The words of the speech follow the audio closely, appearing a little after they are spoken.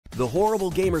The Horrible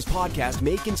Gamers podcast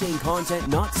may contain content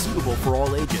not suitable for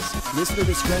all ages. Listener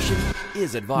discretion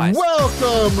is advised.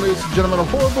 Welcome, ladies and gentlemen, to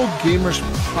Horrible Gamers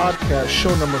podcast,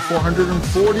 show number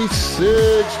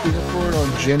 446, being recorded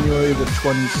on January the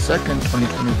 22nd,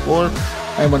 2024.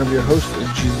 I am one of your hosts,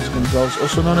 Jesus Gonzalez,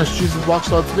 also known as Jesus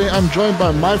Walks Out. Today, I'm joined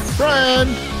by my friend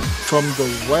from the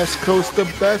West Coast, the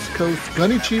best coast,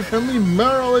 Gunny Chief Henley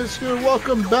Merrill is here.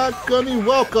 Welcome back, Gunny.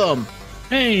 Welcome.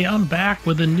 Hey, I'm back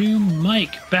with a new mic,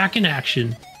 back in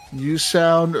action. You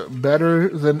sound better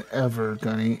than ever,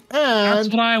 Gunny. And that's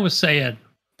what I was saying.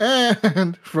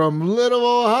 And from Little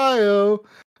Ohio,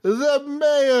 the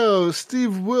Mayo,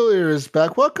 Steve Willier is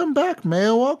back. Welcome back,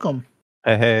 Mayo. Welcome.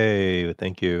 Hey,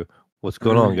 thank you. What's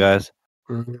going on, guys?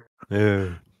 Welcome,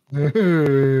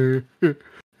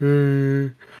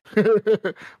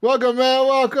 man.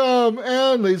 Welcome.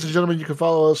 And ladies and gentlemen, you can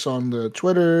follow us on the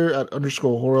Twitter at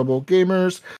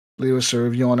 _horriblegamers. Leave us a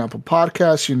review on Apple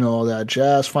Podcasts. You know all that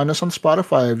jazz. Find us on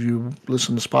Spotify if you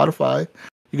listen to Spotify.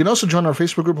 You can also join our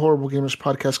Facebook group, Horrible Gamers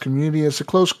Podcast Community. It's a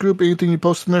close group. Anything you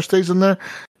post in there stays in there.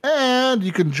 And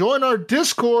you can join our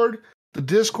Discord. The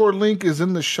Discord link is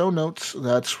in the show notes.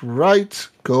 That's right.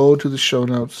 Go to the show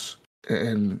notes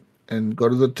and go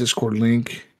to the Discord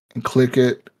link and click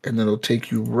it, and it'll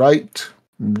take you right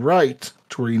to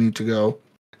where you need to go.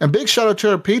 And big shout out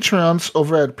to our Patreons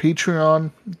over at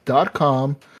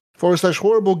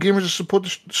patreon.com/horrible gamers to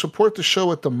support the show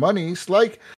with the monies,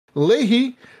 like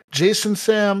Leahy, Jason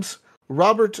Sams,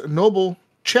 Robert Noble,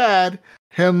 Chad,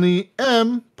 Henley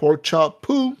M, Pork Chop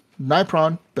Poo,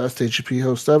 Nipron, best HGP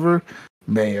host ever,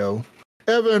 Mayo,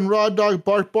 Evan, Rod Dog,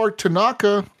 Bark Bark,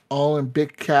 Tanaka, all in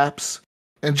big caps,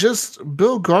 and just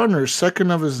Bill Garner,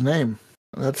 second of his name.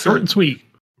 That's short and sweet.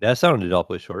 That sounded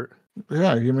awfully short.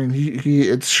 Yeah, I mean he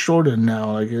it's shortened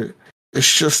now. Like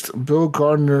it's just Bill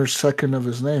Gardner, second of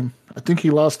his name. I think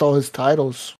he lost all his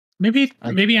titles. Maybe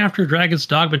after Dragon's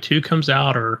Dogma 2 comes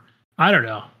out, or I don't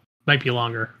know. Might be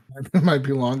longer. It might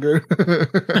be longer.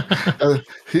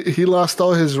 He lost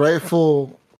all his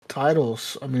rightful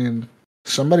titles. I mean,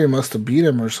 somebody must have beat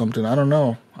him or something. I don't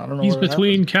know. He's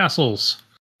between castles.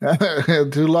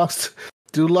 Dude lost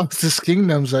his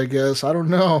kingdoms, I guess. I don't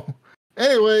know.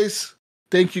 Anyways,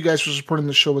 thank you guys for supporting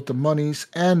the show with the monies.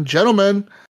 And gentlemen,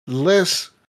 let's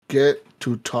get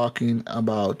to talking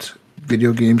about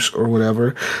video games or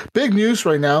whatever. Big news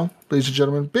right now, ladies and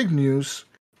gentlemen. Big news.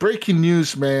 Breaking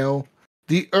news, Mayo.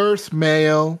 The Earth,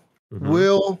 Mayo,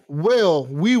 will,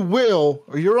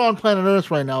 or you're on planet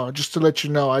Earth right now, just to let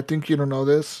you know. I think you don't know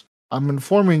this. I'm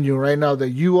informing you right now that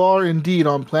you are indeed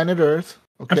on planet Earth.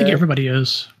 Okay? I think everybody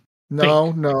is.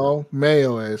 No,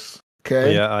 Mayo is.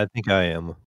 Okay. Yeah, I think I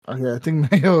am. Okay, I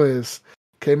think Mayo is.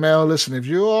 Okay, Mayo, listen, if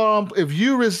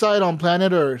you reside on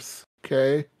planet Earth,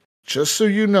 okay, just so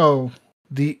you know,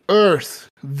 the Earth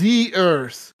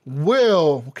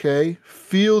will, okay,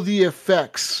 feel the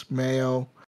effects, Mayo,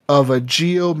 of a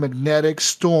geomagnetic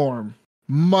storm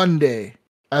Monday,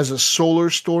 as a solar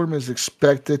storm is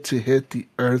expected to hit the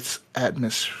Earth's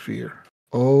atmosphere.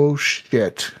 Oh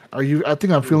shit! I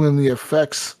think I'm feeling the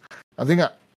effects. I think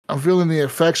I'm feeling the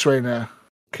effects right now.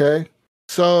 Okay,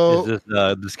 so is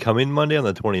this coming Monday on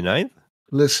the 29th?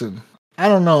 Listen, I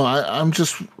don't know. I'm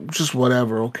just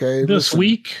whatever. Okay, this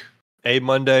week. A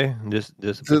Monday, just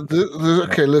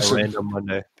okay. Listen, a random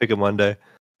Monday. Pick a Monday.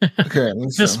 Okay,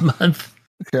 listen. This month.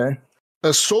 Okay,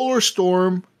 a solar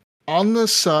storm on the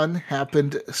sun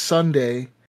happened Sunday,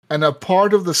 and a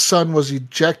part of the sun was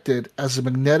ejected as a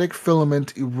magnetic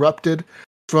filament erupted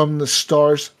from the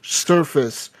star's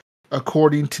surface,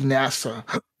 according to NASA.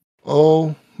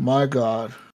 Oh my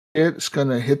God. It's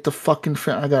gonna hit the fucking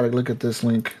fan. I gotta look at this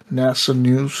link. NASA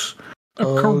News. A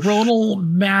coronal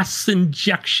mass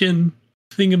injection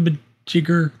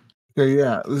thingamajigger. Okay,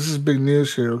 yeah, this is big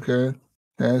news here, okay?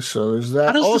 Okay, so there's that.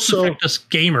 How does also this affect us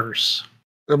gamers?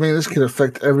 I mean, this could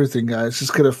affect everything, guys. This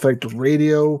could affect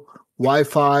radio,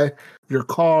 Wi-Fi, your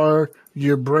car,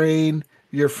 your brain,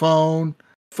 your phone,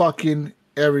 fucking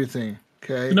everything.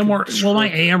 Okay. No more. Will my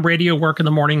AM radio work in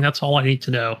the morning? That's all I need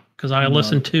to know, because I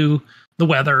listen to the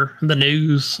weather and the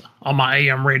news on my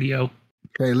AM radio.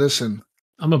 Okay, listen.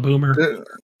 I'm a boomer.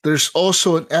 There's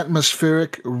also an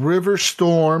atmospheric river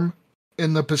storm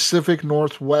in the Pacific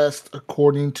Northwest,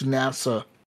 according to NASA.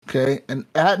 Okay, an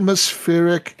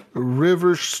atmospheric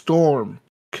river storm.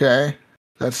 Okay,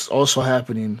 that's also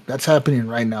happening. That's happening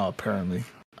right now, apparently.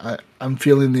 I'm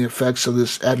feeling the effects of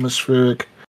this atmospheric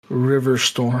river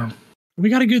storm. We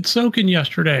got a good soaking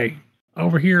yesterday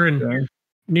over here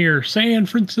near San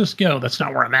Francisco. That's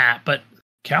not where I'm at, but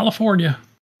California.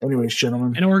 Anyways,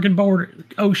 gentlemen. And Oregon border,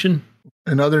 ocean.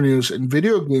 In other news, in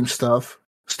video game stuff,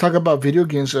 let's talk about video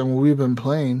games and what we've been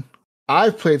playing.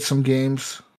 I've played some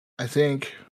games. I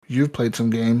think you've played some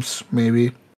games,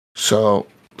 maybe. So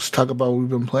let's talk about what we've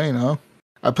been playing, huh?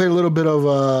 I played a little bit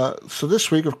of so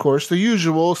this week, of course, the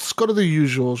usuals. Let's go to the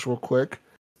usuals real quick.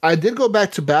 I did go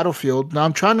back to Battlefield. Now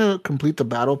I'm trying to complete the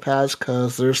Battle Pass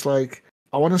because there's like,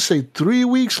 I want to say 3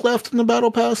 weeks left in the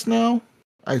Battle Pass now.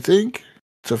 I think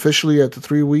it's officially at the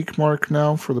 3 week mark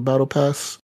now for the Battle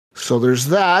Pass. So there's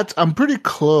that. I'm pretty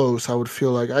close, I would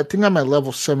feel like. I think I'm at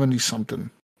level 70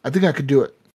 something. I think I could do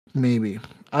it. Maybe.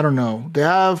 I don't know. They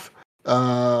have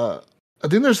I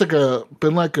think there's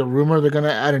been a rumor they're gonna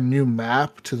add a new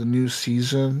map to the new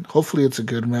season. Hopefully it's a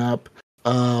good map.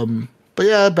 But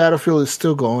yeah, Battlefield is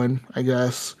still going, I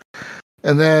guess.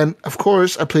 And then, of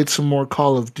course, I played some more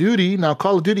Call of Duty. Now,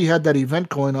 Call of Duty had that event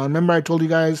going on. Remember I told you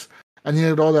guys I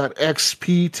needed all that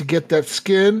XP to get that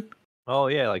skin? Oh,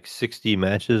 yeah, like 60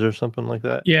 matches or something like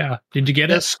that. Yeah. Did you get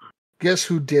it? Guess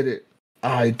who did it?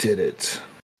 I did it.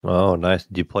 Oh, nice.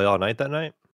 Did you play all night that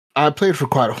night? I played for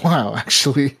quite a while,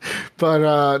 actually.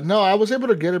 But no, I was able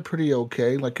to get it pretty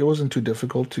okay. Like, it wasn't too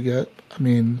difficult to get. I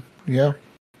mean, yeah,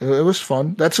 it was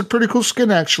fun. That's a pretty cool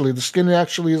skin, actually. The skin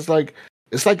actually is like,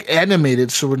 it's like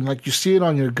animated. So when like you see it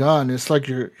on your gun, it's like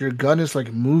your gun is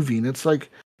like moving. It's like,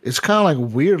 it's kind of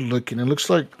like weird looking. It looks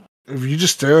like if you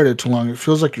just stare at it too long, it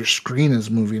feels like your screen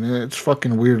is moving. It's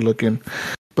fucking weird looking.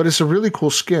 But it's a really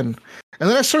cool skin. And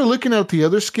then I started looking at the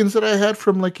other skins that I had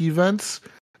from like events.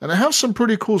 And I have some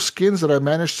pretty cool skins that I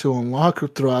managed to unlock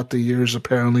throughout the years,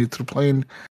 apparently, through playing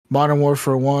Modern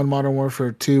Warfare 1, Modern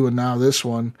Warfare 2, and now this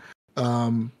one.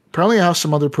 Apparently I have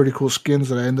some other pretty cool skins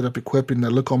that I ended up equipping that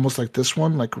look almost like this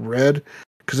one, like red.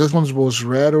 Because this one was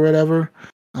red or whatever.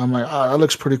 I'm like, that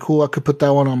looks pretty cool. I could put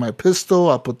that one on my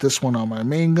pistol. I'll put this one on my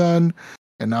main gun.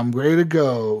 And I'm ready to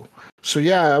go. So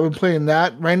yeah, I've been playing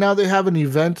that. Right now they have an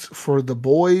event for The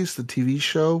Boys, the TV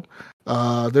show.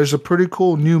 There's a pretty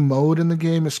cool new mode in the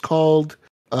game. It's called,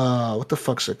 what the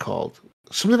fuck's it called?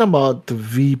 Something about the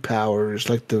V powers,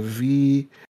 like the V,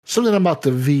 something about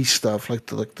the V stuff, like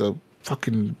the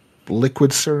fucking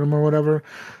liquid serum or whatever.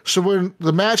 So when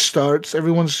the match starts,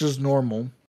 everyone's just normal.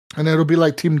 And it'll be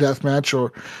like team deathmatch,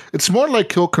 or it's more like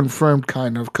kill confirmed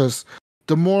kind of, because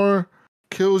the more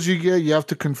kills you get, you have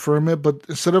to confirm it. But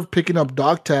instead of picking up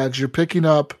dog tags, you're picking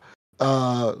up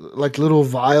like little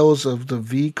vials of the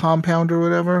V compound or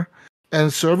whatever.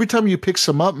 And so every time you pick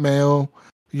some up, Mayo,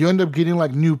 you end up getting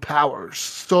like new powers.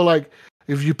 So like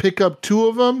if you pick up 2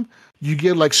 of them, you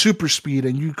get like super speed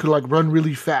and you could like run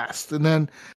really fast. And then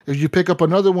if you pick up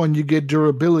another one, you get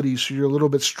durability, so you're a little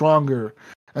bit stronger.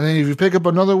 And then if you pick up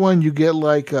another one, you get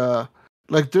like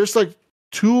there's like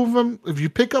 2 of them. If you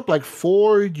pick up like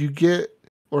 4, you get,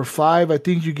 or 5, I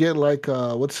think you get like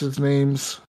what's his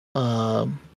name's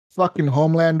fucking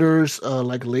Homelander's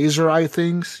like laser eye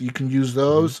things. You can use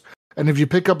those. And if you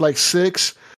pick up like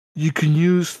 6, you can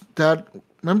use that.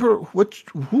 Remember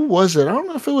who was it? I don't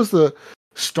know if it was the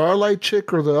Starlight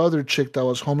chick or the other chick that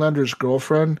was Homelander's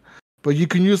girlfriend. But you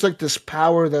can use like this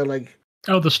power that like,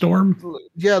 oh, the storm?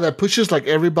 Yeah, that pushes like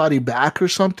everybody back or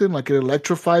something. Like it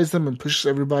electrifies them and pushes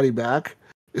everybody back.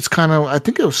 It's kind of, I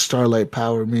think it was Starlight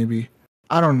power maybe.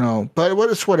 I don't know. But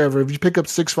it's whatever. If you pick up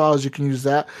 6 vials, you can use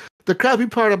that. The crappy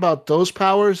part about those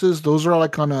powers is those are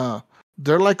like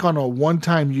they're like on a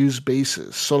one-time use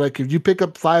basis. So like if you pick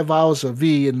up 5 vials of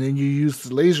V and then you use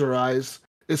the laser eyes,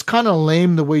 it's kind of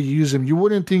lame the way you use them. You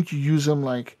wouldn't think you use them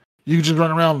like you can just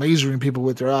run around lasering people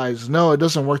with your eyes. No, it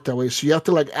doesn't work that way. So you have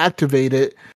to like activate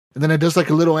it, and then it does like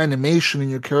a little animation and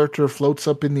your character floats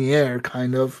up in the air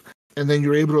kind of, and then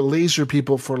you're able to laser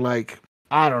people for like,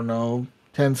 I don't know,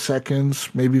 10 seconds,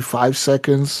 maybe 5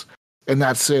 seconds, and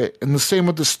that's it. And the same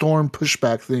with the storm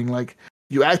pushback thing. Like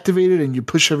you activate it and you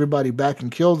push everybody back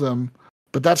and kill them,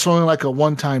 but that's only like a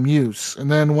one-time use.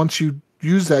 And then once you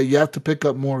use that, you have to pick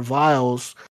up more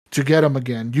vials to get them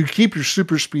again. You keep your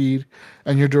super speed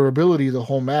and your durability the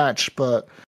whole match, but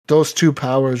those 2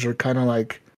 powers are kind of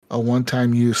like a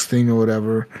one-time use thing or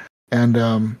whatever. And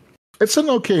it's an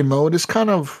okay mode. It's kind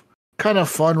of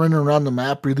fun running around the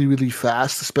map really, really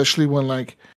fast, especially when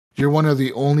like you're one of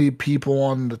the only people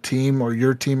on the team or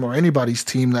your team or anybody's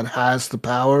team that has the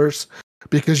powers,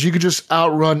 because you could just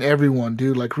outrun everyone,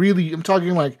 dude. Like really, I'm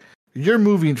talking like you're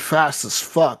moving fast as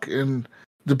fuck, and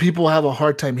the people have a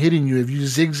hard time hitting you. If you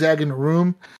zigzag in a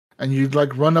room and you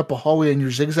like run up a hallway and you're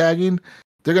zigzagging,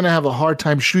 they're going to have a hard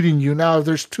time shooting you. Now, if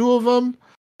there's 2 of them,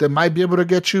 they might be able to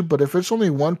get you. But if it's only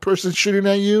one person shooting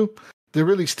at you, they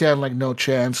really stand like no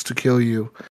chance to kill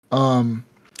you.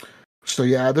 So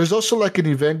yeah, there's also like an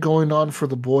event going on for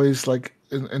the boys, like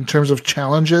in terms of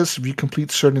challenges. If you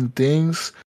complete certain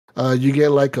things, you get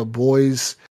like a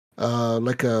boys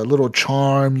like a little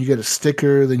charm. You get a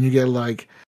sticker, then you get like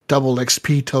double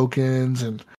XP tokens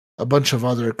and a bunch of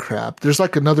other crap. There's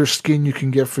like another skin you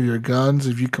can get for your guns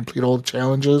if you complete all the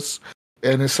challenges,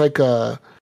 and it's like a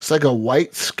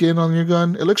white skin on your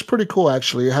gun. It looks pretty cool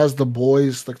actually. It has the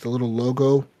boys like the little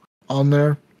logo on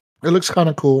there. It looks kind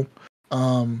of cool.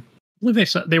 I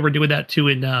believe they were doing that too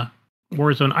in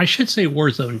Warzone. I should say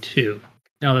Warzone 2.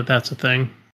 Now that that's a thing,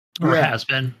 or has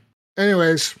been.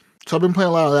 Anyways, so I've been playing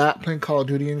a lot of that, playing Call of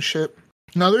Duty and shit.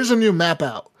 Now there's a new map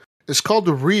out. It's called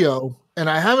the Rio, and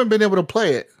I haven't been able to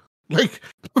play it. Like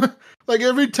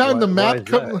every time the map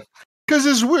comes, because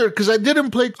it's weird. Because I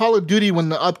didn't play Call of Duty when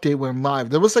the update went live.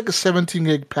 There was like a 17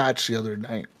 gig patch the other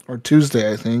night or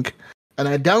Tuesday, I think, and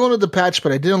I downloaded the patch,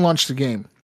 but I didn't launch the game.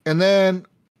 And then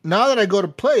now that I go to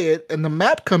play it and the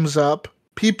map comes up,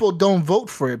 people don't vote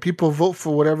for it. People vote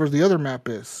for whatever the other map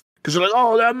is. Because they're like,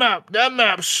 oh, that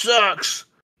map sucks.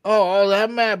 Oh,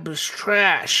 that map is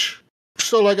trash.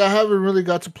 So, like, I haven't really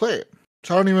got to play it.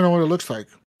 So I don't even know what it looks like.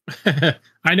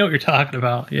 I know what you're talking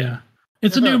about, yeah.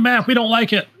 It's a new map. We don't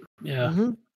like it. Yeah.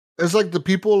 Mm-hmm. It's like the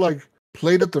people, like,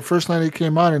 played it the first night it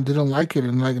came out and didn't like it,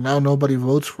 and, like, now nobody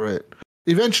votes for it.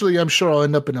 Eventually, I'm sure I'll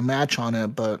end up in a match on it,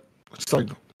 but it's, like,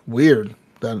 weird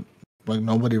that, like,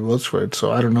 nobody votes for it,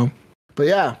 so I don't know. But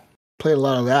yeah, played a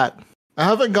lot of that. I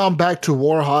haven't gone back to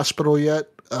War Hospital yet.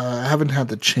 I haven't had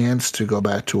the chance to go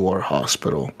back to War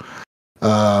Hospital.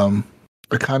 I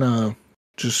kind of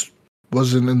just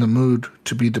wasn't in the mood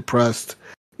to be depressed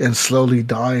and slowly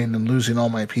dying and losing all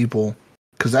my people.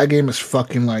 Because that game is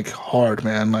fucking, like, hard,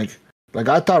 man. Like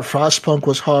I thought Frostpunk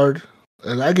was hard,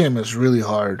 and that game is really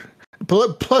hard.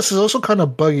 But plus, it's also kind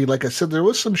of buggy. Like I said, there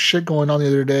was some shit going on the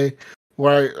other day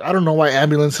where I don't know why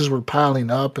ambulances were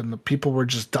piling up and the people were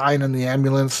just dying in the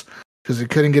ambulance because they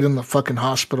couldn't get in the fucking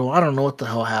hospital. I don't know what the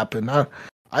hell happened. I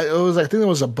think there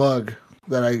was a bug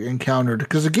that I encountered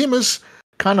because the game is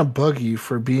kind of buggy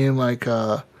for being like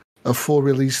a full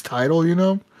release title, you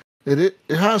know? It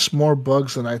has more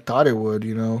bugs than I thought it would,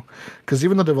 you know? Because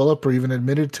even the developer even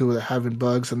admitted to it having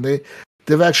bugs, and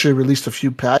they've actually released a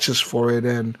few patches for it,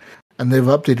 and they've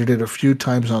updated it a few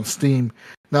times on Steam.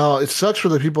 Now, it sucks for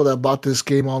the people that bought this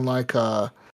game on, like,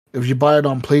 if you buy it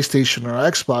on PlayStation or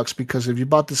Xbox, because if you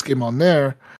bought this game on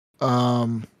there,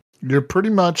 you're pretty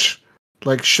much,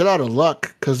 like, shit out of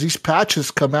luck, because these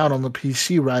patches come out on the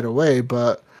PC right away,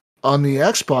 but on the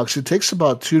Xbox, it takes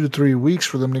about 2 to 3 weeks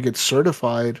for them to get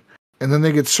certified, and then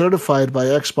they get certified by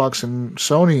Xbox and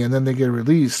Sony, and then they get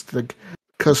released. Like,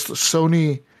 because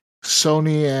Sony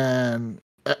and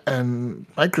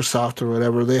Microsoft or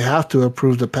whatever, they have to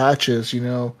approve the patches, you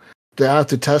know. They have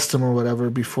to test them or whatever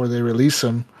before they release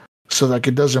them, so like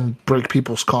it doesn't break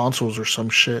people's consoles or some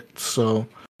shit. So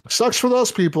sucks for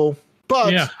those people.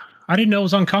 But yeah, I didn't know it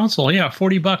was on console. Yeah,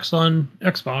 $40 on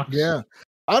Xbox. Yeah.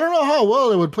 I don't know how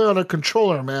well it would play on a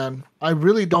controller, man. I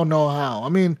really don't know how. I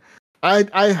mean,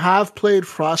 I have played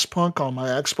Frostpunk on my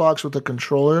Xbox with a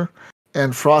controller,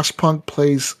 and Frostpunk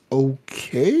plays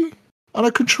okay on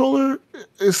a controller.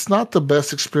 It's not the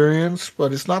best experience,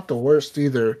 but it's not the worst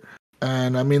either.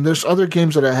 And I mean, there's other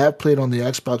games that I have played on the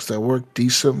Xbox that work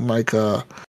decent, like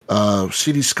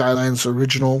City Skylines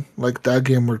Original. Like that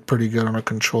game worked pretty good on a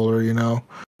controller, you know.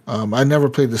 I never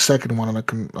played the second one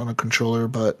on a controller,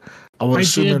 but I would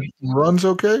assume it runs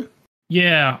okay.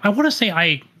 Yeah, I want to say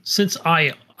I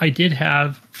did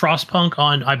have Frostpunk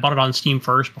on. I bought it on Steam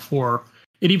first before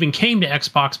it even came to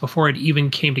Xbox, before it even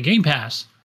came to Game Pass.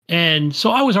 And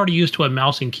so I was already used to a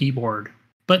mouse and keyboard,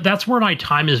 but that's where my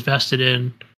time is vested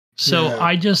in. So yeah.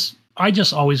 I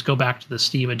just always go back to the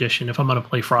Steam edition if I'm going to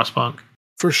play Frostpunk.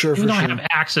 For sure, even though I have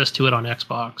access to it on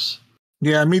Xbox.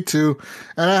 Yeah, me too.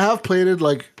 And I have played it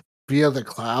like via the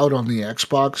cloud on the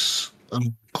Xbox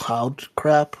cloud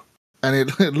crap, and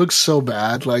it looks so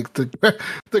bad. Like the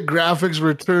graphics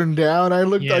were turned down. I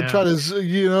try to,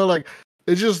 you know, like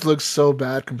it just looks so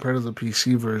bad compared to the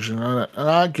PC version. And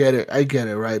I get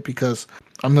it, right? Because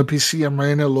on the PC, I'm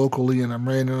running it locally, and I'm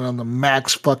running it on the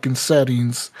max fucking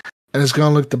settings, and it's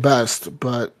gonna look the best.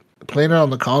 But playing it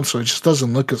on the console, it just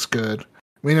doesn't look as good.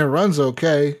 I mean, it runs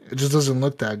okay. It just doesn't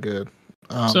look that good.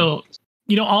 So,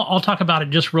 you know, I'll talk about it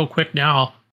just real quick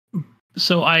now.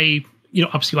 So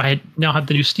obviously I now have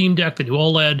the new Steam Deck, the new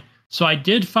OLED. So I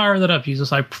did fire that up,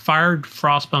 Jesus. I fired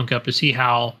Frostpunk up to see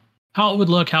how it would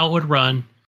look, how it would run.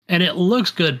 And it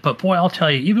looks good. But boy, I'll tell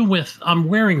you, even with, I'm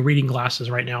wearing reading glasses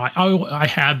right now. I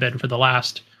have been for the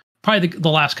last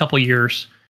couple of years.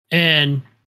 And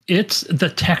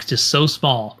the text is so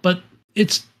small. But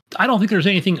I don't think there's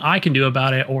anything I can do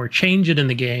about it or change it in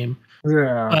the game.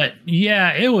 Yeah. But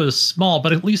yeah, it was small,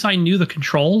 but at least I knew the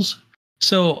controls.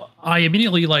 So I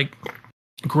immediately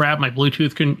grab my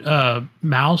Bluetooth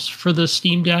mouse for the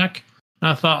Steam Deck. And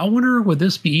I thought, I wonder, would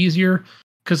this be easier?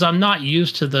 Because I'm not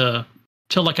used to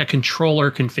like a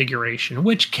controller configuration,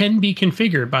 which can be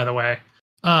configured, by the way,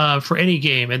 for any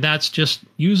game. And that's just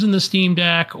using the Steam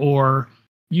Deck or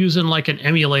using like an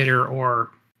emulator or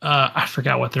I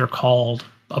forgot what they're called,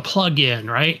 a plug-in,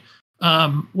 right?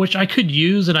 Which I could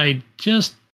use, and I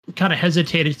just kind of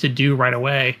hesitated to do right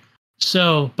away.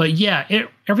 So, but yeah,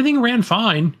 everything ran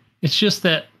fine. It's just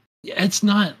that it's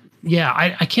not. Yeah,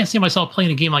 I can't see myself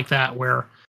playing a game like that where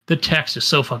the text is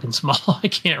so fucking small. I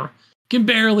can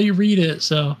barely read it.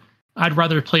 So I'd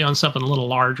rather play on something a little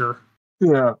larger.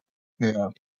 Yeah,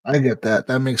 I get that.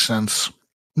 That makes sense.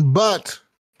 But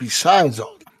besides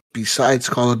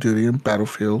Call of Duty and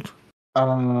Battlefield,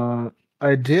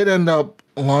 I did end up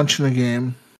launching a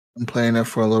game and playing it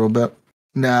for a little bit.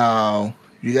 Now,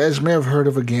 you guys may have heard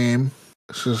of a game.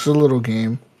 This is a little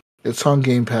game. It's on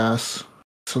Game Pass.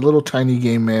 It's a little tiny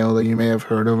game, Mayo, that you may have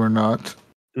heard of or not.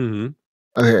 Mm-hmm.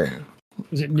 Okay.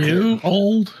 Is it new,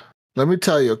 old? Let me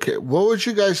tell you, okay, what would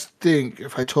you guys think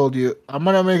if I told you I'm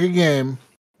going to make a game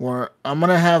where I'm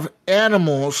going to have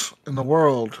animals in the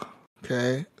world,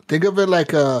 okay? Think of it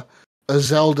like a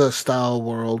Zelda-style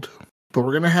world, but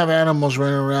we're going to have animals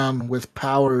running around with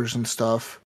powers and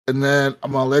stuff, and then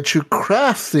I'm going to let you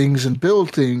craft things and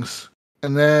build things,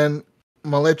 and then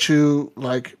I'm going to let you,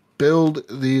 like, build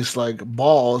these, like,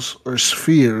 balls or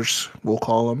spheres, we'll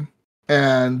call them,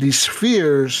 and these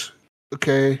spheres,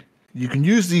 okay, you can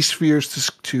use these spheres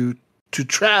to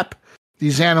trap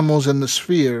these animals in the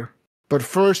sphere. But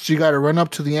first, you got to run up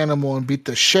to the animal and beat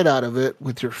the shit out of it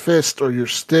with your fist or your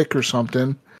stick or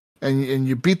something. And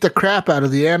you beat the crap out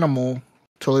of the animal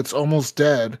till it's almost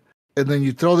dead. And then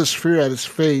you throw the sphere at its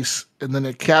face, and then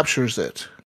it captures it.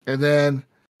 And then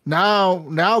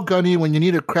now, Gunny, when you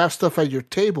need to craft stuff at your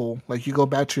table, like you go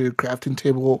back to your crafting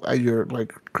table at your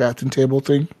like crafting table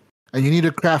thing, and you need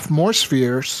to craft more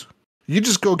spheres, you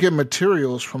just go get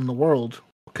materials from the world.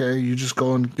 Okay, you just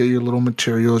go and get your little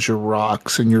materials, your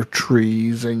rocks and your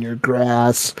trees and your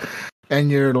grass and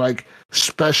your like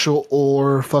special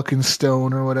ore fucking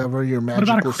stone or whatever, your magical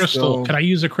stone. What about a crystal? Stone. Can I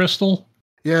use a crystal?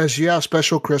 Yes, you have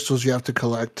special crystals you have to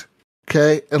collect.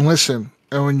 Okay, and listen,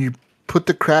 and when you put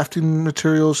the crafting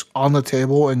materials on the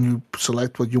table and you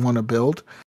select what you want to build,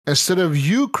 instead of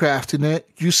you crafting it,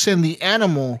 you send the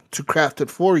animal to craft it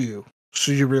for you.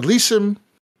 So you release him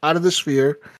out of the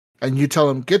sphere, and you tell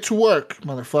him, get to work,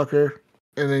 motherfucker.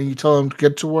 And then you tell him to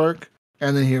get to work,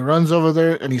 and then he runs over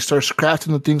there, and he starts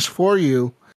crafting the things for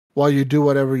you while you do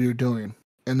whatever you're doing.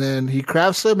 And then he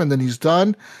crafts them, and then he's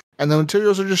done, and the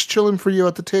materials are just chilling for you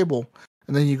at the table.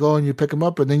 And then you go and you pick them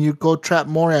up, and then you go trap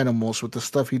more animals with the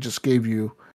stuff he just gave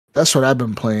you. That's what I've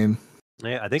been playing.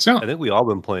 Yeah, I think we all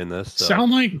been playing this. So.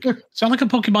 Sound like a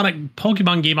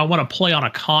Pokemon game I want to play on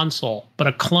a console, but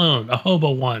a clone, a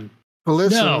hobo one. But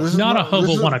listen, no, not a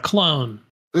hobo one, a clone.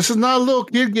 This is not a little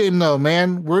kid game, though,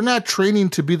 man. We're not training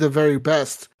to be the very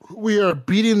best. We are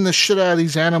beating the shit out of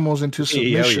these animals into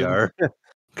submission. Yeah, we are.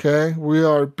 Okay? We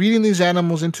are beating these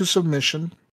animals into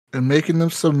submission and making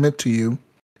them submit to you.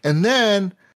 And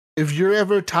then, if you're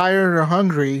ever tired or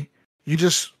hungry, you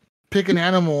just pick an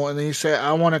animal and then you say,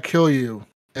 I want to kill you.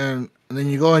 And then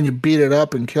you go and you beat it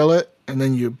up and kill it. And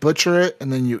then you butcher it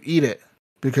and then you eat it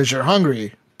because you're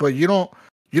hungry. But you don't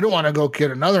want to go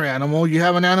get another animal. You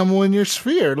have an animal in your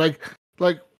sphere. Like,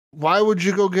 why would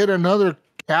you go get another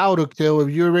cow to kill if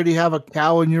you already have a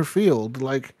cow in your field?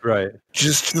 Like, right.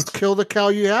 Just kill the cow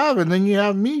you have, and then you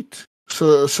have meat.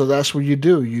 So that's what you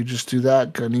do. You just do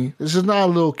that, Gunny. This is not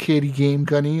a little kiddie game,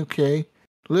 Gunny, okay?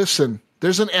 Listen,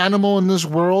 there's an animal in this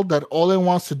world that all it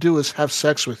wants to do is have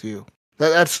sex with you.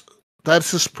 That's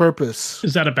its purpose.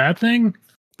 Is that a bad thing?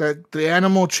 That the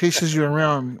animal chases you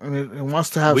around and it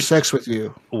wants to have sex with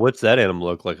you. What's that animal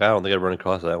look like? I don't think I've run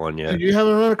across that one yet. You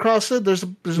haven't run across it? There's a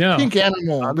pink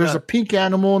animal. There's a pink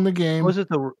animal in the game. Was it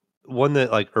the one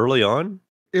that like early on?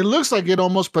 It looks like it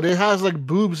almost, but it has like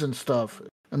boobs and stuff.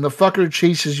 And the fucker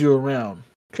chases you around.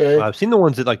 Okay. I've seen the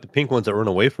ones that like the pink ones that run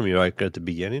away from you like at the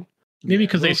beginning. Maybe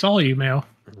because they saw you, Mayo.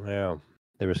 Yeah.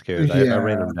 They were scared. Yeah. I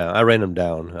ran them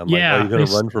down. I'm like, are you going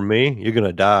to run from me? You're going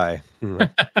to die.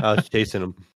 I was chasing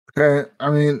them. Okay. I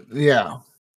mean, yeah.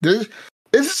 This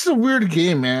is a weird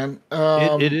game, man.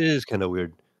 It is kind of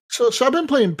weird. So I've been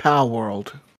playing Pal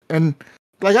World. And,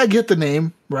 like, I get the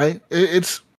name, right?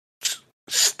 It's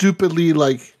stupidly,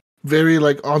 like, very,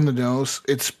 like, on the nose.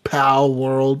 It's Pal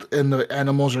World, and the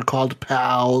animals are called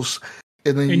pals.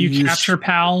 And then you capture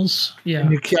pals. Yeah.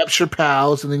 And you capture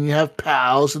pals, and then you have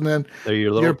pals, and then they're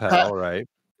your little pal, right?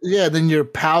 Yeah, then your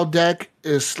pal deck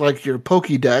is like your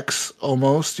Pokédex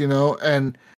almost, you know,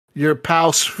 and your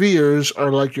PAL spheres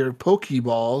are like your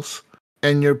Pokeballs,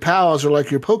 and your pals are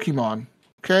like your Pokemon.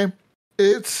 Okay?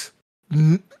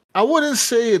 I wouldn't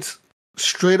say it's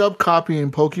straight up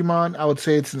copying Pokemon. I would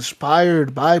say it's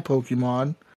inspired by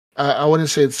Pokemon. I wouldn't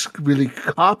say it's really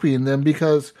copying them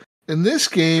because in this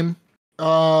game,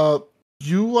 your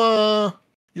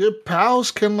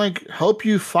pals can like help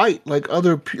you fight like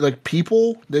other like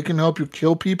people. They can help you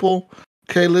kill people.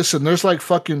 Okay, listen, there's like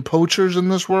fucking poachers in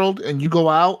this world, and you go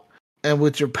out and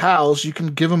with your pals, you can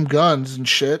give them guns and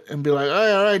shit and be like,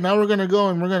 all right, now we're gonna go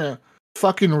and we're gonna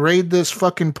fucking raid this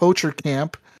fucking poacher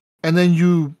camp, and then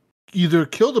you either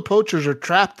kill the poachers or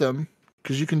trap them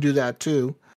because you can do that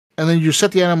too, and then you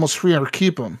set the animals free or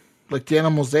keep them like the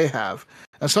animals they have.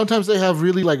 And sometimes they have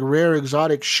really like rare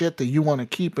exotic shit that you want to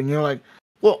keep, and you're like,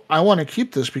 well, I want to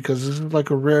keep this because this is like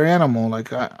a rare animal.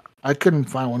 Like I couldn't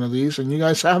find one of these, and you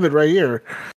guys have it right here.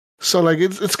 So like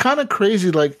it's kind of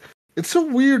crazy. Like it's a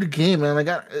weird game, man. Like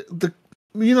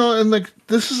and like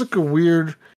this is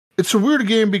like it's a weird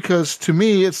game because to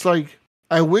me it's like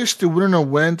I wish they wouldn't have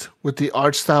went with the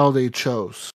art style they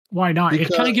chose. Why not? Because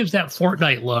it kind of gives that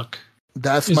Fortnite look.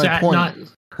 That's my point.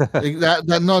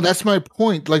 That's my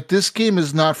point. Like this game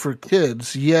is not for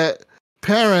kids, yet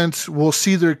parents will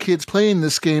see their kids playing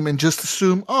this game and just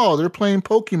assume, oh, they're playing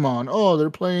Pokemon. Oh, they're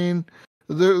playing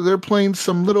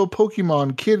some little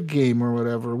Pokemon kid game or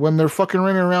whatever. When they're fucking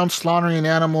running around slaughtering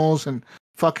animals and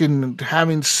fucking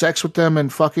having sex with them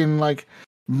and fucking like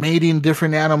mating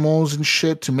different animals and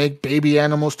shit to make baby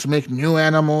animals, to make new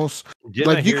animals.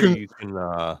 Like you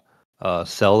can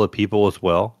sell the people as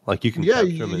well. Like you can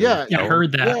capture them. I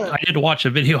heard that. Yeah. I did watch a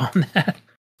video on that.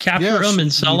 Capture them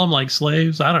and sell them like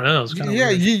slaves. I don't know. It's kind of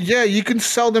weird. You can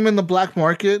sell them in the black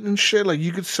market and shit. Like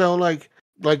you could sell like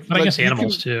I guess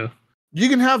animals too. You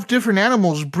can have different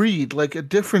animals breed, like a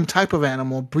different type of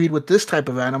animal breed with this type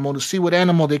of animal to see what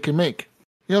animal they can make.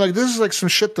 You know, like this is like some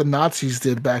shit the Nazis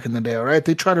did back in the day, right?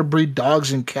 They try to breed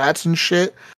dogs and cats and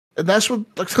shit. And that's what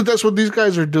these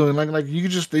guys are doing. Like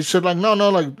they said like, no,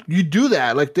 like you do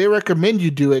that. Like they recommend you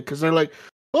do it because they're like,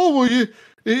 oh, well,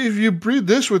 if you breed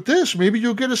this with this, maybe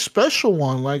you'll get a special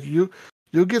one. Like you'll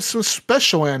get some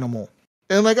special animal.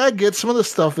 And like I get some of the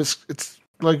stuff. It's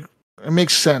like it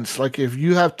makes sense. Like if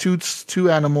you have two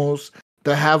animals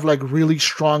that have like really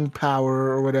strong power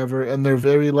or whatever, and they're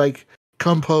very like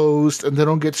composed and they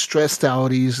don't get stressed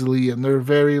out easily, and they're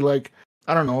very like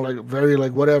I don't know, like very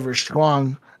like whatever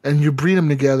strong, and you breed them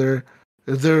together,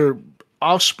 their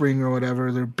offspring or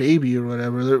whatever, their baby or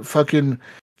whatever, they're fucking.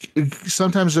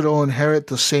 Sometimes it'll inherit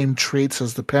the same traits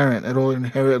as the parent. It'll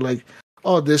inherit like,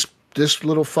 oh, this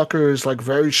little fucker is like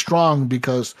very strong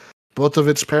because both of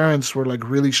its parents were like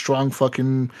really strong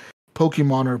fucking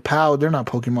Pokemon or pal. They're not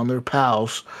Pokemon, they're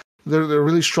pals. They're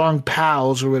really strong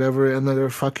pals or whatever, and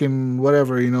they're fucking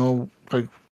whatever, you know, like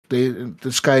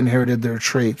this guy inherited their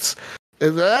traits.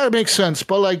 That makes sense,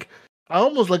 but like I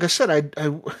almost like I said,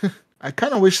 I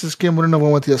kind of wish this game wouldn't have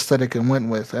went with the aesthetic and went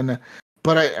with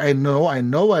But I know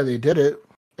why they did it.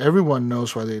 Everyone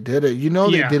knows why they did it. You know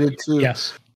they did it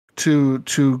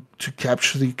to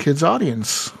capture the kids'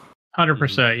 audience.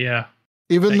 100%, yeah.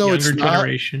 Even though it's not,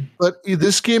 but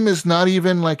this game is not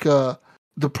even like a.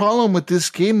 The problem with this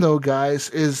game, though, guys,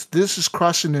 is this is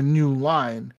crossing a new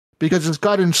line because it's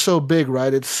gotten so big,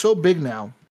 right? It's so big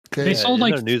now. Okay, they sold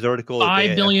like a news article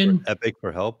 5 billion. Epic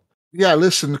for help. Yeah,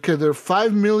 listen. Okay, there are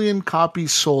 5 million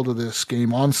copies sold of this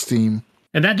game on Steam.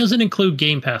 And that doesn't include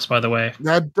Game Pass, by the way.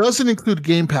 That doesn't include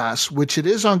Game Pass, which it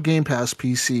is on Game Pass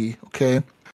PC, okay?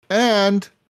 And,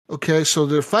 okay, so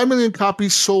there are 5 million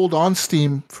copies sold on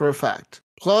Steam for a fact.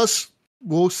 Plus,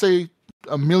 we'll say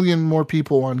 1 million more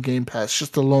people on Game Pass,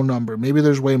 just a low number. Maybe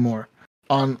there's way more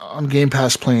on Game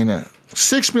Pass playing it.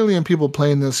 6 million people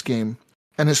playing this game.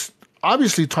 And it's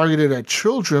obviously targeted at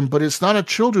children, but it's not a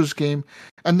children's game.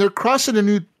 And they're crossing a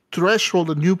new threshold,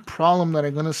 a new problem that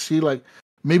I'm going to see, like,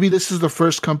 maybe this is the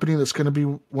first company that's going to be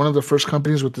one of the first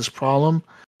companies with this problem,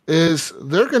 is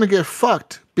they're going to get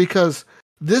fucked because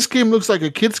this game looks like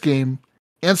a kid's game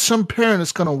and some parent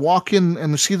is going to walk in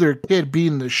and see their kid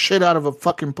beating the shit out of a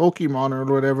fucking Pokemon or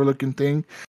whatever looking thing.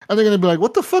 And they're going to be like,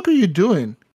 what the fuck are you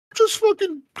doing?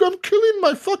 I'm killing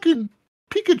my fucking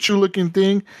Pikachu looking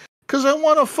thing because I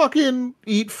want to fucking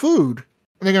eat food.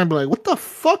 And they're going to be like, what the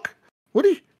fuck? What are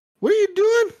you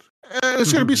doing? And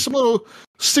it's going to be some little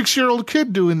 6-year-old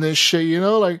kid doing this shit, you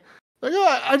know? Like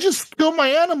oh, I just kill my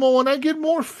animal and I get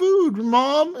more food,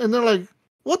 Mom. And they're like,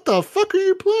 what the fuck are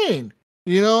you playing?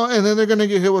 You know? And then they're going to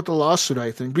get hit with a lawsuit,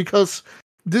 I think. Because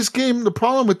this game, the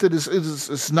problem with it is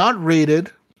it's not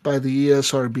rated by the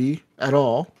ESRB at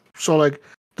all. So, like,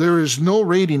 there is no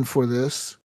rating for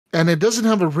this. and it doesn't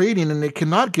have a rating, and it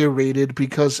cannot get rated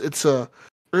because it's a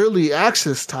early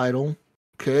access title.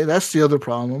 Okay, that's the other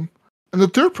problem. And the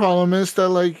third problem is that,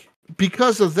 like,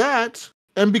 because of that,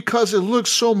 and because it looks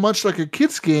so much like a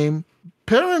kid's game,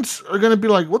 parents are gonna be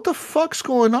like, "What the fuck's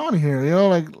going on here?" You know,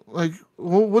 like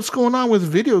what's going on with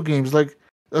video games? Like,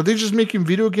 are they just making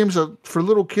video games for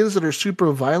little kids that are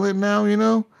super violent now? You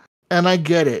know? And I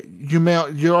get it.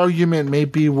 Your argument may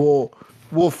be, well,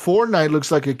 Fortnite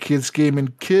looks like a kid's game,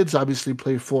 and kids obviously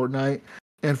play Fortnite,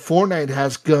 and Fortnite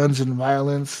has guns and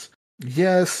violence.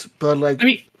 Yes, but like,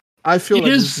 I feel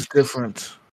like this is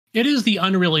different. It is the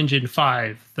Unreal Engine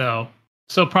 5, though.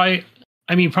 So probably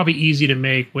easy to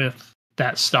make with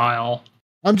that style.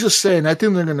 I'm just saying, I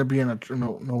think they're going to be in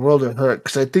a world of hurt,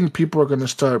 because I think people are going to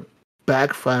start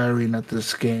backfiring at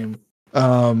this game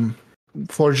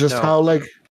for just how, like,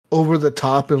 over the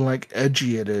top and, like,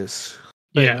 edgy it is.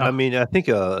 Yeah. I mean, I think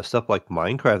stuff like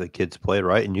Minecraft that kids play,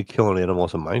 right? And you kill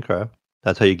animals in Minecraft.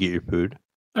 That's how you get your food.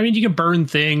 I mean, you can burn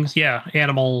things. Yeah,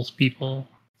 animals, people.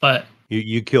 But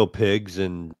you kill pigs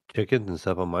and chickens and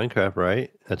stuff on Minecraft,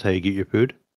 right? That's how you get your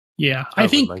food? Yeah. I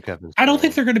don't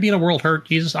think they're going to be in a world hurt,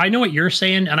 Jesus. I know what you're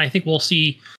saying, and I think we'll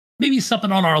see maybe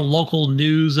something on our local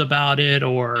news about it,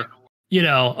 or, you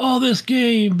know, oh, this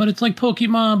game, but it's like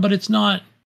Pokemon, but it's not,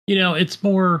 you know, it's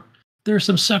more, there's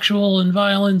some sexual and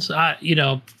violence, you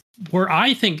know, where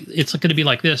I think it's going to be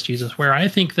like this, Jesus, where I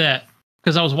think that,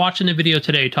 because I was watching a video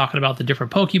today talking about the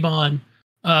different Pokemon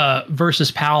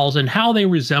versus pals and how they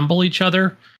resemble each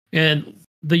other. And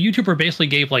the YouTuber basically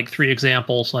gave like 3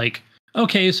 examples, like,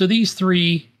 okay, so these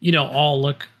 3, you know, all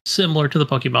look similar to the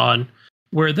Pokemon,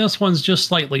 where this one's just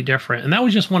slightly different. And that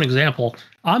was just one example.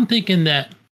 I'm thinking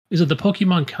that, is it the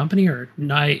Pokemon Company or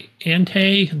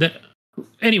Niantic that,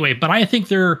 anyway, but I think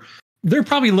they're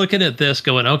probably looking at this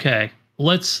going, okay,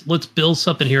 let's build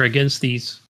something here against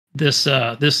this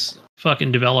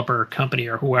fucking developer company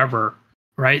or whoever,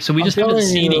 right? So we just haven't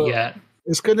seen it yet.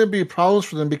 It's going to be problems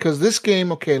for them, because this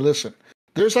game, okay, listen,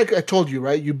 there's, like I told you,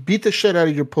 right? You beat the shit out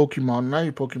of your Pokemon, not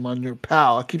your Pokemon, your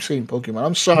pal. I keep saying Pokemon.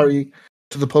 I'm sorry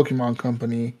to the Pokemon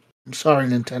Company. I'm sorry,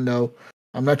 Nintendo.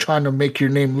 I'm not trying to make your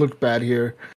name look bad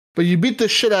here. But you beat the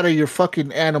shit out of your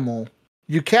fucking animal.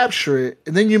 You capture it,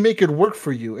 and then you make it work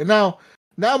for you. And now,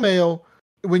 Mayo,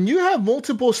 when you have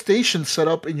multiple stations set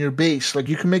up in your base, like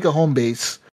you can make a home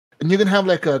base, and you can have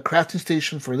like a crafting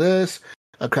station for this,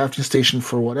 a crafting station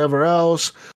for whatever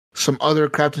else, some other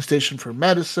crafting station for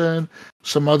medicine,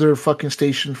 some other fucking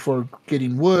station for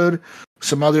getting wood,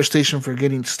 some other station for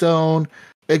getting stone,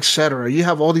 etc. You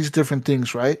have all these different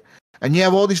things, right? And you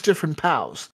have all these different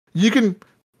pals. You can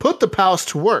put the pals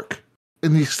to work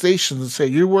in these stations and say,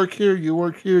 you work here, you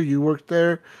work here, you work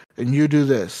there, and you do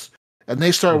this. And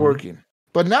they start working.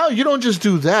 But now you don't just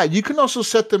do that. You can also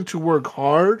set them to work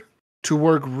hard, to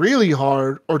work really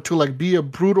hard, or to like be a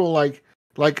brutal, like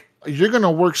you're going to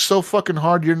work so fucking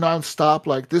hard, you're nonstop.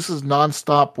 Like, this is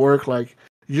nonstop work. Like,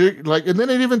 you're like, and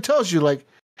then it even tells you, like,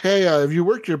 hey, if you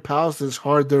work your pals this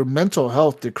hard, their mental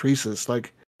health decreases.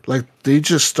 Like they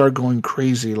just start going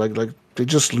crazy. Like they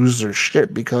just lose their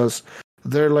shit because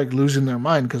they're like losing their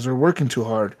mind because they're working too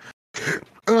hard.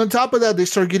 And on top of that, they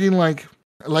start getting like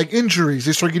injuries.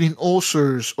 They start getting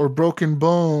ulcers or broken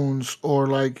bones or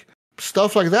like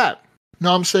stuff like that.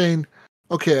 Now I'm saying,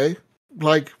 okay,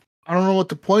 like, I don't know what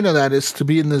the point of that is to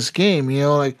be in this game, you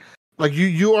know, like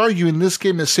you arguing this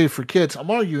game is safe for kids. I'm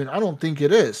arguing I don't think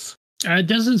it is. It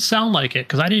doesn't sound like it,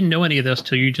 because I didn't know any of this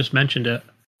till you just mentioned it.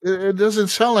 It doesn't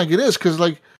sound like it is, because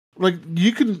like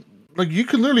you can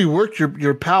literally work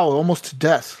your pal almost to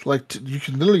death. Like you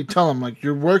can literally tell them like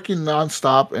you're working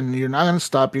nonstop and you're not gonna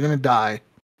stop. You're gonna die.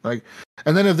 Like,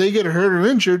 and then if they get hurt or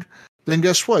injured, then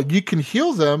guess what? You can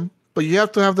heal them, but you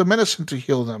have to have the medicine to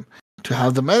heal them. To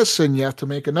have the medicine, you have to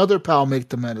make another pal make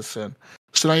the medicine.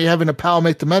 So now you're having a pal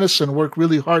make the medicine, work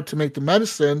really hard to make the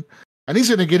medicine, and he's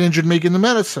gonna get injured making the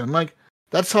medicine. Like,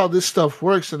 that's how this stuff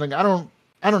works. And like, I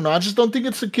don't know. I just don't think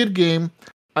it's a kid game.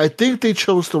 I think they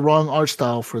chose the wrong art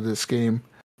style for this game.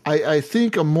 I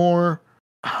think I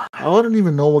wouldn't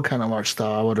even know what kind of art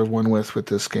style I would have went with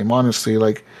this game. Honestly,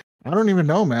 like, I don't even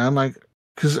know, man. Like,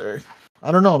 because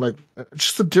I don't know, like,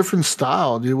 just a different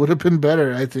style, dude, would have been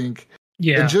better, I think.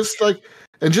 Yeah. And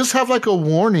just have like a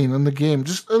warning in the game,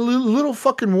 just a little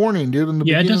fucking warning, dude. In the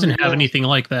it doesn't have anything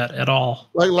like that at all.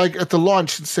 Like at the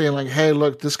launch, it's saying like, "Hey,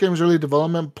 look, this game is early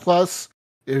development. Plus,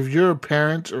 if you're a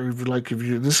parent or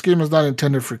this game is not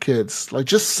intended for kids." Like,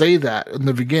 just say that in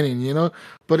the beginning, you know.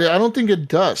 But I don't think it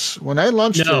does. When I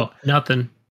launched it, nothing.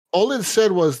 All it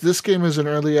said was this game is in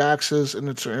early access and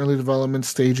it's in early development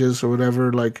stages or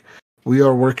whatever. Like, we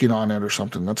are working on it or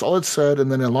something. That's all it said.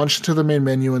 And then it launched into the main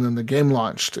menu and then the game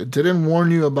launched. It didn't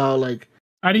warn you about like.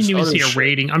 I didn't even see a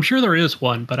rating. I'm sure there is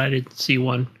one, but I didn't see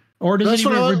one. Or does it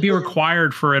even be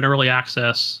required for an early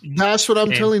access? That's what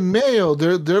I'm telling Mayo.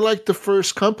 They're like the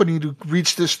first company to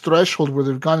reach this threshold where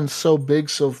they've gotten so big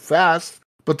so fast,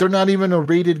 but they're not even a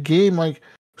rated game. Like,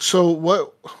 so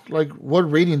what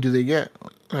rating do they get?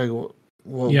 Like,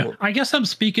 what? I guess I'm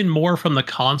speaking more from the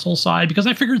console side because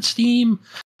I figured Steam.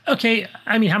 Okay,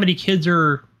 I mean, how many kids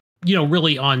are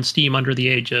really on Steam under the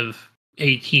age of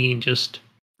 18?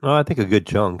 Oh, I think a good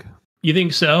chunk. You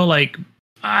think so? Like,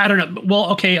 I don't know. Well,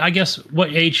 okay, I guess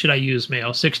what age should I use,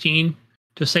 Mayo? 16?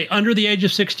 To say under the age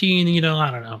of 16,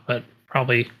 I don't know, but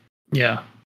probably, yeah.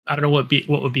 I don't know what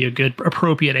would be a good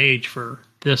appropriate age for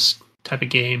this type of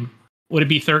game. Would it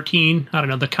be 13? I don't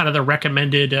know. The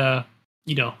recommended,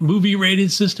 movie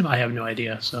rated system. I have no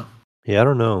idea. So yeah, I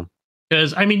don't know.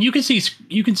 Because I mean, you can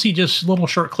see just little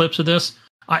short clips of this.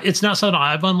 It's not something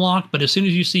I've unlocked, but as soon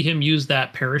as you see him use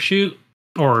that parachute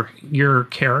or your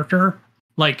character,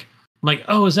 like,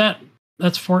 oh,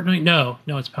 that's Fortnite? No,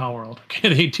 it's Power World.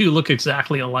 Okay, they do look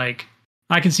exactly alike.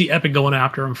 I can see Epic going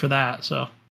after him for that. So,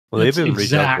 well, they've been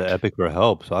reaching out to Epic for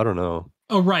help, so I don't know.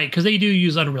 Oh, right, because they do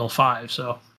use Unreal 5.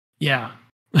 So, yeah,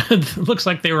 it looks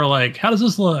like they were like, "How does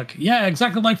this look?" Yeah,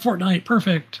 exactly like Fortnite.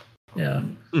 Perfect. Yeah.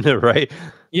 Right.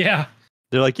 Yeah.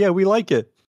 They're like, yeah, we like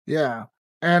it. Yeah,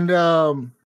 and I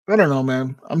don't know,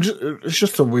 man. It's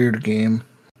just a weird game.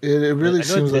 It really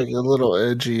seems like a little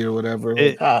edgy or whatever.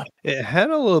 It had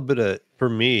a little bit of, for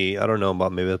me, I don't know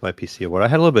about maybe with my PC or what, I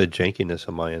had a little bit of jankiness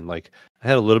on my end. Like, I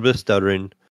had a little bit of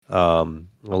stuttering, a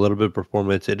little bit of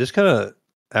performance. It just kind of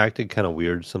acted kind of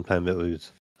weird. Sometimes it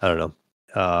was, I don't know.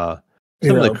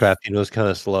 Some of the crafting was kind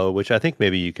of slow, which I think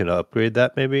maybe you can upgrade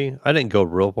that maybe. I didn't go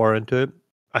real far into it.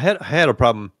 I had a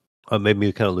problem, made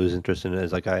me kind of lose interest in it.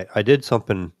 Is like I did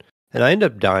something, and I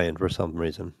ended up dying for some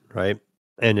reason, right?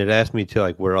 And it asked me to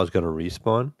like where I was going to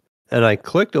respawn. And I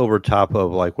clicked over top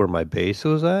of like where my base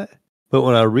was at. But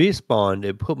when I respawned,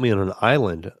 it put me on an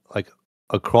island like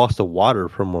across the water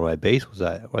from where my base was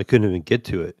at. I couldn't even get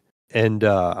to it. And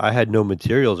I had no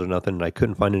materials or nothing. And I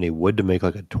couldn't find any wood to make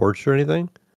like a torch or anything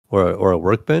or a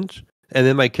workbench. And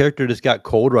then my character just got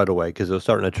cold right away because it was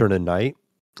starting to turn to night.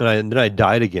 And then I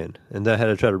died again. And then I had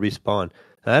to try to respawn.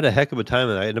 I had a heck of a time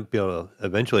and I ended up being able to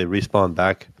eventually respawn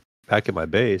back at my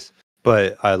base.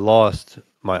 But I lost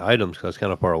my items because I was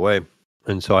kind of far away.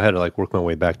 And so I had to like work my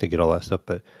way back to get all that stuff.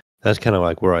 But that's kind of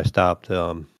like where I stopped.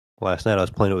 Last night I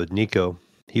was playing it with Nico.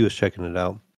 He was checking it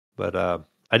out. But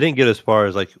I didn't get as far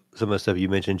as like some of the stuff you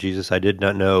mentioned, Jesus. I did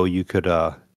not know you could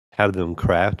have them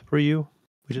craft for you.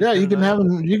 Yeah, you can have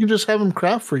them. You can just have them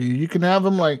craft for you. You can have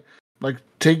them like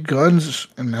take guns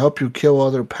and help you kill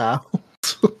other pals.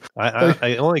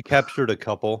 I only captured a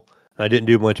couple. I didn't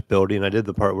do much building. I did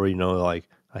the part where like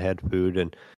I had food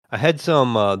and I had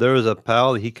some. There was a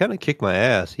pal. He kind of kicked my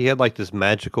ass. He had like this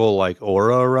magical like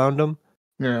aura around him,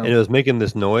 and it was making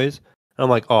this noise. And I'm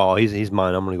like, oh, he's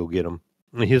mine. I'm gonna go get him.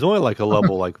 And he was only like a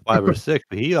level like 5 or 6,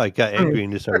 but he like got angry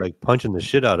and just started like punching the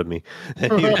shit out of me.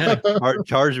 And he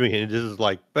charged me, and it just was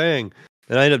like bang.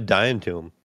 And I ended up dying to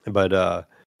him. But I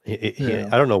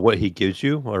don't know what he gives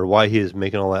you or why he is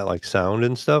making all that like sound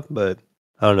and stuff. But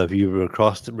I don't know if you ran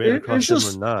across him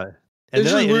or not. And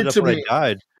then I ended up when I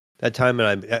died that time,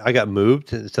 and I got moved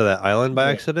to that island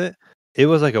by accident. It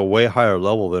was like a way higher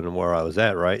level than where I was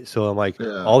at, right? So I'm like,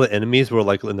 all the enemies were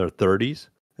like in their 30s,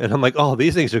 and I'm like, oh,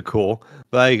 these things are cool,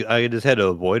 but I just had to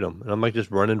avoid them, and I'm like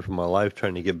just running for my life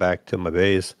trying to get back to my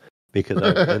base because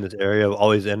I'm in this area of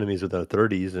all these enemies with their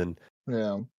 30s, and I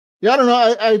don't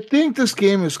know. I think this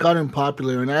game has gotten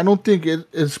popular, and I don't think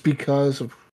it's because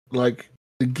of like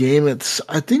the game.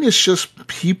 I think it's just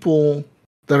people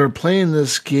that are playing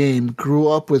this game grew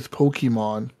up with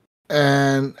Pokemon,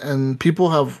 and people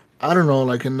have, I don't know,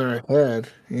 like in their head,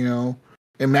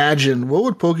 imagine what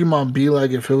would Pokemon be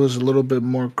like if it was a little bit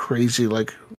more crazy,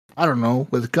 like, I don't know,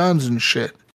 with guns and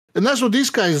shit. And that's what these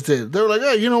guys did. They were like,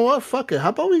 hey, you know what? Fuck it. How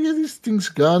about we get these things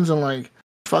guns and like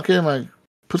fucking like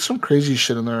put some crazy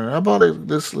shit in there? How about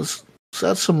let's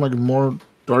add some like more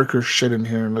darker shit in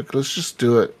here and like let's just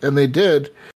do it. And they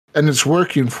did, and it's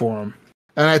working for them.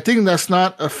 And I think that's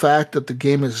not a fact that the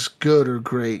game is good or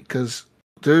great, because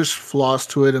there's flaws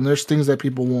to it and there's things that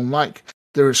people won't like.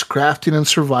 There is crafting and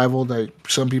survival that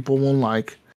some people won't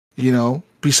like,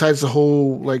 besides the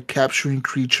whole like capturing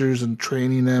creatures and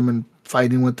training them and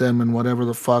fighting with them and whatever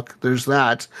the fuck. There's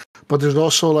that. But there's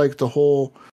also like the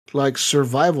whole like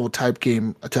survival type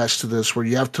game attached to this where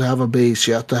you have to have a base,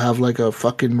 you have to have like a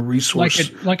fucking resource.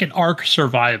 Like an Ark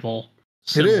survival.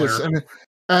 Similar. It is.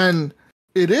 And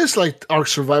It is like Ark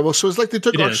Survival. So it's like they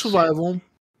took It Ark is. Survival,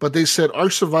 but they said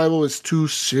Ark Survival is too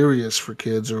serious for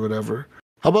kids or whatever.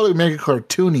 How about we make it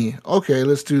cartoony? Okay,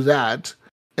 let's do that.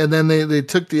 And then they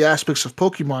took the aspects of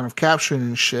Pokemon, of capturing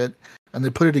and shit, and they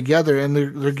put it together. And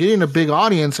they're getting a big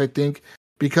audience, I think,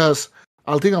 because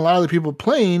I think a lot of the people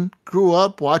playing grew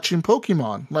up watching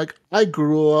Pokemon. Like, I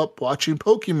grew up watching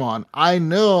Pokemon. I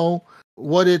know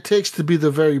what it takes to be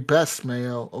the very best,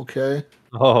 Mayo, okay?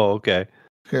 Oh, okay.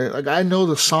 Okay, like I know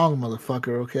the song,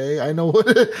 motherfucker. Okay, I know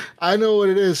what I know what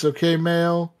it is. Okay,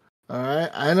 Mayo. All right,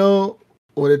 I know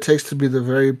what it takes to be the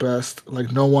very best.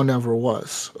 Like no one ever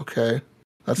was. Okay,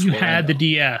 that's You what I had the know.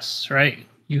 DS, right?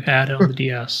 You had it on the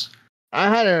DS. I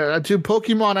had to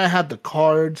Pokemon. I had the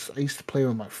cards. I used to play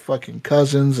with my fucking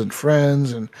cousins and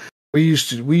friends, and we used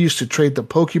to trade the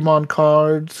Pokemon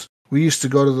cards. We used to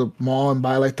go to the mall and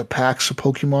buy like the packs of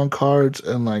Pokemon cards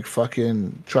and like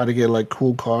fucking try to get like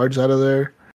cool cards out of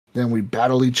there. Then we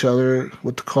battle each other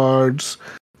with the cards.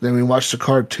 Then we watch the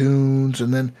cartoons,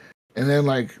 and then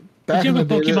like back Did you in have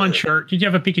the a day. Pokemon shirt? Did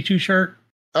you have a Pikachu shirt?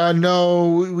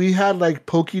 No, we had like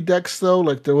Pokédex though.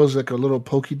 Like there was like a little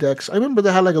Pokédex. I remember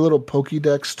they had like a little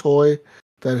Pokédex toy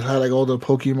that had like all the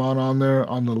Pokemon on there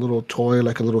on the little toy,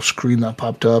 like a little screen that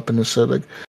popped up, and it said like,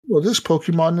 "Well, this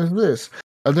Pokemon is this."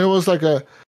 And there was like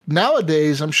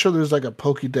nowadays, I'm sure there's like a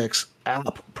Pokédex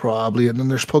app probably, and then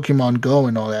there's Pokemon Go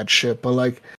and all that shit. But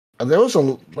like, there was a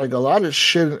lot of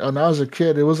shit when I was a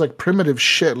kid. It was like primitive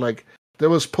shit. Like there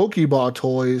was Pokeball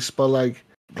toys, but like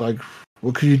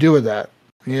what could you do with that?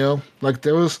 You know, like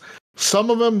there was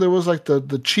some of them. There was like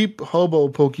the cheap hobo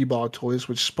Pokeball toys,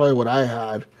 which is probably what I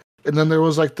had. And then there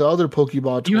was like the other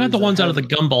Pokeball toys. You had the that ones out of the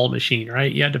gumball machine,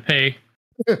 right? You had to pay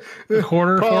a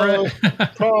quarter for it.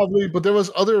 Probably, but there was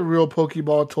other real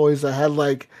Pokeball toys that had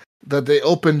like that they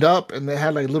opened up and they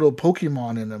had like little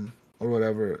Pokemon in them or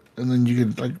whatever, and then you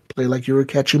could like play like you were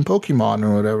catching Pokemon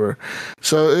or whatever.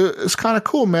 So it's kind of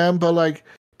cool, man. But like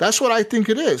that's what I think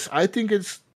it is. I think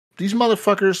it's these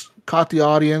motherfuckers caught the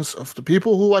audience of the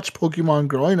people who watched Pokemon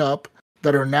growing up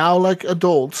that are now like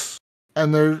adults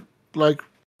and they're like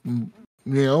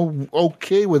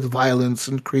okay with violence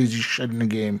and crazy shit in the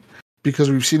game because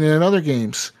we've seen it in other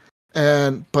games.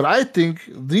 But I think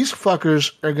these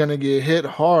fuckers are gonna get hit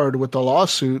hard with the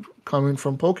lawsuit coming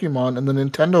from Pokemon and the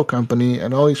Nintendo company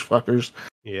and all these fuckers.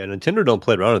 Yeah, Nintendo don't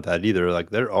play around with that either.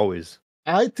 Like they're always.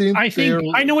 I think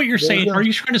I know what you're saying. Are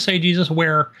you trying to say, Jesus,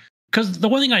 because the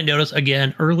one thing I noticed,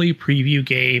 again, early preview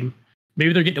game,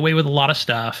 maybe they're getting away with a lot of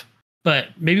stuff, but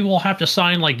maybe we'll have to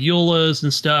sign like EULAs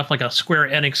and stuff, like a Square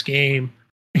Enix game,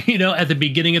 at the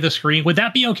beginning of the screen. Would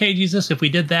that be okay, Jesus, if we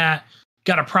did that?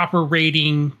 Got a proper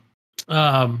rating?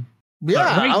 Yeah,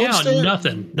 right now,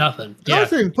 nothing. Yeah.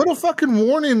 Put a fucking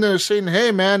warning there saying,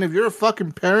 hey, man, if you're a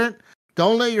fucking parent,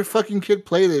 don't let your fucking kid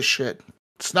play this shit.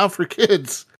 It's not for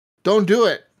kids. Don't do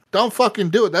it. Don't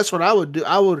fucking do it. That's what I would do.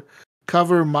 I would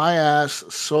cover my ass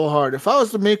so hard. If I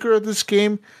was the maker of this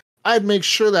game, I'd make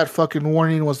sure that fucking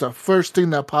warning was the first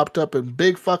thing that popped up in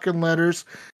big fucking letters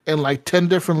in like 10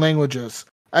 different languages.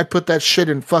 I'd put that shit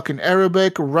in fucking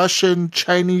Arabic, Russian,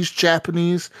 Chinese,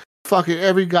 Japanese, fucking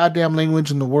every goddamn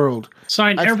language in the world.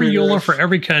 Sign every EULA for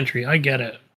every country. I get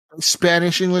it.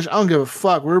 Spanish, English, I don't give a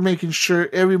fuck. We're making sure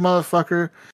every motherfucker,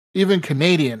 even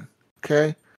Canadian,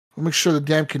 okay? We'll make sure the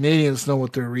damn Canadians know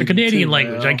what they're reading. The Canadian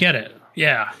language, I get it.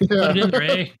 Yeah. Put it in there,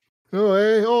 eh? Oh,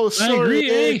 eh? Oh, sorry. I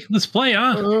agree, eh? Let's play,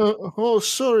 huh? Oh,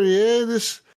 sorry, eh?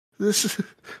 This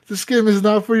game is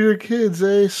not for your kids,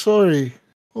 eh? Sorry.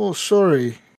 Oh,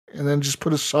 sorry. And then just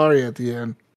put a sorry at the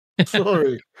end.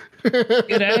 Sorry.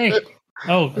 Good, eh?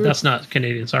 Oh, that's not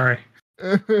Canadian, sorry.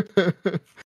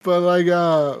 But like,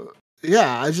 I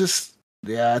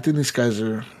think these guys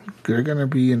they're gonna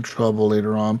be in trouble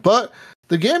later on. But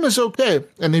the game is okay,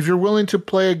 and if you're willing to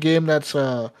play a game that's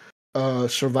a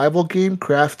survival game,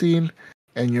 crafting,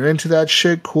 and you're into that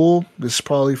shit, cool. This is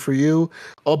probably for you.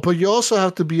 Oh, but you also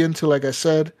have to be into, like I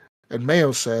said, and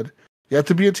Mayo said, you have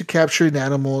to be into capturing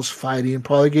animals, fighting,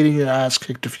 probably getting your ass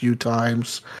kicked a few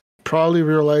times, probably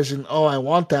realizing, oh, I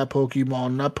want that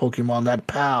Pokemon, that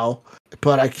PAL,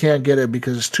 but I can't get it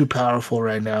because it's too powerful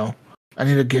right now. I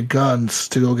need to get guns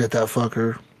to go get that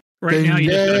fucker. Right now, you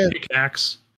just got a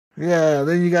pickaxe. Yeah,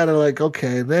 then you gotta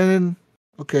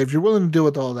if you're willing to deal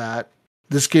with all that,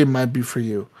 this game might be for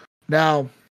you. Now,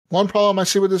 one problem I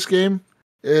see with this game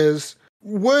is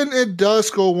when it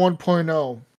does go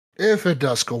 1.0, if it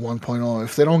does go 1.0,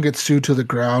 if they don't get sued to the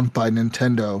ground by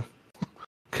Nintendo,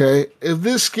 okay, if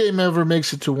this game ever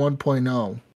makes it to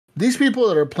 1.0, these people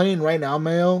that are playing right now,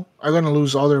 Mayo, are going to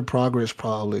lose all their progress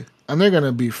probably. And they're going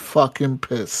to be fucking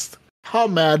pissed. How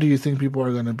mad do you think people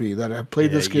are going to be that have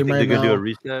played this game right now? They're going to do a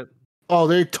reset? Oh,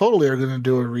 they totally are gonna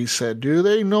do a reset, dude.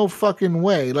 They no fucking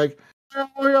way. Like, oh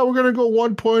yeah, we're gonna go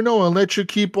 1.0 and let you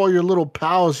keep all your little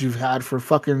pals you've had for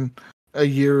fucking a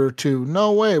year or two.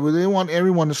 No way. Well, they want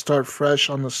everyone to start fresh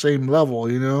on the same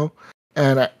level, you know?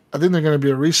 And I think they're gonna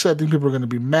be a reset. I think people are gonna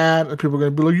be mad, and people are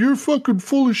gonna be like, "You're fucking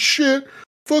full of shit.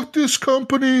 Fuck this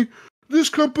company. This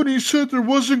company said there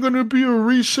wasn't gonna be a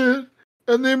reset,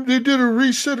 and then they did a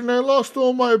reset, and I lost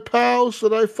all my pals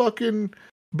that I fucking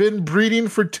been breeding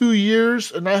for 2 years,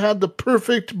 and I had the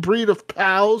perfect breed of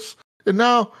pals, and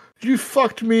now you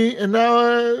fucked me, and now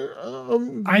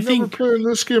I'm never playing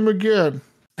this game again."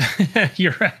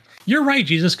 You're right. You're right,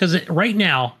 Jesus, because right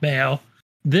now, Mayo,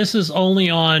 this is only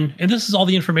on, and this is all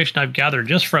the information I've gathered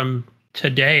just from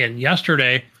today and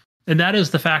yesterday, and that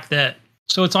is the fact that,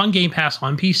 so it's on Game Pass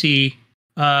on PC.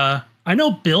 I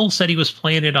know Bill said he was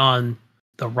playing it on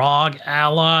the ROG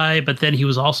Ally, but then he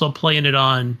was also playing it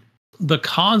on the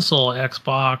console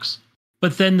Xbox.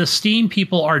 But then the Steam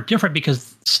people are different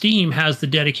because Steam has the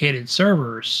dedicated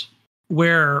servers,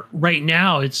 where right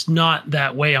now it's not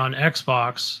that way on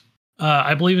Xbox.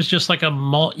 I believe it's just like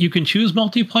you can choose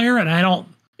multiplayer, and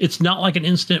it's not like an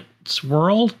instance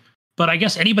world, but I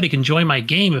guess anybody can join my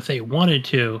game if they wanted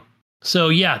to. So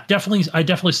yeah, I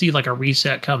definitely see like a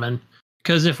reset coming,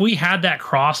 because if we had that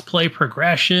cross-play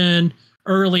progression,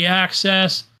 early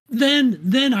access,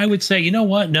 then I would say, you know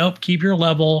what? Nope, keep your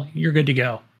level. You're good to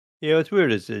go. Yeah, what's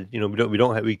weird is you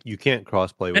can't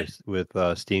crossplay with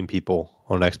Steam people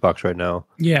on Xbox right now.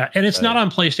 Yeah, and it's not on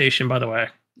PlayStation, by the way,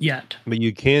 yet. But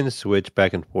you can switch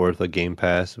back and forth a Game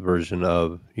Pass version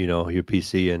of your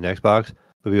PC and Xbox.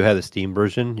 But if you have the Steam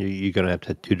version, you're gonna have to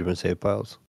have 2 different save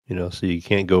files. So you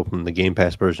can't go from the Game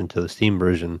Pass version to the Steam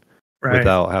version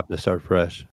without having to start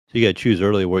fresh. So you got to choose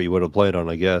early what you would have played on,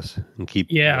 I guess, and keep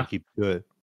keep good.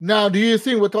 Now, do you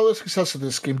think with all the success of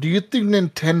this game, do you think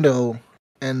Nintendo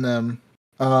and them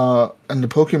and the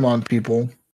Pokemon people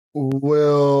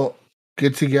will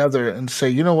get together and say,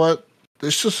 you know what,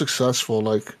 this is successful,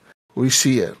 like we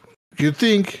see it? Do you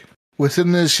think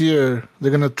within this year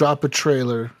they're gonna drop a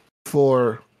trailer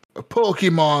for a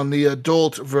Pokemon, the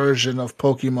adult version of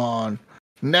Pokemon?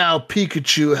 Now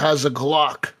Pikachu has a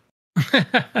Glock.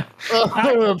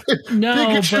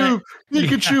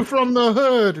 Pikachu from the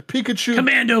hood. Pikachu,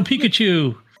 Commando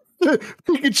Pikachu.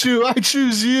 Pikachu, I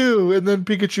choose you. And then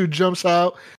Pikachu jumps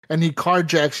out and he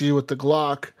carjacks you with the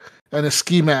Glock and a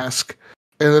ski mask.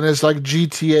 And then it's like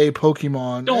GTA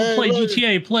Pokemon. Don't play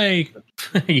GTA, play.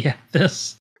 Yeah,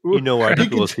 this. I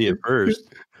think we'll see it first.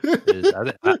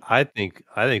 I think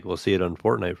we'll see it on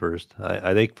Fortnite first.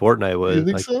 I think Fortnite was. You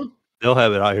think so? They'll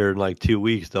have it out here in like 2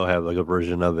 weeks. They'll have like a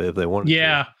version of it if they want.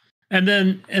 Yeah, and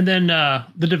then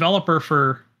the developer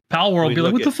for Pal World will be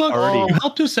like, "What the fuck? You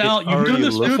helped us out. You've done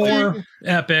this before."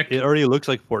 Epic. It already looks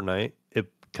like Fortnite. It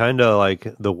kind of like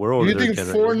the world. Do you think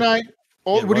Fortnite?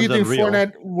 What do you think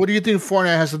Fortnite? What do you think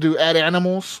Fortnite has to do? Add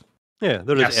animals? Yeah,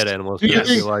 they'll just add animals. Do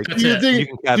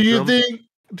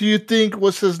you think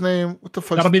what's his name? What the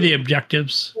fuck? That'll be the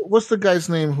objectives. What's the guy's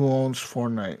name who owns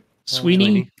Fortnite?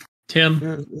 Sweeney.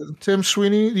 Tim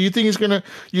Sweeney. Do you think he's gonna?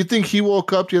 You think he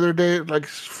woke up the other day, like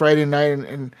Friday night,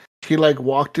 and he like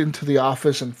walked into the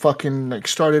office and fucking like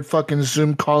started fucking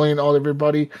Zoom calling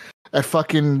everybody at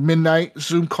fucking midnight,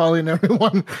 Zoom calling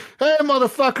everyone. Hey,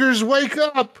 motherfuckers, wake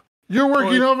up! You're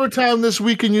working overtime this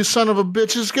weekend, you son of a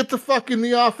bitches. Get the fuck in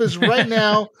the office right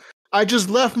now. I just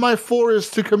left my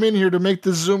forest to come in here to make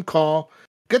this Zoom call.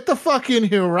 Get the fuck in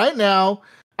here right now.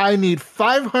 I need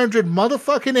 500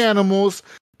 motherfucking animals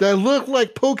that look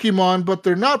like Pokemon, but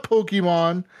they're not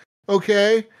Pokemon,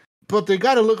 okay? But they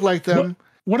gotta look like them.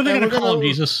 What are they gonna call them,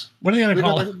 Jesus? What are they gonna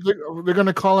call them? They're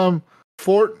gonna call them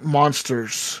Fort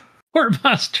Monsters. Fort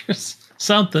Monsters.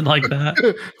 Something like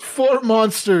that. Fort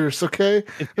Monsters, okay?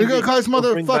 They're gonna call these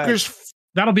motherfuckers.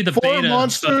 That'll be the Fort beta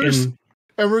Monsters,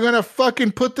 and we're gonna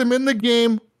fucking put them in the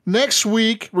game next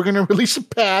week. We're gonna release a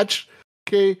patch,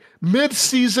 okay?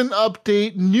 Mid-season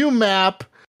update, new map.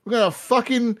 We're gonna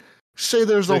fucking say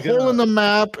there's a hole in the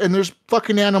map, and there's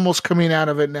fucking animals coming out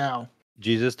of it now.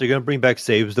 Jesus, they're gonna bring back the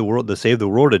Save the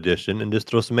World edition, and just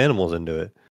throw some animals into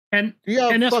it. And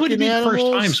that's what it'd be the first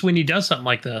time Sweeney does something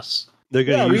like this. They're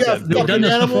going to use that. They've done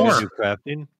this before.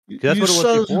 Crafting. That's what it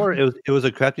was before. It was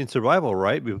a crafting survival,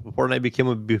 right? Before it became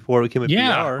a PR.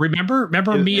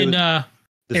 Remember me and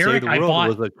Eric. I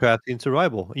bought was a crafting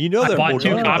survival. I bought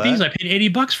 2 copies. I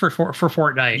paid $80 for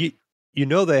Fortnite. You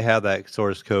know they have that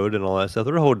source code and all that stuff.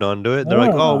 They're holding on to it. They're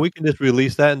like, oh, we can just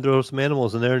release that and throw some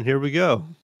animals in there, and here we go.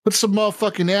 Put some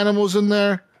motherfucking animals in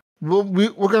there. We're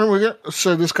gonna.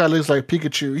 So this guy looks like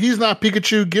Pikachu. He's not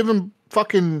Pikachu. Give him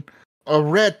fucking a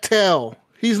red tail.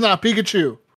 He's not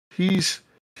Pikachu. He's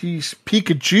he's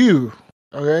Pikachu.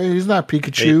 Okay, he's not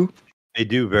Pikachu. They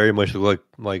do very much look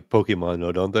like Pokemon,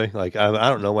 though, don't they? Like I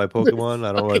don't know my Pokemon.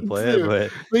 I don't really play it,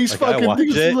 but these like, I fucking watch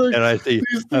things it look. and I see.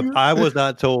 These If things, I was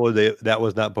not told that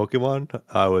was not Pokemon,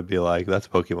 I would be like, "That's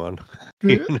Pokemon."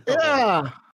 You know? Yeah.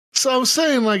 So I'm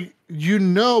saying, like,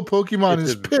 Pokemon It's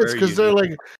is a pissed very because they're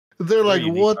unique- like,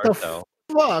 unique what the art style.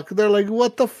 fuck? They're like,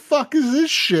 what the fuck is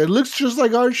this shit? It looks just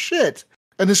like our shit.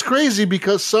 And it's crazy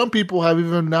because some people have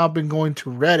even now been going to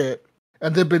Reddit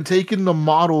and they've been taking the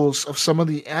models of some of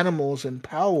the animals in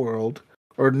Power World,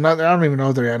 or not. I don't even know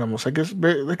if they're animals. I guess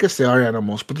they are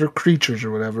animals, but they're creatures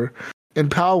or whatever in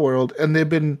Power World, and they've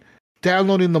been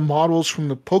downloading the models from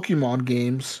the Pokemon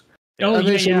games. Oh, And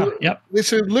they yeah, said, yep. They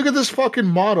said, look at this fucking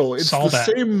model. It's Saw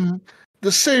that.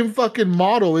 the same fucking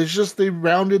model. It's just they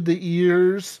rounded the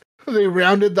ears, they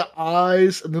rounded the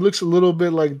eyes, and it looks a little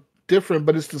bit like different,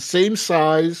 but it's the same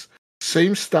size,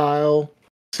 same style,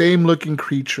 same looking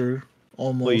creature.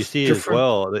 Almost. Well, you see different, as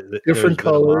well. different There's been a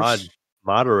colors.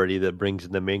 mod already that brings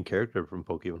in the main character from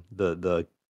Pokemon, the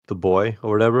boy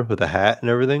or whatever with the hat and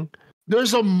everything.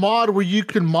 There's a mod where you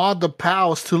can mod the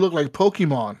pals to look like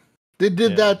Pokemon. They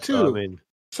did that too.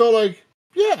 So, I mean,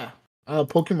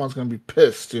 Pokemon's gonna be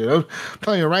pissed, dude. I'm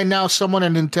telling you right now, someone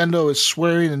at Nintendo is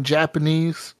swearing in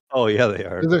Japanese. oh yeah, they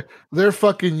are. They're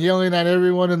fucking yelling at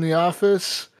everyone in the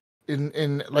office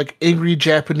in like angry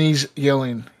Japanese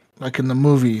yelling, like in the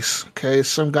movies. Okay,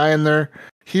 some guy in there,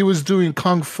 he was doing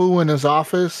kung fu in his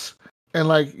office, and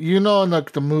like in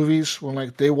like the movies when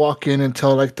like they walk in and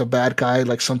tell like the bad guy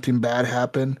like something bad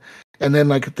happened, and then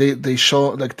like they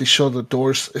show the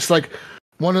doors. It's like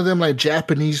one of them like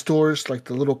Japanese doors, like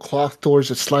the little cloth doors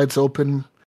that slides open.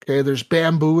 Okay, there's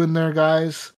bamboo in there,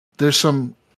 guys. There's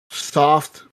some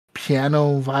soft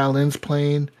piano violins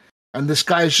playing, and this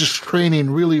guy's just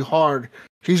training really hard.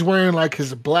 He's wearing like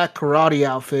his black karate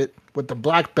outfit with the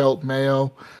black belt,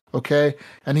 Mayo. Okay,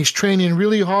 and he's training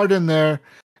really hard in there,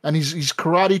 and he's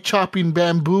karate chopping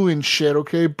bamboo and shit.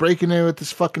 Okay, breaking it with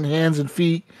his fucking hands and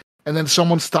feet, and then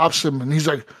someone stops him, and he's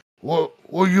like, "What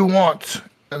do you want?"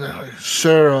 And they're like,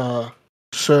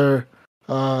 Sir,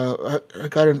 I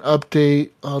got an update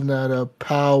on that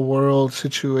Pal World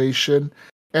situation.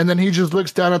 And then he just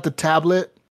looks down at the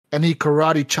tablet and he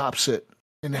karate chops it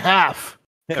in half.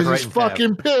 Because Right he's in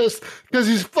fucking pissed. Because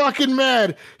he's fucking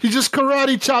mad. He just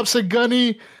karate chops a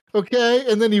Gunny, okay?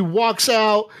 And then he walks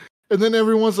out. And then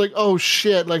everyone's like, oh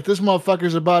shit, like this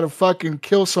motherfucker's about to fucking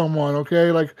kill someone,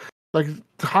 okay? Like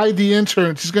hide the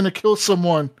entrance. He's gonna kill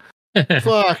someone.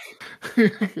 Fuck.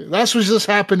 That's what just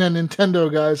happened at Nintendo,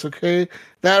 guys, okay?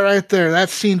 That right there, that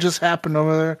scene just happened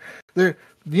over there.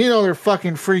 They're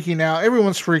fucking freaking out.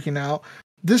 Everyone's freaking out.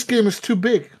 This game is too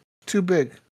big. Too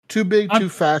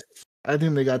fast. I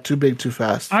think they got too big too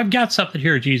fast. I've got something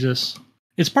here, Jesus.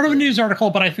 It's part of a news article,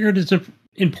 but I figured it's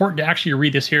important to actually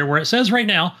read this here, where it says right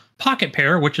now, Pocket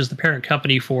Pair, which is the parent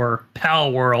company for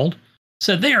Pal World,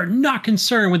 said they are not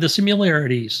concerned with the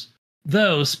similarities.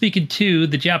 Though, speaking to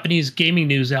the Japanese gaming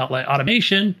news outlet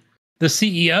Automation, the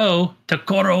CEO,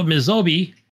 Takoro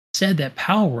Mizobi, said that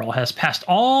Power World has passed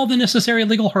all the necessary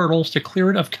legal hurdles to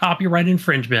clear it of copyright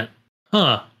infringement.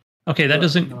 Huh. Okay, that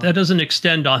doesn't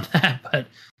extend on that, but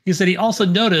he said he also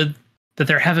noted that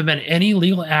there haven't been any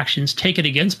legal actions taken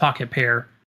against Pocket Pair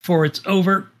for its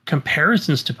overt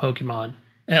comparisons to Pokemon.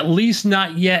 At least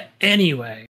not yet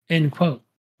anyway. End quote.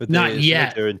 But not yet.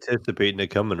 Like they're anticipating it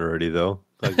coming already, though.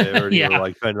 Like they already Yeah. were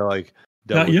like trying to like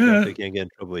Not double yet. check they can't get in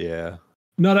trouble. Yeah.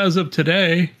 Not as of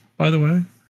today, by the way.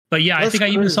 But yeah, I That's think I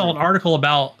even crazy. saw an article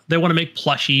about they want to make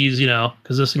plushies,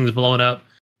 because this thing's blowing up.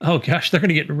 Oh gosh, they're going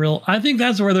to get real. I think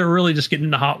that's where they're really just getting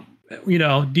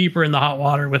into deeper in the hot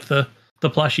water with the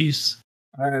plushies.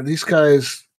 These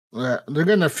guys, they're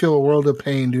gonna feel a world of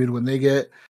pain, dude, when they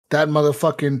get that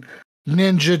motherfucking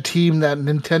ninja team that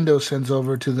Nintendo sends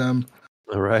over to them.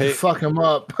 All To right. fuck them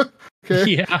up.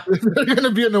 Okay? Yeah, They're gonna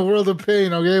be in a world of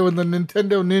pain, okay, when the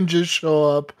Nintendo ninjas show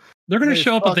up. they're going to Hey,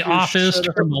 show up at fuck the your office, shit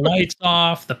turn the lights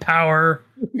off, the power.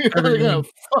 They're gonna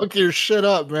fuck your shit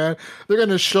up, man. They're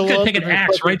gonna show You're up. going to take an and they're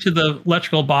axe fucking- right to the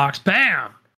electrical box.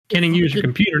 Bam! Can't even use your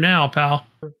computer now, pal.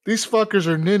 These fuckers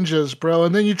are ninjas, bro.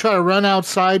 And then you try to run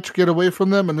outside to get away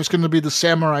from them, and there's gonna be the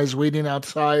samurais waiting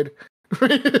outside.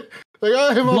 Like,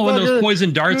 oh, hey, Blowing those motherfucker.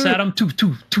 poison darts at them,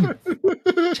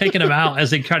 taking them out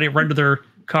as they try to run to their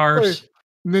cars.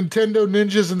 Nintendo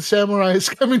ninjas and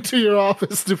samurais coming to your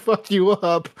office to fuck you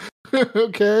up.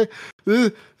 Okay?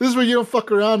 This is where you don't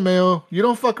fuck around, Mayo. You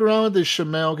don't fuck around with this shit,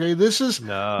 Mayo, okay? This is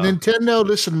No. Nintendo.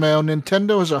 Listen, Mayo,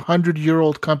 Nintendo is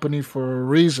 100-year-old company for a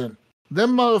reason.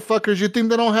 Them motherfuckers, you think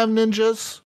they don't have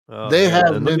ninjas? They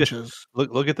have and ninjas.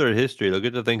 Look at their history. Look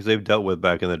at the things they've dealt with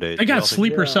back in the day. They got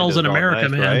sleeper cells in America,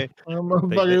 nice, man.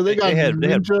 right? They got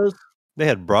ninjas. They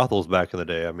had brothels back in the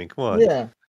day. I mean, come on. Yeah,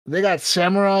 they got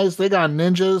samurais. They got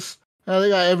ninjas. They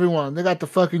got everyone. They got the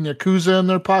fucking yakuza in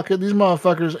their pocket. These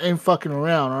motherfuckers ain't fucking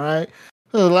around. All right.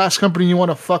 The last company you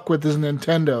want to fuck with is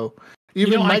Nintendo.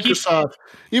 Even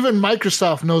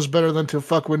Microsoft knows better than to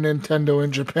fuck with Nintendo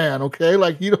in Japan. Okay,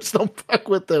 like you just don't fuck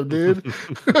with them, dude.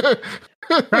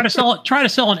 Try to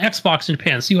sell an Xbox in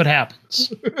Japan. See what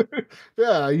happens.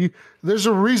 Yeah, there's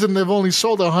a reason they've only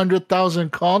sold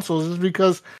 100,000 consoles. Is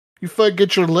because you fuck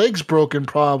get your legs broken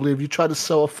probably if you try to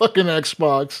sell a fucking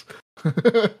Xbox.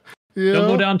 Don't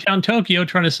go downtown Tokyo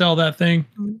trying to sell that thing.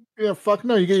 Yeah, fuck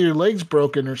no, you get your legs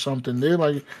broken or something, dude.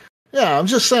 Like, yeah, I'm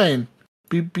just saying,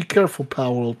 be careful,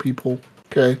 Power World people.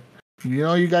 Okay,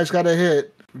 you guys got a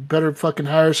hit. You better fucking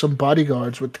hire some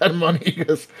bodyguards with that money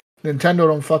because Nintendo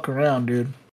don't fuck around,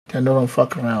 dude. Nintendo don't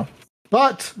fuck around.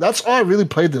 But that's all I really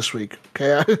played this week.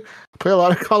 Okay, I played a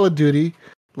lot of Call of Duty,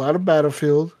 a lot of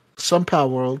Battlefield, some Power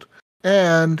World,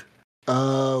 and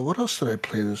what else did I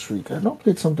play this week? I don't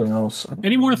played something else.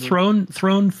 Any more Throne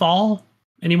Fall?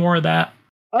 Any more of that?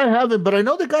 I haven't, but I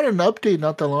know they got an update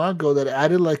not that long ago that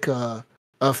added like a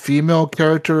female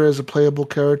character as a playable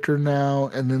character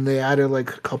now, and then they added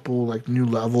like a couple like new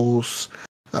levels.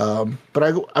 But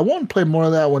I won't play more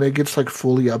of that when it gets like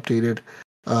fully updated,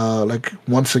 like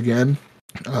once again,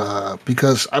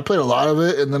 because I played a lot of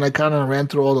it and then I kind of ran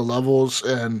through all the levels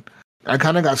and I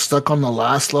kind of got stuck on the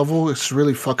last level. It's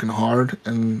really fucking hard,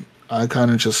 and I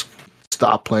kind of just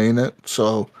stopped playing it.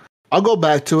 So I'll go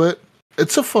back to it.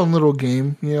 It's a fun little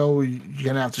game, you're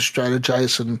gonna have to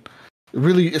strategize, and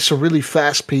it's a really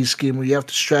fast-paced game where you have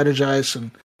to strategize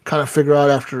and kind of figure out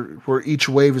after where each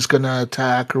wave is gonna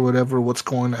attack or whatever, what's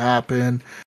going to happen,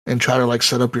 and try to like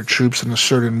set up your troops in a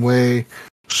certain way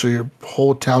so your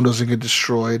whole town doesn't get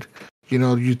destroyed.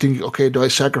 You think, okay, do I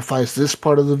sacrifice this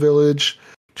part of the village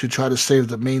to try to save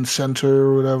the main center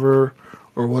or whatever,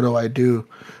 or what do I do?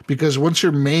 Because once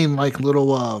your main like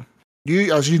little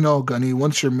as you know, Gunny,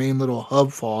 once your main little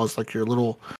hub falls, like your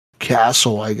little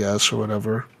castle, I guess, or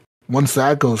whatever, once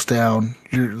that goes down,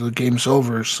 the game's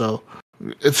over. So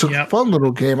it's a fun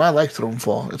little game. I like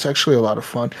Thronefall. It's actually a lot of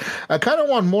fun. I kind of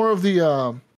want more of the.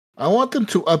 I want them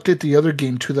to update the other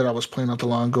game too that I was playing not too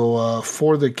long ago.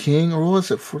 For the King, or what was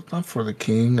it? Not For the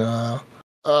King.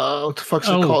 What the fuck's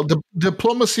it called?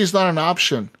 Diplomacy is not an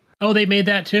option. Oh, they made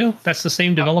that too? That's the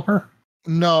same developer?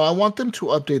 No, I want them to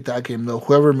update that game, though.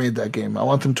 Whoever made that game, I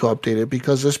want them to update it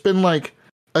because it's been like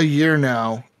a year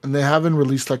now, and they haven't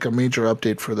released like a major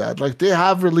update for that. Like they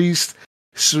have released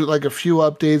like a few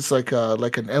updates, like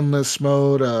an endless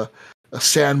mode, a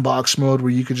sandbox mode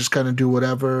where you could just kind of do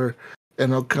whatever,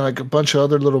 and kind of like a bunch of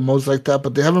other little modes like that.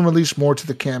 But they haven't released more to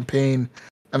the campaign,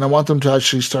 and I want them to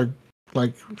actually start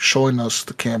like showing us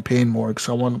the campaign more because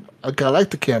I like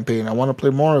the campaign. I want to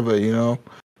play more of it,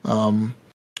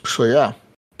 So yeah,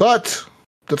 but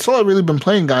that's all I've really been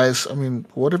playing, guys. I mean,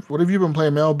 what have you been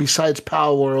playing, Mel, besides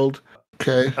Power World?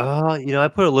 Okay. I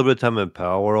put a little bit of time in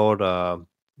Power World.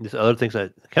 Just other things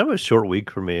kind of a short week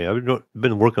for me. I've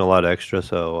been working a lot extra,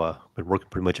 so I've been working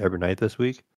pretty much every night this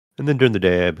week. And then during the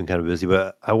day, I've been kind of busy.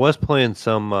 But I was playing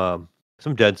some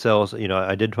Dead Cells.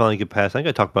 I did finally get past. I think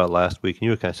I talked about it last week, and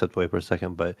you were kind of stepped away for a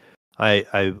second. But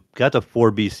I got to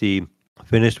 4 BC,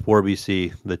 finished 4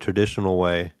 BC the traditional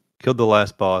way. Killed the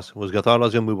last boss. Thought I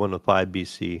was gonna move on to 5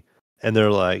 BC, and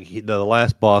they're like, the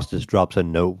last boss just drops a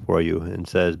note for you and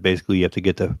says basically you have to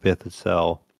get the 5th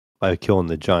cell by killing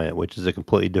the giant, which is a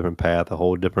completely different path, a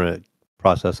whole different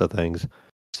process of things.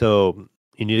 So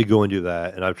you need to go and do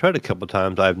that. And I've tried a couple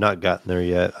times. I've not gotten there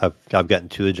yet. I've gotten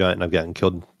to the giant and I've gotten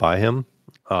killed by him.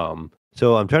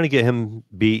 So I'm trying to get him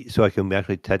beat so I can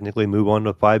actually technically move on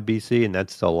to 5 BC, and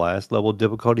that's the last level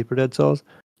difficulty for Dead Cells.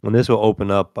 And this will open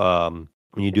up.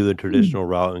 When you do the traditional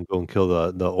route and go and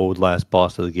kill the old last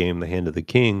boss of the game, the Hand of the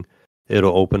King,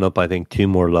 it'll open up, I think, 2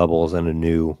 more levels and a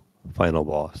new final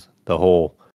boss. The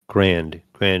whole grand,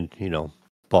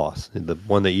 boss. The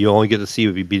one that you only get to see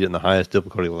if you beat it in the highest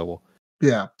difficulty level.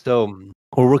 Yeah. So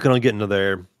we're working on getting to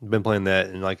there. Been playing that,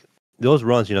 and like those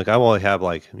runs, I only have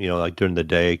like during the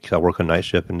day because I work a night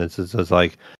shift, and it's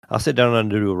like I'll sit down and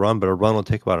do a run, but a run will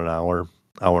take about an hour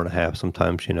and a half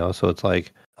sometimes, So it's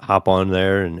like hop on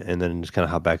there and then just kind of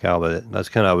hop back out. But that's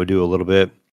kind of how I would do a little bit.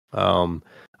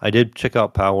 I did check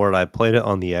out Power World. I played it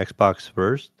on the Xbox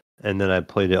first, and then I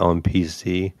played it on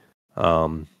PC.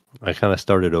 I kind of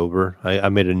started over. I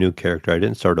made a new character. I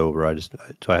didn't start over. So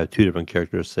I have 2 different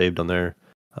characters saved on there.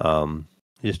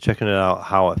 Just checking it out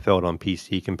how it felt on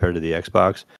PC compared to the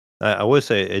Xbox. I would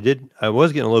say it did. I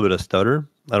was getting a little bit of stutter.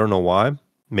 I don't know why.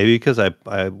 Maybe because I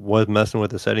was messing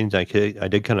with the settings. I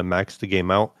did kind of max the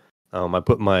game out. I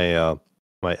put my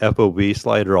my FOV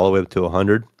slider all the way up to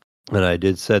 100, and I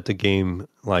did set the game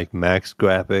like max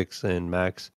graphics and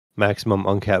maximum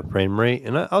uncapped frame rate,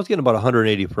 and I was getting about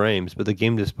 180 frames, but the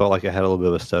game just felt like I had a little bit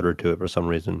of a stutter to it for some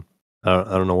reason. I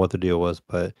don't know what the deal was,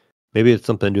 but maybe it's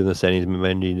something to do with the settings. Maybe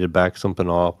I need to back something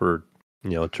off or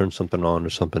turn something on or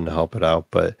something to help it out.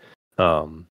 But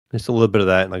just a little bit of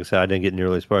that. And like I said, I didn't get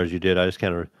nearly as far as you did. I just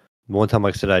kind of one time,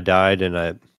 like I said, I died and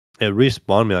it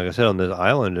respawned me, like I said, on this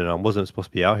island, and I wasn't supposed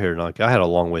to be out here. And like I had a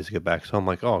long ways to get back, so I'm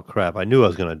like, oh crap! I knew I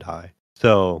was gonna die.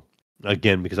 So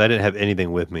again, because I didn't have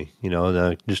anything with me, and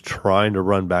I'm just trying to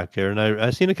run back there, and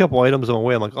I seen a couple items on the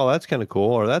way. I'm like, oh, that's kind of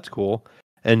cool, or that's cool,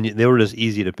 and they were just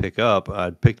easy to pick up. I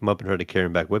picked them up and tried to carry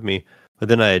them back with me, but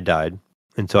then I had died,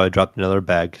 and so I dropped another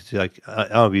bag. Cause like I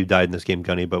don't know if you died in this game,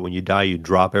 Gunny, but when you die, you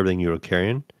drop everything you were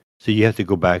carrying, so you have to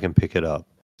go back and pick it up.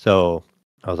 So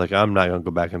I was like, I'm not gonna go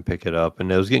back and pick it up,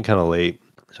 and it was getting kind of late.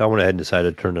 So I went ahead and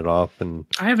decided to turn it off. And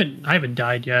I haven't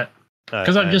died yet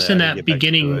because I'm just in that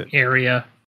beginning area.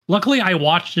 Luckily, I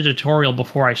watched a tutorial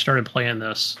before I started playing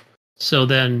this. So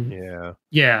then,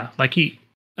 yeah, like he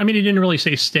didn't really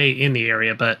say stay in the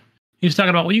area, but he was talking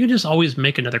about, well, you can just always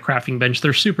make another crafting bench.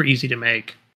 They're super easy to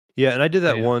make. Yeah, and I did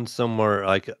that one somewhere.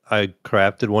 Like I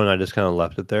crafted one, and I just kind of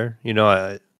left it there.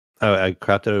 I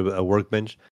crafted a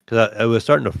workbench because I was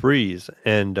starting to freeze,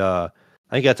 and I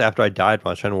think that's after I died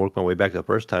when I was trying to work my way back the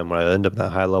first time when I ended up in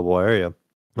that high level area.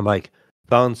 I'm like,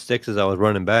 found sticks as I was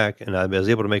running back, and I was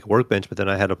able to make a workbench, but then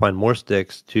I had to find more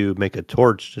sticks to make a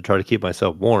torch to try to keep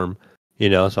myself warm.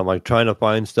 So I'm like trying to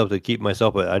find stuff to keep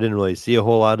myself, but I didn't really see a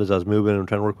whole lot as I was moving and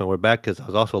trying to work my way back because I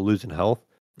was also losing health.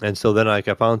 And so then I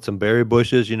found some berry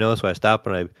bushes, so I stopped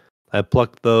and I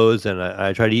plucked those, and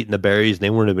I tried eating the berries, and they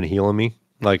weren't even healing me.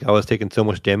 Like I was taking so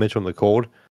much damage from the cold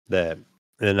that.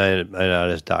 And I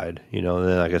just died, and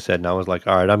then like I said, and I was like,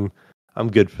 all right,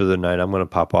 I'm good for the night. I'm gonna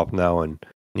pop off now and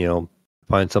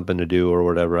find something to do or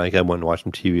whatever. I went and watched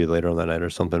some TV later on that night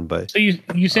or something. But so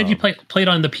you said you played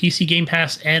on the PC Game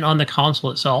Pass and on the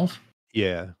console itself.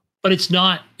 Yeah, but it's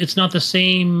not the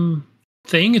same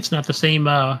thing. It's not the same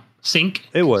sync.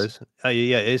 It was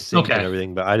it's synced and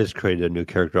everything. But I just created a new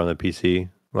character on the PC,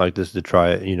 like just to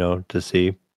try it, to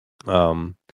see.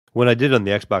 When I did on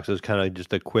the Xbox, it was kind of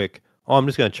just a quick. Oh, I'm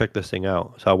just going to check this thing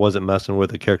out. So I wasn't messing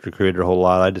with the character creator a whole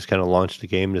lot. I just kind of launched the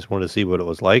game, just wanted to see what it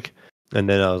was like. And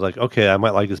then I was like, okay, I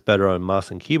might like this better on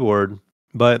mouse and keyboard.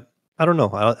 But I don't know.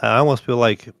 I almost feel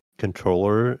like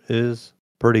controller is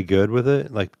pretty good with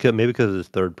it. Like maybe because it's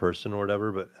third person or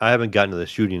whatever. But I haven't gotten to the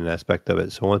shooting aspect of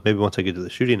it. So once I get to the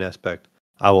shooting aspect,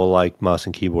 I will like mouse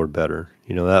and keyboard better.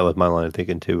 That was my line of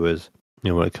thinking too is,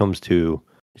 when it comes to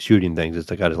shooting things,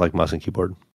 it's like I just like mouse and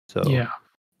keyboard. So yeah.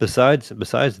 Besides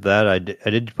that, I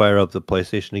did fire up the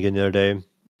PlayStation again the other day,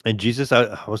 and Jesus,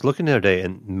 I was looking the other day,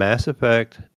 and Mass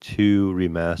Effect 2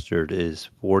 Remastered is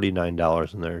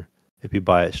 $49 in there if you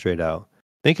buy it straight out.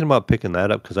 Thinking about picking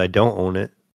that up because I don't own it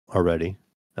already.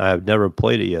 I have never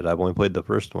played it yet. I've only played the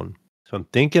first one, so I'm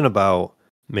thinking about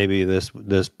maybe this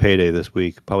payday this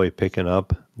week, probably picking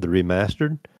up the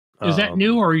Remastered. Is that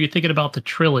new, or are you thinking about the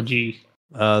trilogy?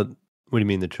 What do you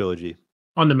mean the trilogy?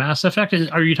 On the Mass Effect?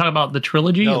 Are you talking about the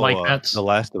trilogy? No, that's The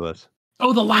Last of Us.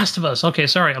 Oh, The Last of Us. Okay,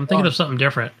 sorry. I'm thinking of something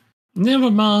different. Never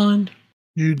mind.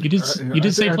 You did say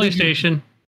PlayStation.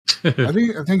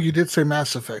 I think you did say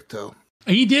Mass Effect, though.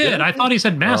 He did. Yeah. I thought he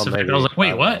said Mass Effect. Maybe. I was like,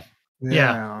 wait, what?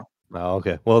 Yeah. Oh,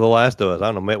 okay. Well, The Last of Us.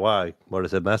 I don't know why I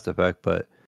said Mass Effect, but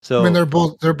so they're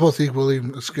both equally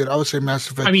as good. I would say Mass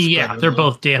Effect. They're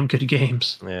both damn good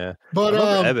games. Yeah. But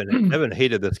Evan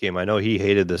hated this game. I know he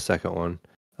hated the second one.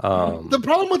 The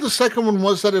problem with the second one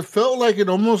was that it felt like it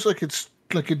almost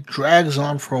it drags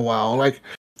on for a while. Like,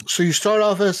 so you start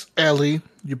off as Ellie,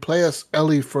 you play as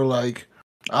Ellie for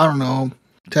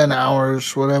 10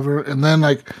 hours, whatever, and then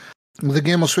the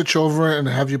game will switch over and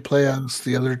have you play as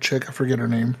the other chick. I forget her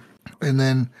name, and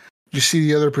then you see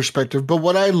the other perspective. But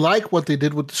what I like what they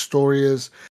did with the story is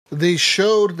they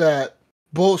showed that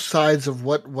both sides of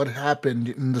what happened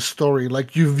in the story.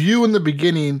 Like you view in the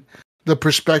beginning. The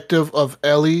perspective of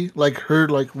Ellie,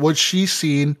 what she's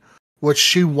seen, why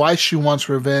she wants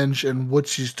revenge, and what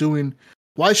she's doing,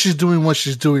 why she's doing what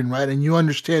she's doing, right? And you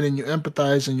understand and you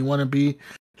empathize and you want to be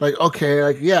like, okay,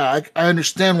 I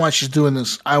understand why she's doing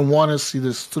this. I want to see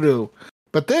this through.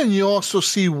 But then you also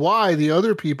see why the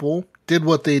other people did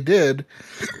what they did,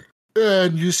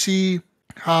 and you see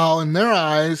how, in their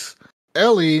eyes,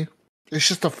 Ellie is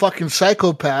just a fucking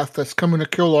psychopath that's coming to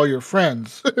kill all your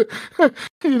friends.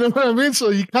 You know what I mean? So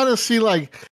you kind of see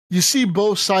you see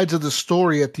both sides of the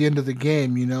story at the end of the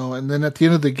game, you know, and then at the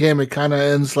end of the game, it kind of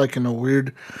ends like in a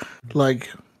weird, like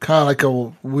kind of like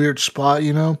a weird spot,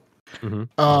 you know.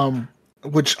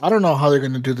 Which I don't know how they're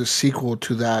going to do the sequel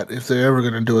to that, if they're ever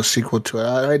going to do a sequel to it.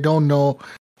 I don't know.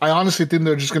 I honestly think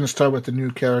they're just going to start with a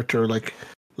new character, like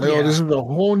oh, this is a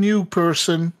whole new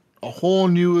person, a whole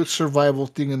new survival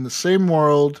thing in the same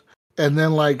world, and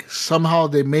then like somehow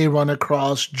they may run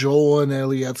across Joel and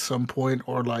Ellie at some point,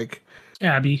 or like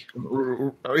Abby.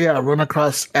 Run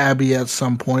across Abby at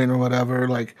some point or whatever.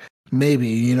 Like maybe,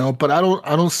 you know, but I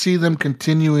don't see them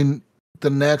continuing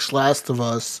the next Last of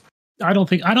Us. I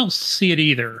don't see it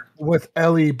either. With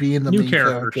Ellie being the new main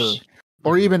character,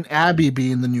 or even Abby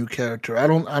being the new character. I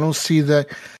don't see that.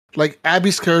 Like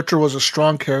Abby's character was a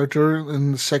strong character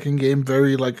in the second game.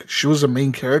 Very like she was a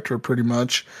main character pretty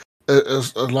much,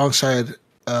 alongside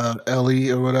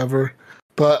Ellie or whatever.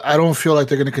 But I don't feel like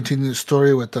they're going to continue the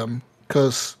story with them,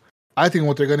 because I think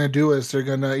what they're going to do is they're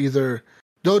going to either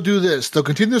they'll do this. They'll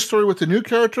continue the story with the new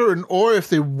character, or if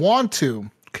they want to,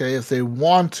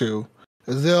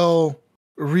 they'll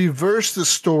reverse the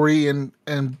story and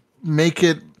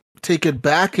take it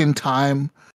back in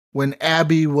time when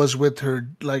Abby was with her,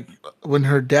 like when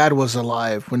her dad was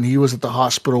alive, when he was at the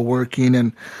hospital working,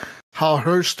 and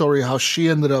how she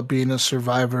ended up being a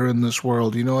survivor in this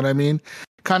world. You know what I mean?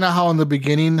 Kind of how in the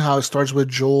beginning, how it starts with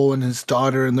Joel and his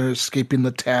daughter, and they're escaping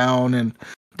the town, and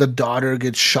the daughter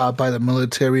gets shot by the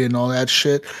military and all that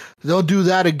shit. They'll do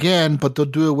that again, but they'll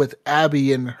do it with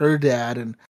Abby and her dad,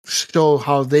 and show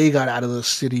how they got out of the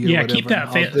city. Or whatever, keep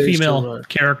that female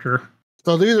character.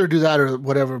 So they either do that or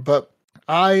whatever. But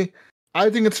I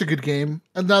think it's a good game.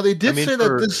 And now they did say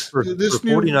that this for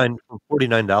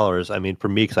 $49. I mean, for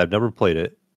me, because I've never played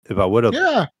it. If I would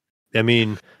have, I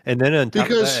mean, and then on top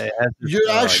because of that, it has this,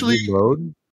 you're actually new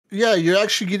mode. Yeah, you're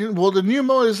actually getting. Well, the new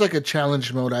mode is like a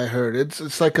challenge mode. I heard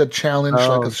it's like a challenge,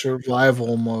 like a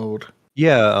survival mode.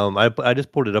 Yeah, I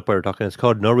just pulled it up while we were talking. It's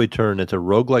called No Return. It's a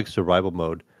roguelike survival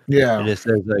mode. Yeah. And it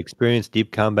says experience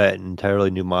deep combat and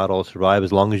entirely new model, survive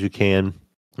as long as you can,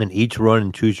 and each run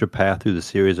and choose your path through the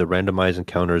series of randomized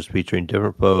encounters featuring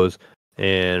different foes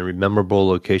and memorable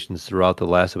locations throughout The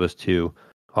Last of Us 2,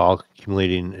 all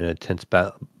accumulating in intense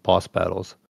boss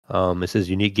battles. It says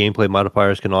unique gameplay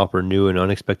modifiers can offer new and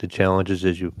unexpected challenges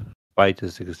as you fight to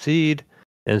succeed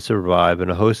and survive,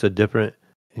 and a host of different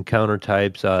encounter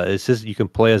types. It says you can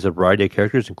play as a variety of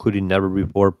characters, including never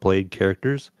before played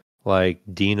characters like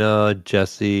Dina,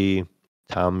 Jesse,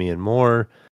 Tommy, and more.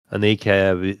 And they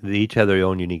each have their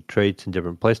own unique traits and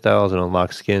different playstyles, and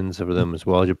unlock skins for them as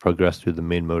well as you progress through the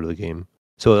main mode of the game.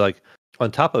 So, like,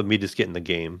 on top of me just getting the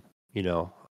game, you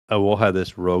know, I will have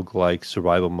this roguelike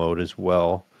survival mode as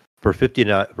well for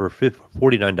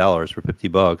 $49 for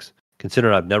 $50.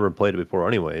 Considering I've never played it before,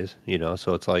 anyways, you know,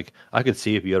 so it's like I could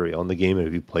see if you already own the game and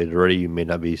if you played it already, you may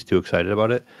not be too excited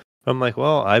about it. I'm like,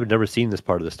 well, I've never seen this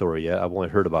part of the story yet. I've only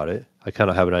heard about it. I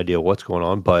kind of have an idea of what's going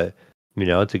on, but you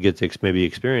know, to get to maybe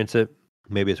experience it,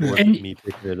 maybe it's worth me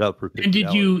picking it up for $50. And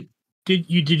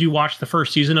did you watch the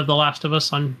first season of The Last of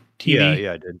Us on TV?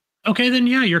 Yeah, I did. Okay, then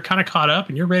you're kind of caught up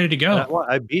and you're ready to go.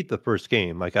 I beat the first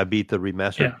game. Like I beat the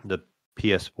remaster, the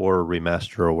PS4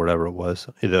 remaster or whatever it was.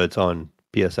 Either it's on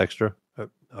PS Extra,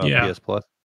 PS Plus,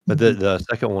 but the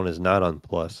second one is not on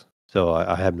Plus, so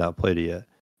I have not played it yet.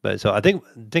 But so I think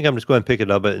I'm just going to pick it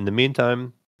up. But in the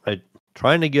meantime, I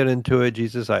trying to get into it.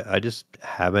 Jesus, I just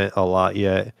haven't a lot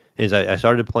yet. I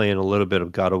started playing a little bit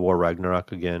of God of War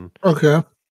Ragnarok again. Okay,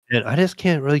 and I just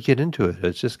can't really get into it.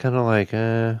 It's just kind of like,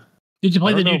 Did you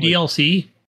play the new DLC?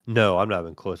 No, I'm not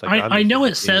even close. I know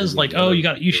it says like, oh,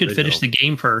 you should finish the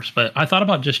game first, but I thought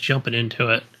about just jumping into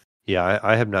it. Yeah,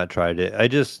 I have not tried it. I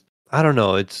don't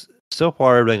know. It's so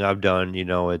far everything I've done, you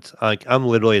know, it's like I'm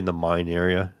literally in the mine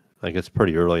area. Like it's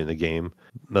pretty early in the game.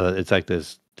 It's like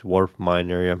this dwarf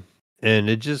mine area, and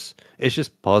it's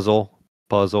just puzzle,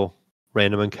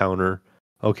 random encounter.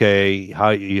 Okay,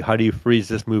 how do you freeze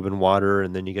this moving water,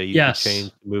 and then you got to use the chains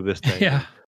to move this thing. Yeah,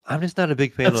 I'm just not a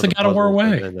big fan. That's the God of War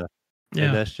way.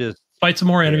 And that's just fight some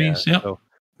more enemies. Yeah. So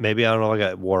maybe I don't know. I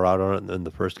got wore out on it in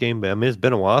the first game, but I mean it's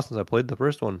been a while since I played the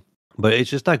first one. But it's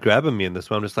just not grabbing me in this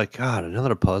one. I'm just like, God,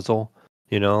 another puzzle.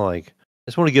 You know, like I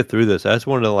just want to get through this. I just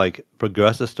want to like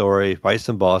progress the story, fight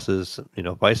some bosses, you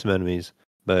know, fight some enemies.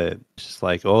 But it's just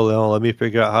like, oh, well, let me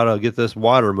figure out how to get this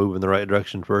water moving in the right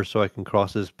direction first, so I can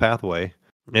cross this pathway.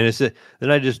 And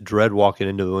then I just dread walking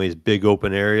into one of these big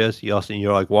open areas.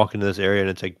 You're like walking to this area, and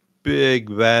it's like big,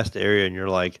 vast area, and you're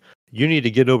like, you need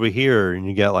to get over here, and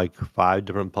you got like 5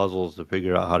 different puzzles to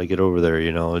figure out how to get over there,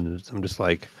 you know. And I'm just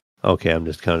like, okay, I'm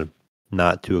just kind of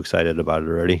not too excited about it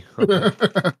already.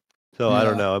 So I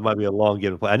don't know. It might be a long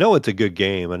game to play. I know it's a good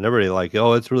game. I never really like,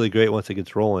 oh, it's really great once it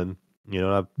gets rolling.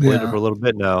 I've played it for a little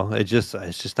bit now. It's just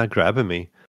not grabbing me.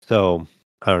 So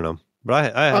I don't know.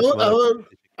 But I have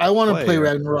I want to play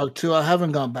Ragnarok too. I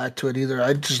haven't gone back to it either.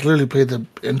 I just literally played the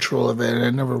intro of it and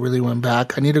I never really went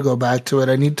back. I need to go back to it.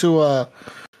 I need to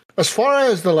as far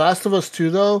as The Last of Us 2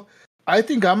 though, I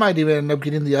think I might even end up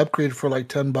getting the upgrade for like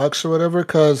 $10 or whatever,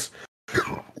 because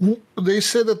they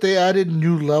said that they added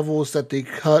new levels that they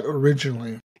cut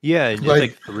originally. Yeah, and just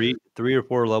like three or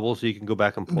four levels so you can go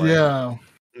back and play. Yeah.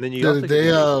 And then you also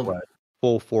get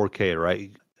full 4K,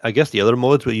 right? I guess the other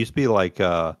modes would used to be like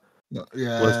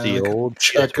was the old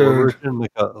checkered version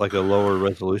like a lower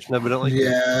resolution evidently?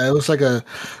 Yeah, it was like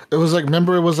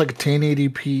remember it was like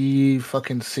 1080p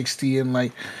fucking 60 and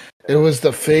like it was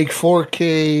the fake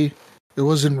 4K. It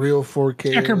wasn't real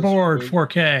 4K. Checkerboard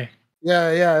 4K.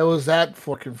 Yeah, it was that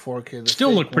fucking 4K.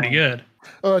 Still looked pretty good.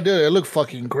 Oh, dude, it looked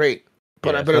fucking great.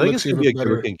 But I bet it looks even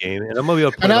better. Looking game, and I'm gonna be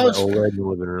able to play on my OLED in the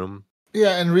living room.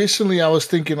 Yeah, and recently I was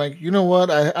thinking, like, you know what?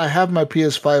 I have my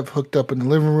PS5 hooked up in the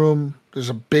living room. There's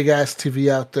a big ass TV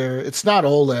out there. It's not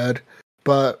OLED,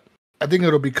 but I think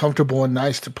it'll be comfortable and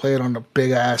nice to play it on a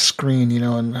big ass screen,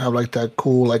 and have like that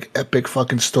cool, like epic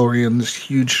fucking story on this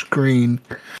huge screen,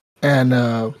 and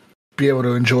be able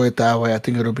to enjoy it that way. I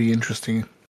think it'll be interesting.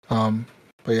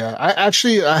 But yeah, I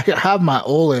have my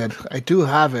OLED. I do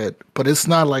have it, but it's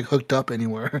not like hooked up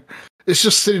anywhere. It's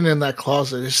just sitting in that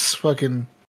closet. It's just fucking.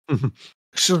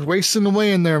 It's just wasting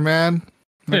away in there, man.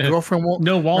 My girlfriend won't.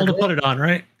 No wall to put it on,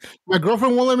 right? My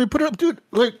girlfriend won't let me put it up, dude.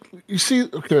 Like, you see?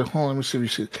 Okay, hold on. Let me see if you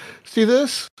see. See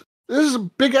this? This is a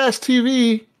big ass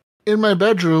TV in my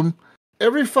bedroom.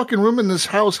 Every fucking room in this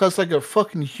house has like a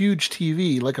fucking huge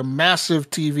TV, like a massive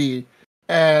TV,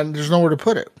 and there's nowhere to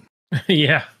put it.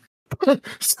 Yeah.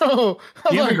 So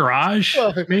you have a garage?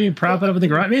 Maybe prop it up in the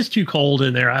garage. Maybe it's too cold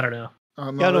in there. I don't know.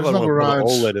 No, I don't know about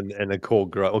OLED and a cold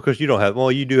garage. Well, because you don't have.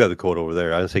 Well, you do have the cold over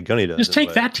there. I would say Gunny does. Just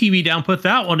take that TV down, put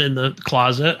that one in the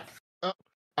closet.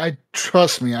 I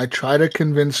trust me. I try to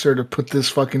convince her to put this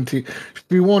fucking TV.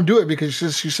 She won't do it because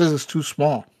she says it's too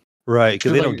small. Right,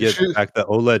 because they don't get the fact that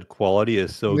OLED quality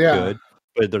is so good,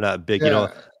 but they're not big.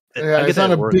 Yeah, I it's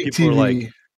not a big TV.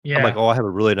 Like, I'm like, oh, I have a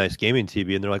really nice gaming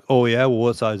TV, and they're like, oh yeah, well,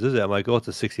 what size is it? I'm like, oh, it's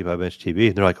a 65-inch TV,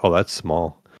 and they're like, oh, that's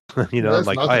small. I'm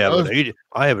like, I have an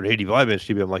 85-inch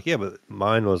TV. I'm like, yeah, but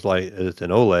mine was like, it's an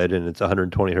OLED and it's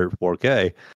 120 hertz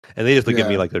 4K, and they just look at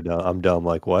me like they're dumb. I'm dumb.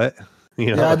 Like what? They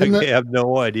have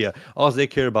no idea. All they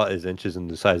care about is inches and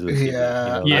the size of the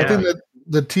TV. I think that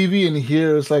the TV in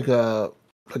here is like a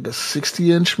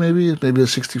 60-inch, maybe a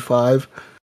 65.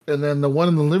 And then the one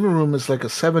in the living room is like a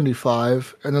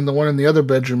 75. And then the one in the other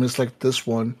bedroom is like this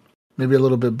one, maybe a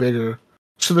little bit bigger.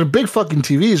 So they're big fucking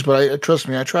TVs, but trust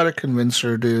me, I try to convince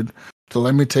her, dude, to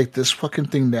let me take this fucking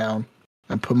thing down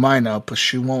and put mine up, but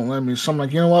she won't let me. So I'm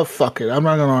like, you know what? Fuck it. I'm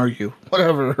not gonna argue.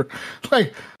 Whatever.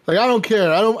 Like I don't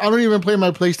care. I don't even play my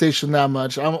PlayStation that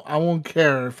much. I won't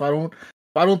care if I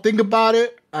don't think about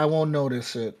it. I won't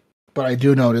notice it. But I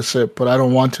do notice it. But I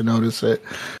don't want to notice it.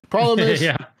 Problem is,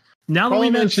 yeah. Now that we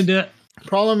mentioned it,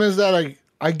 problem is that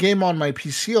I game on my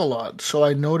PC a lot, so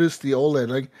I noticed the OLED.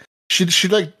 Like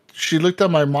she looked at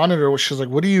my monitor. She was like,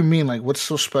 "What do you mean? Like, what's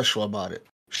so special about it?"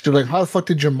 She's like, "How the fuck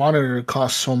did your monitor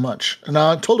cost so much?" And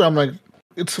I told her, I'm like,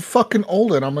 "It's a fucking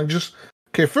OLED." I'm like, just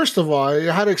okay. First of all, I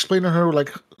had to explain to her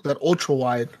like that ultra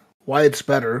wide, why it's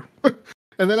better,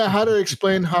 and then I had to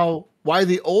explain why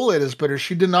the OLED is better.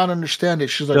 She did not understand it.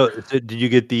 She's like, so did you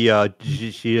get the?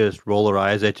 Did she just roll her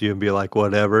eyes at you and be like,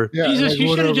 "Whatever"? Yeah, Jesus, you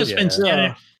should have just been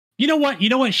standing. You know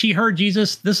what? She heard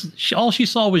Jesus. All she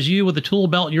saw was you with a tool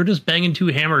belt. And you're just banging two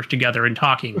hammers together and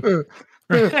talking.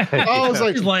 I was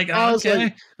like, look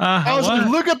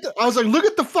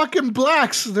at the fucking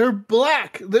blacks. They're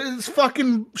black. It's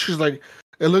fucking. She's like,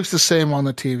 it looks the same on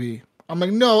the TV. I'm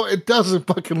like, no, it doesn't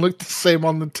fucking look the same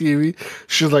on the TV.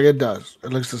 She's like, it does.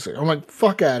 It looks the same. I'm like,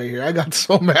 fuck out of here. I got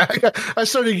so mad. I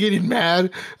started getting mad.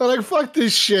 I'm like, fuck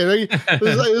this shit.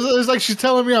 It's like she's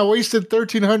telling me I wasted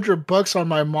 $1,300 on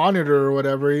my monitor or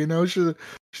whatever. She's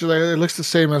like, it looks the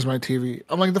same as my TV.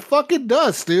 I'm like, the fuck it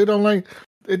does, dude. I'm like,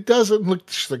 it doesn't look.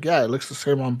 She's like, yeah, it looks the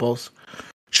same on both.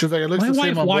 She's like, it looks the same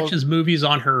on both. My wife watches movies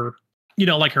on her,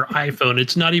 like her iPhone.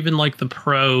 It's not even like the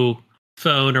Pro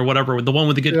phone or whatever, the one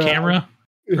with the good camera,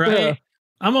 right? Yeah.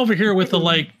 I'm over here with the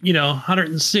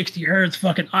 160 hertz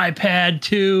fucking iPad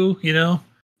 2,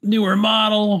 newer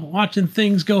model, watching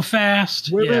things go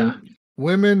fast.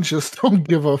 Women just don't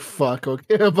give a fuck,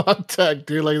 okay, about tech,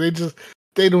 dude. Like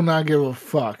they do not give a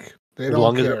fuck. They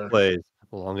don't care.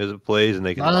 As long as it plays and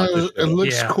they can. It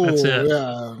looks cool.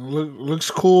 Yeah,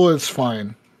 looks cool. It's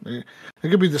fine. It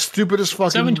could be the stupidest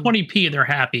fucking 720p and they're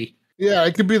happy. Yeah,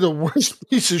 it could be the worst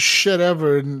piece of shit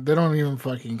ever, and they don't even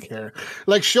fucking care.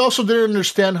 Like, she also didn't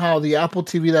understand how the Apple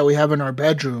TV that we have in our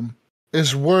bedroom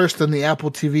is worse than the Apple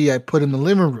TV I put in the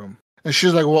living room. And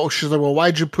she's like, well,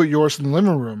 why'd you put yours in the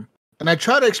living room? And I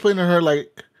try to explain to her,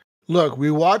 like, look,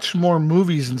 we watch more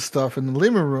movies and stuff in the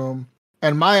living room,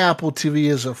 and my Apple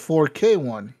TV is a 4K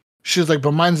one. She's like,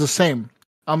 but mine's the same.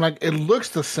 I'm like, it looks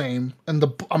the same, and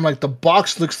I'm like, the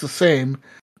box looks the same,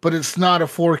 but it's not a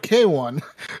 4K one.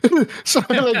 So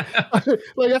I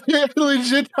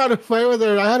legit tried to fight with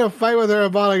her. I had a fight with her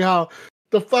about like how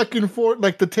the fucking the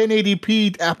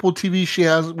 1080p Apple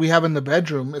TV we have in the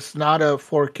bedroom, it's not a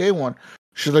 4K one.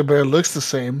 She's like, but it looks the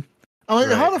same. I'm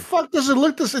like, how the fuck does it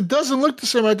look the same? It doesn't look the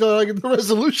same. I tell her, like, the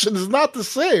resolution is not the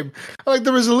same. Like,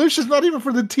 the resolution is not even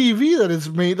for the TV that it's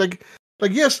made. Like,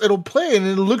 yes, it'll play and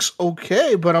it looks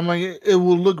okay, but I'm like, it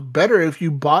will look better if you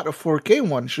bought a 4K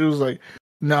one. She was like,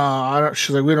 no, I don't.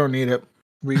 She's like, we don't need it.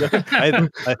 We got I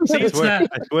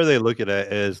swear they look at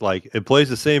it as like it plays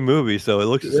the same movie, so it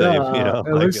looks the same. You know,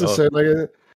 it looks the same. Like,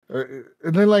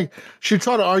 and then like she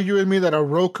tried to argue with me that a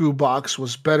Roku box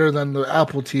was better than the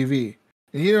Apple TV.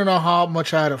 And you don't know how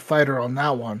much I had to fight her on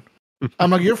that one.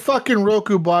 I'm like, your fucking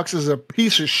Roku box is a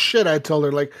piece of shit. I told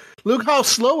her, like, look how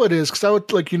slow it is. Because I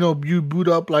would, like, you boot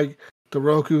up, like, the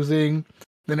Roku thing.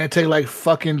 Then it take, like,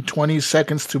 fucking 20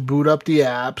 seconds to boot up the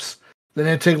apps. Then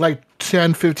it take, like,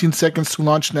 10, 15 seconds to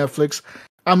launch Netflix.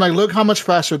 I'm like, look how much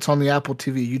faster it's on the Apple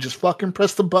TV. You just fucking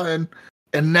press the button,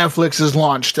 and Netflix is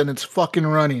launched, and it's fucking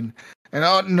running. And,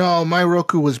 oh, no, my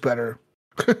Roku was better.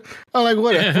 I'm like,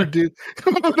 whatever, dude.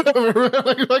 Whatever.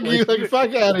 Like,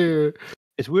 fuck out of here.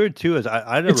 It's weird too, is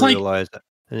I never realized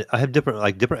that I have different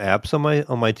apps on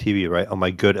my TV, right? On my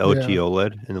good LG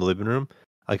OLED in the living room.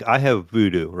 Like I have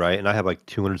Vudu, right? And I have like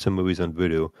 200 some movies on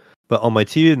Vudu. But on my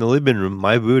TV in the living room,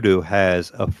 my Vudu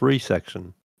has a free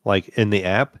section, like in the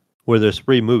app where there's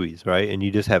free movies, right? And you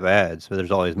just have ads, so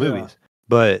there's all these movies.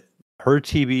 But her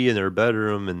TV in her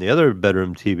bedroom and the other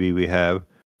bedroom TV we have,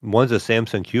 one's a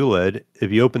Samsung QLED.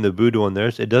 If you open the Vudu on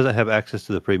theirs, it doesn't have access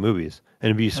to the free movies.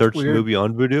 And if you search the movie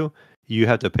on Vudu, you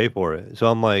have to pay for it. So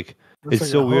I'm like, it's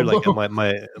so weird. Like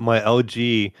my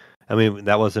LG, I mean,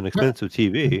 that was an expensive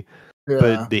TV,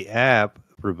 but the app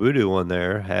for Vudu on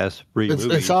there has free movies.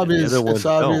 It's obvious. It's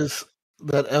obvious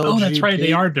that LG. Oh, that's right.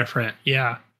 They are different.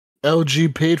 Yeah.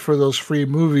 LG paid for those free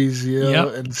movies, you know,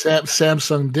 and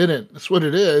Samsung didn't. That's what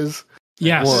it is.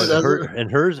 Yes. Well,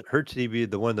 her TV,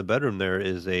 the one in the bedroom there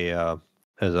is a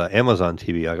Amazon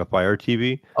TV, like a Fire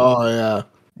TV. Oh yeah.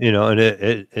 You know, and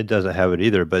it doesn't have it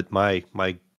either. But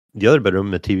the other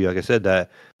bedroom, the TV, like I said,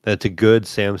 that's a good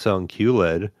Samsung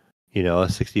QLED, you know, a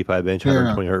 65-inch,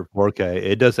 120 hertz 4K.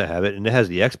 It doesn't have it, and it has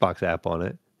the Xbox app on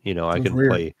it. You know, I can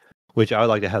play, which I would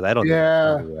like to have that on.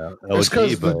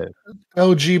 LG, but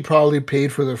LG probably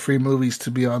paid for the free movies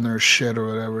to be on their shit or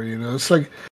whatever. You know, it's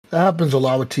like that happens a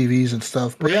lot with TVs and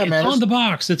stuff. But yeah, man, it's on the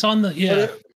box. It's on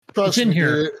the it's in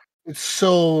here. Dude, it's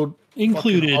so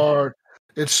included. Hard.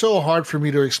 It's so hard for me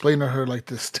to explain to her like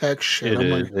this tech shit.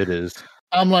 It is.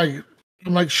 I'm like,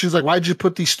 she's like, why'd you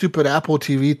put these stupid Apple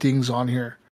TV things on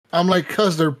here? I'm like,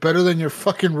 cause they're better than your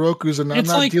fucking Rokus, and I'm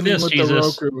not like dealing with the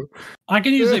Roku. I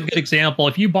can use a good example.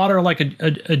 If you bought her like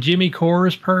a Jimmy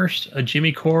Kors purse,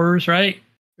 right?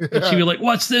 And she'd be like,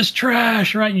 "What's this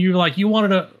trash?" Right? And you're like, "You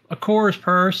wanted a Kors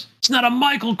purse? It's not a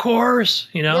Michael Kors."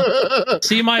 You know?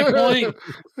 See my point?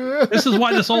 This is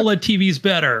why this OLED TV is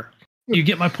better. You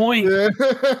get my point?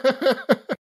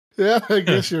 Yeah, I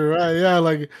guess you're right. Yeah,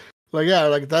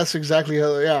 like that's exactly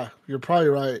how. Yeah, you're probably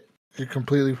right. You're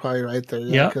completely probably right there.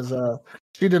 Yeah, because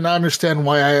she did not understand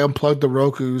why I unplugged the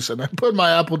Rokus and I put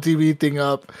my Apple TV thing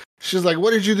up. She's like,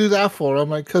 "What did you do that for?" I'm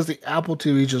like, "Because the Apple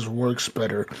TV just works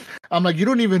better." I'm like, "You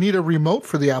don't even need a remote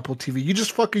for the Apple TV. You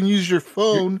just fucking use your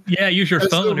phone." Yeah, use your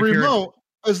phone. The remote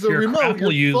as the remote.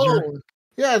 Apple user. Phone.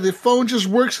 Yeah, the phone just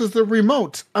works as the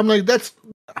remote. I'm like, that's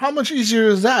how much easier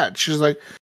is that? She's like,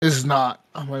 it's not.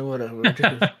 I'm like, whatever,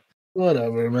 dude.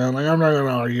 Whatever, man. Like, I'm not gonna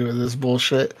argue with this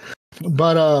bullshit.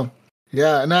 But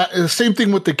yeah, and the same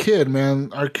thing with the kid,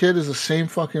 man. Our kid is the same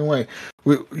fucking way.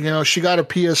 She got a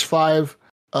PS5.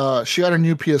 She got a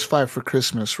new PS5 for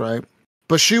Christmas, right?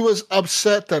 But she was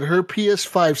upset that her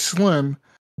PS5 Slim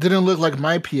didn't look like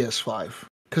my PS5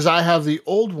 because I have the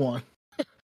old one.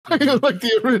 I like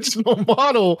the original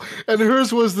model, and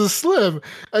hers was the Slim.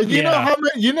 And you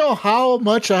know how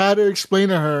much I had to explain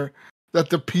to her that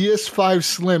the PS5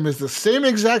 Slim is the same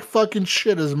exact fucking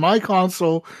shit as my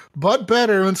console, but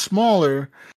better and smaller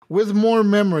with more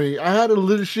memory. I had to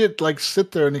legit like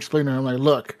sit there and explain to her. I'm like,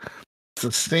 look,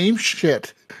 It's the same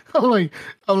shit. I'm like,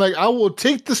 I will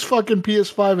take this fucking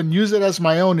PS5 and use it as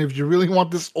my own if you really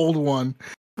want this old one.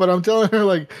 But I'm telling her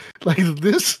like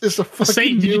this is a fucking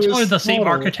same. Did you tell her the newest same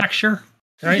model. architecture?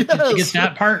 Right? Did you get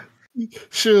that part?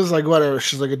 She was like, whatever.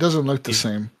 She's like, it doesn't look the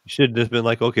same. You should have just been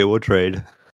like, okay, we'll trade.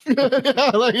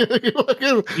 Yeah, like,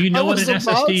 You know what an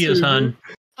SSD is, hon.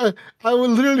 I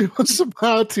would literally was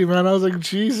about to, man. I was like,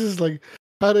 Jesus, like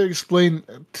how to explain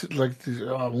to like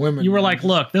the women. You were man. like,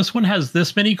 look, this one has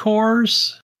this many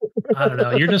cores. I don't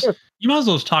know. You might as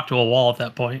well just talk to a wall at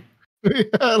that point.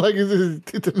 Yeah, like it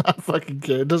did not fucking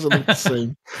care. It doesn't look the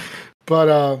same.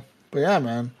 But yeah,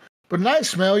 man. But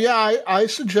nice, man. Yeah, I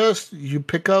suggest you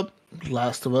pick up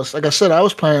Last of Us. Like I said, I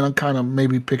was planning on kind of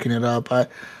maybe picking it up. I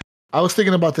was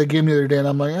thinking about that game the other day, and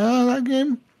I'm like, that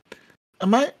game. I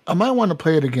might want to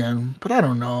play it again, but I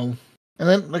don't know. And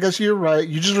then, I guess you're right.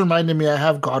 You just reminded me I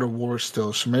have God of War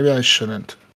still, so maybe I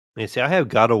shouldn't. You see, I have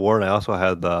God of War, and I also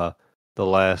have the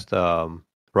last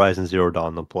Horizon Zero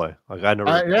Dawn to play. Like I never.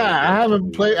 I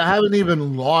haven't played. I haven't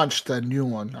even launched that new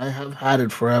one. I have had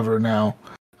it forever now,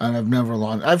 and I've never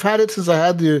launched. I've had it since I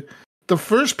had the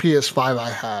first PS5 I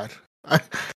had.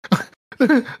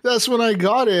 That's when I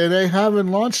got it. I haven't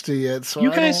launched it yet. So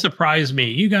you guys surprise me.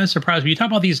 You talk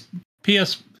about these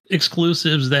PS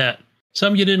exclusives that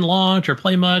some you didn't launch or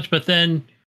play much, but then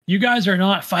you guys are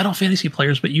not Final Fantasy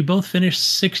players, but you both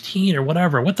finished 16 or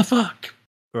whatever. What the fuck?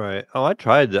 Right. Oh, I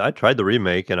tried the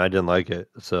remake and I didn't like it.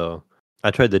 So I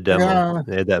tried the demo. Yeah.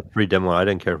 They had that free demo. I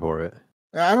didn't care for it.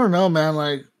 I don't know, man.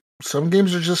 Like some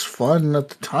games are just fun at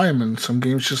the time, and some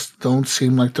games just don't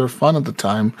seem like they're fun at the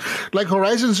time. Like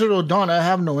Horizon Zero Dawn, I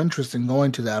have no interest in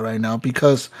going to that right now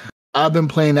because I've been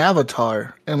playing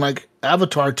Avatar, and like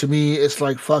Avatar to me is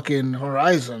like fucking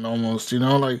Horizon almost, you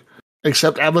know, like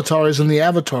except Avatar is in the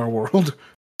Avatar world.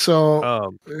 So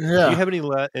yeah. Do you have any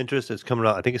interest? It's coming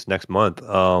out. I think it's next month.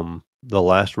 The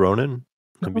Last Ronin.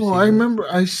 Oh, I remember.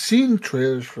 I seen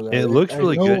trailers for that. It looks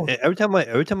really good. Every time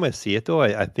I see it though,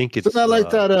 I think it's. Isn't that like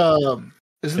that?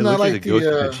 Isn't that like the Ghost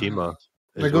of Tsushima?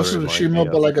 Like Ghost of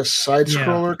Tsushima, but like a side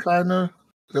scroller kind of.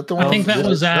 Is that the one? I think that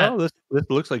was that. No, this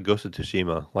looks like Ghost of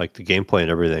Tsushima, like the gameplay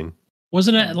and everything.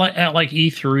 Wasn't it like at like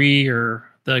E3 or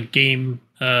the game?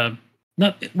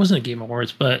 It wasn't a Game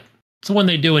Awards, but it's the one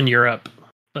they do in Europe,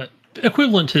 but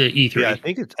equivalent to E3. Yeah, I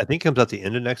think it comes out the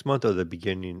end of next month or the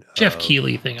beginning. Jeff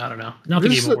Keighley thing. I don't know. Not the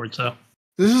Game Awards though.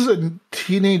 This is a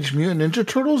Teenage Mutant Ninja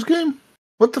Turtles game?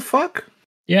 What the fuck?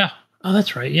 Yeah. Oh,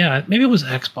 that's right. Yeah. Maybe it was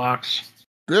Xbox.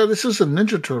 Yeah, this is a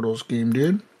Ninja Turtles game,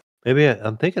 dude. Maybe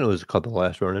I'm thinking it was called The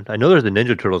Last Ronin. I know there's the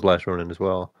Ninja Turtles Last Ronin as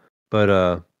well. But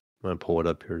I'm going to pull it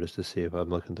up here just to see if I'm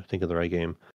thinking the right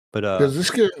game. But this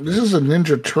is a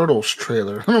Ninja Turtles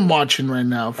trailer I'm watching right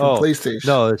now for PlayStation.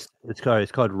 No,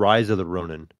 it's called Rise of the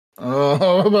Ronin.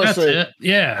 Oh, I'm about to say it.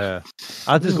 Yeah.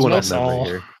 I'll just go on memory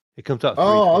here. It comes out.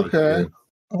 Oh, okay.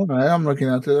 All right, I'm looking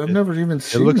at this. I've never even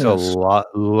seen. It looks this.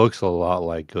 a lot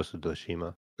like Ghost of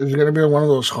Tsushima. Is it going to be one of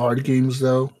those hard games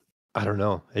though? I don't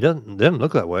know. It doesn't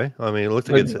look that way. I mean, it looks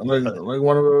like it's like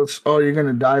one of those. Oh, you're going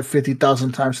to die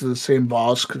 50,000 times to the same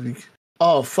boss.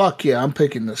 Oh fuck yeah! I'm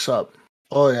picking this up.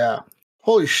 Oh yeah!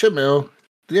 Holy shit, man!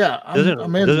 Yeah, doesn't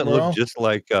look just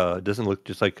like It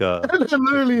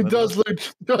literally does look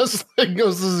just like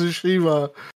Ghost of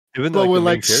Tsushima, even but like with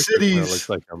like cities. Looks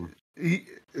like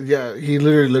he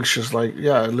literally looks just like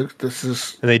Look, this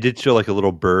is. And they did show like a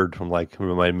little bird from like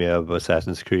remind me of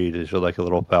Assassin's Creed. It showed like a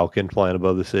little falcon flying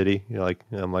above the city. You're like,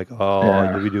 I'm like,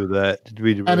 did we do that? Did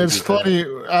we? And it's funny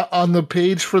on the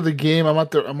page for the game. I'm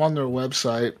on their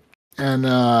website, and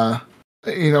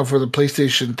for the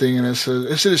PlayStation thing, and it says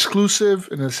it's an exclusive,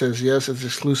 and it says yes, it's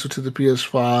exclusive to the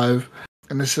PS5,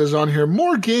 and it says on here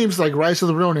more games like Rise of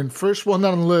the Ronin, first one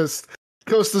on the list.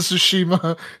 Ghost of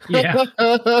Tsushima. Yeah.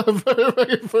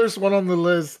 First one on the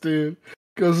list, dude.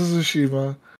 Ghost of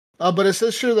Tsushima. But it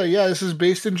says sure that, this is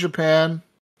based in Japan.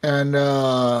 And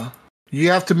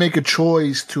you have to make a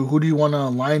choice to who do you want to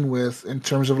align with in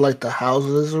terms of like the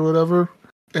houses or whatever.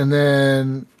 And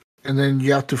then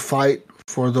you have to fight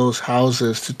for those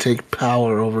houses to take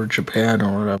power over Japan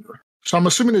or whatever. So I'm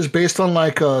assuming it's based on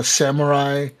like a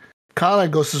samurai. Kind of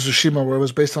like Ghost of Tsushima where it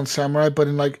was based on samurai. But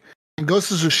in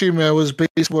Ghost of Tsushima, it was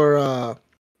based where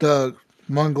the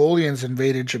Mongolians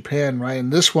invaded Japan, right?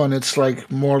 And this one, it's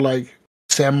like more like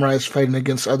samurais fighting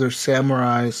against other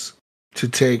samurais to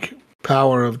take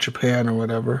power of Japan or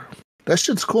whatever. That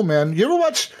shit's cool, man. You ever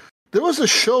watch? There was a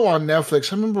show on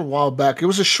Netflix. I remember a while back. It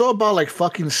was a show about like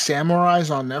fucking samurais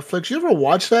on Netflix. You ever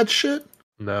watch that shit?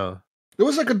 No. It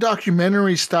was like a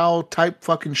documentary style type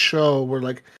fucking show where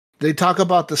like they talk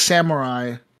about the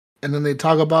samurai, and then they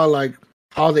talk about like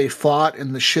how they fought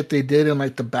and the shit they did and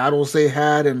like the battles they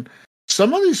had, and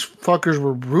some of these fuckers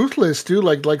were ruthless, dude.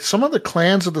 Like some of the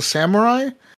clans of the samurai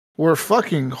were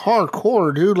fucking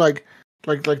hardcore, dude. Like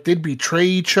they'd betray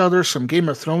each other, some Game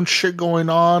of Thrones shit going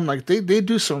on. Like they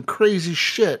do some crazy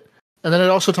shit. And then it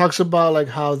also talks about like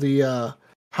how the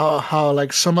how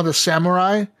like some of the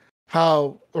samurai,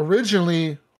 how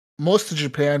originally most of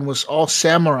Japan was all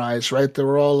samurais, right? They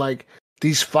were all like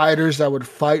these fighters that would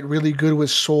fight really good with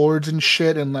swords and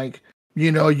shit, and like,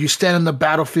 you know, you stand in the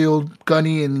battlefield,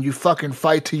 Gunny, and you fucking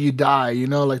fight till you die, you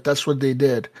know, like that's what they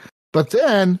did. But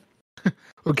then,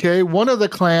 okay, one of the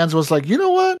clans was like, you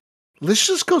know what? Let's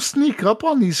just go sneak up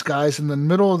on these guys in the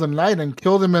middle of the night and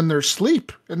kill them in their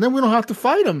sleep, and then we don't have to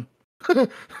fight them.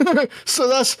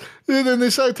 So then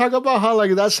they started talking about how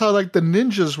like that's how like the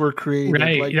ninjas were created.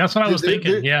 Right, like, that's what I was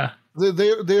thinking. Yeah,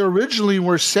 they originally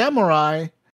were samurai,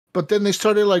 but then they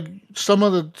started like some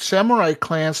of the samurai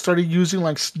clans started using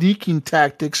like sneaking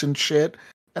tactics and shit,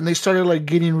 and they started like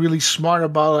getting really smart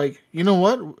about like, you know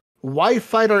what? Why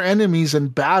fight our enemies in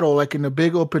battle, like in a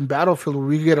big open battlefield where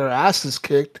we get our asses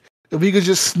kicked? If we could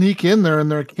just sneak in there in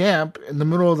their camp in the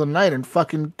middle of the night and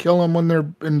fucking kill them when they're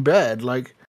in bed,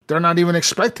 like they're not even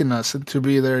expecting us to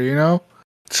be there, you know?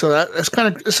 So that's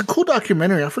kind of, it's a cool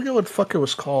documentary. I forget what the fuck it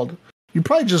was called. You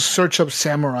probably just search up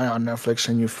Samurai on Netflix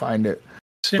and you find it.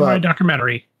 samurai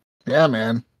documentary. Yeah,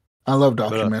 man. I love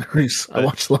documentaries. I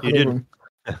watched a lot of them.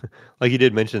 Like you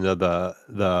did mention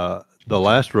the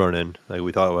last Ronin, like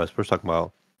we thought it was first talking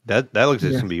about, that looks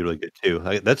like it's gonna be really good too.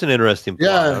 Like, that's an interesting plot.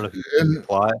 I don't know if you can the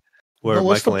plot where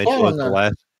Michelangelo is the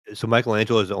last. So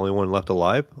Michelangelo is the only one left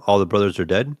alive. All the brothers are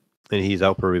dead, and he's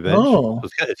out for revenge. Oh. So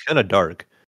it's kind of dark.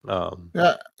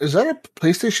 Yeah, is that a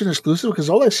PlayStation exclusive? Because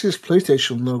all I see is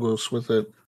PlayStation logos with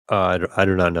it. I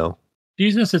do not know.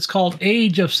 Jesus, it's called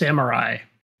Age of Samurai.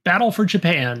 Battle for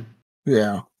Japan.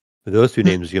 Yeah. But those two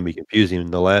names are going to be confusing.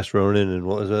 The Last Ronin and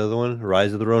what was the other one?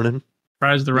 Rise of the Ronin?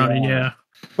 Rise of the Ronin, yeah.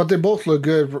 But they both look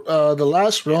good. The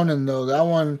Last Ronin, though, that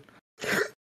one,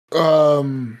 that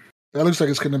looks like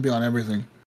it's going to be on everything.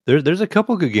 There's a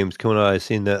couple good games coming out I've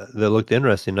seen that looked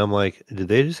interesting. I'm like, did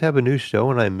they just have a new show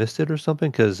and I missed it or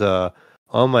something? Because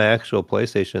on my actual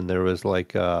PlayStation, there was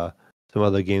like some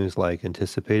other games like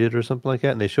Anticipated or something like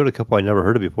that, and they showed a couple I never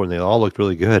heard of before, and they all looked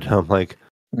really good. I'm like,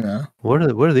 yeah, what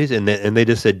are these? And they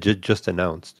just said just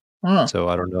announced. Huh. So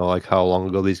I don't know like how long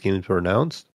ago these games were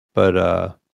announced, but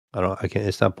I can't.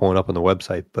 It's not pulling up on the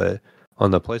website, but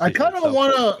on the PlayStation, I kind of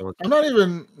want to. I'm not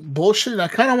even bullshitting. I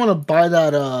kind of want to buy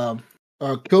that.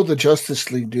 Kill the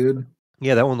Justice League, dude.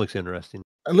 Yeah, that one looks interesting.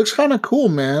 It looks kind of cool,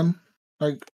 man.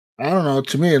 Like, I don't know.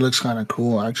 To me, it looks kind of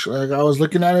cool, actually. Like, I was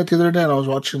looking at it the other day, and I was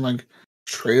watching like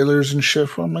trailers and shit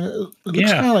from it. It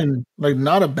looks kind of like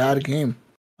not a bad game.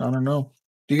 I don't know.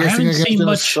 Do you guys think it's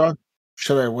gonna suck?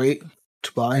 Should I wait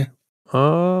to buy? I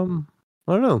don't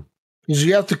know. Because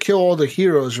you have to kill all the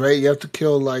heroes, right? You have to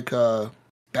kill like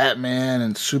Batman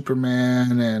and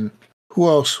Superman and who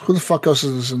else? Who the fuck else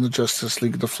is in the Justice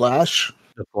League? The Flash.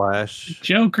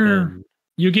 Joker.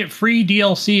 You get free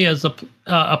DLC as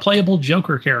a playable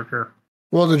Joker character.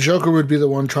 Well, the Joker would be the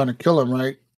one trying to kill him,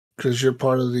 right? Because you're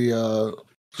part of the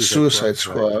Suicide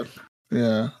Squad. Right.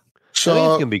 Yeah. So I think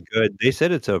it's gonna be good. They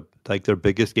said it's their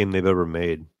biggest game they've ever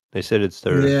made. They said it's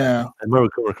their. Yeah. I remember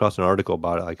coming across an article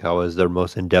about it, like how is their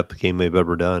most in-depth game they've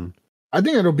ever done. I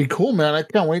think it'll be cool, man. I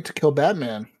can't wait to kill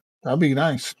Batman. That'd be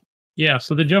nice. Yeah.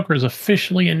 So the Joker is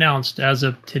officially announced as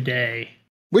of today.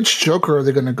 Which Joker are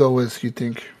they going to go with, you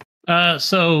think?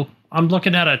 So I'm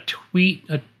looking at a tweet,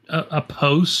 a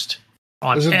post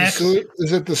on X.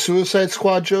 Is it the Suicide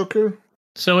Squad Joker?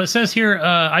 So it says here,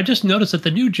 I just noticed that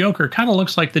the new Joker kind of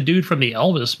looks like the dude from the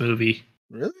Elvis movie.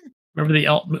 Really? Remember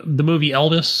the movie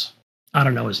Elvis? I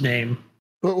don't know his name.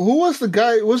 But who was the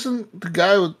guy? Wasn't the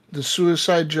guy with the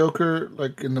Suicide Joker,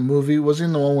 like in the movie? Wasn't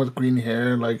he the one with green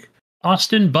hair? Like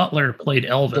Austin Butler played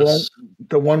Elvis.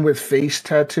 The one with face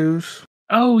tattoos?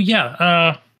 Oh,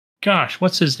 yeah. Gosh,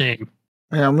 what's his name?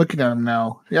 Yeah, I'm looking at him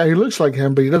now. Yeah, he looks like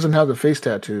him, but he doesn't have the face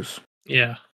tattoos.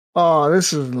 Yeah. Oh,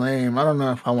 this is lame. I don't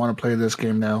know if I want to play this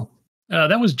game now.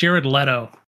 That was Jared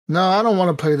Leto. No, I don't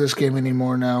want to play this game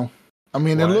anymore now. I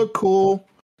mean, It looked cool.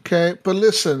 Okay, but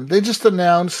listen, they just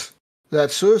announced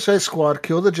that Suicide Squad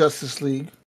Kill the Justice League.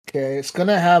 Okay, it's going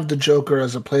to have the Joker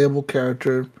as a playable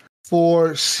character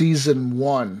for Season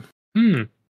 1.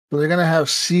 So they're going to have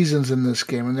seasons in this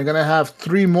game, and they're going to have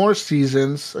 3 more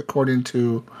seasons, according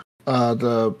to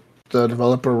the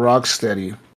developer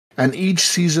Rocksteady. And each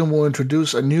season will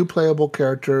introduce a new playable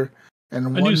character and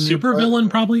a new supervillain,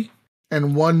 probably,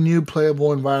 and one new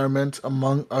playable environment,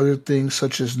 among other things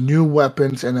such as new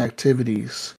weapons and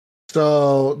activities.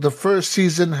 So the first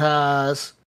season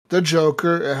has the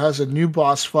Joker. It has a new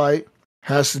boss fight.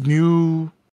 Has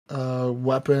new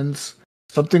weapons.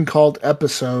 Something called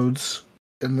episodes,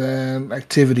 and then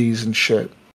activities and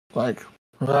shit. Like,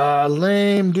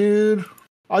 lame, dude.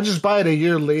 I'll just buy it a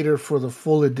year later for the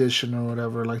full edition or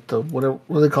whatever. Like the whatever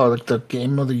what do they call it, like the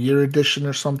Game of the Year edition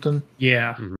or something.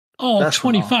 Yeah. Oh, That's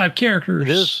 25 characters. It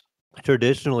is.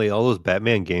 Traditionally, all those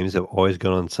Batman games have always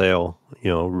gone on sale,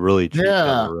 really cheap.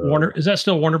 Yeah. Warner, is that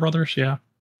still Warner Brothers? Yeah.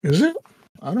 Is it?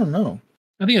 I don't know.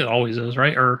 I think it always is,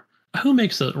 right? Or who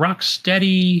makes the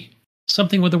Rocksteady,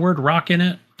 something with the word rock in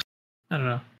it? I don't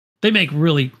know. They make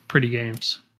really pretty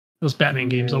games. Those Batman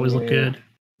games always look good.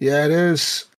 Yeah, it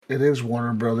is. It is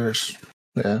Warner Brothers.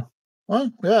 Yeah.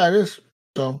 Well, yeah, it is.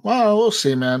 So, well, we'll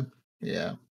see, man.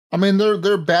 Yeah. I mean,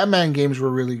 their Batman games were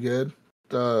really good.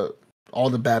 All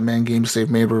the Batman games they've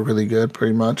made were really good,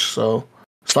 pretty much. So,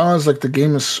 as long as like the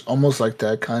game is almost like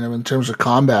that, kind of in terms of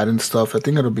combat and stuff, I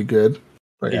think it'll be good.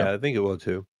 But, yeah, I think it will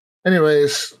too.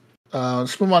 Anyways,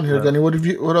 let's move on here, Gunny.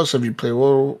 What else have you played?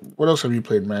 Well, what else have you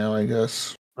played, Mayo? I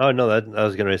guess. Oh no, that I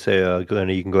was gonna say,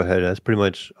 Gunny, you can go ahead. That's pretty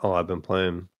much all I've been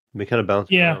playing. Been kind of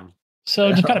bouncing around.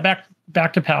 So just kind of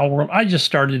back to Pal World. I just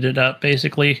started it up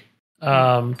basically.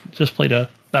 Just played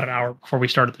about an hour before we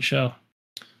started the show.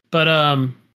 But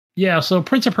yeah. So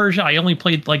Prince of Persia, I only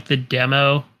played like the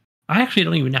demo. I actually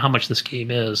don't even know how much this game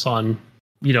is on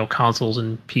consoles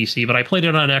and PC, but I played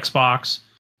it on Xbox,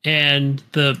 and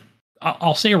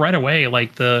I'll say right away,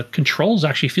 like the controls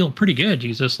actually feel pretty good.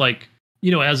 Jesus, like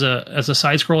as a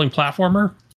side-scrolling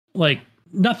platformer, like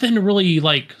nothing really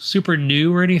like super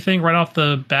new or anything right off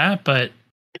the bat, but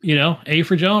A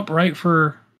for jump, right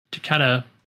to kind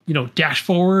of dash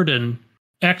forward, and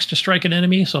X to strike an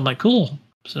enemy. So I'm like, cool.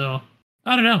 So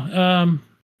I don't know.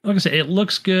 Like I said, it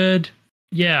looks good.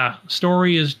 Yeah,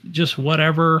 story is just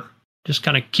whatever. Just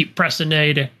kind of keep pressing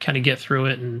A to kind of get through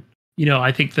it, and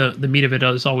I think the meat of it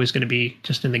is always going to be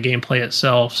just in the gameplay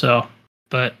itself. So,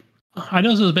 but I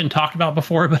know this has been talked about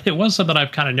before, but it was something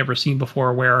I've kind of never seen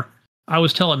before. Where I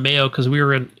was telling Mayo, because we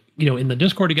were in the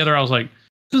Discord together, I was like,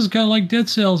 "This is kind of like Dead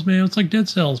Cells, man. It's like Dead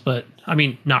Cells," but I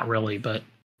mean, not really. But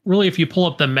really, if you pull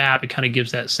up the map, it kind of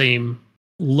gives that same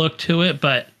look to it.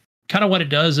 But kind of what it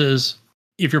does is,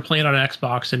 if you're playing on an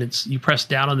Xbox and you press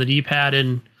down on the D-pad,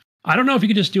 and I don't know if you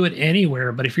can just do it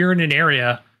anywhere, but if you're in an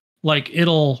area, like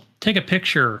it'll take a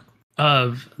picture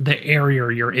of the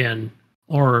area you're in,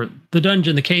 or the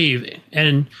dungeon, the cave,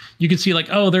 and you can see like,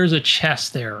 oh, there's a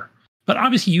chest there. But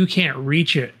obviously you can't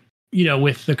reach it,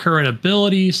 with the current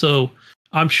ability. So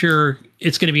I'm sure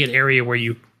it's going to be an area where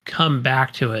you come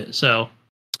back to it. So,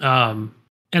 and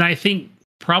I think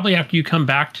probably after you come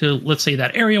back to, let's say,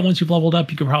 that area, once you've leveled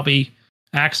up, you can probably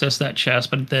access that chest.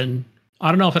 But then I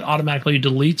don't know if it automatically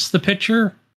deletes the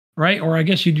picture, right? Or I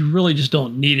guess you really just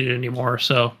don't need it anymore.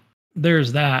 So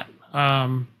there's that.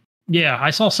 Yeah, I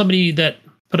saw somebody that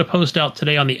put a post out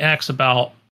today on the X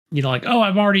about, like, oh,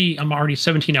 I'm already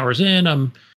 17 hours in.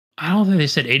 I don't think they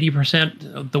said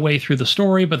 80% of the way through the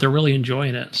story, but they're really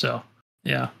enjoying it. So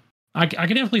yeah, I can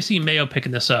definitely see Mayo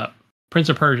picking this up. Prince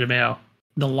of Persia, Mayo,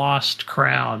 The Lost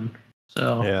Crown.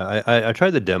 So yeah, I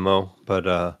tried the demo, but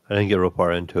I didn't get real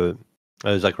far into it. It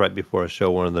was like right before a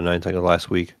show, one of the nights, like last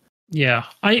week. Yeah,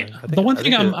 it's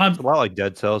a lot like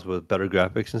Dead Cells with better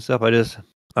graphics and stuff. I don't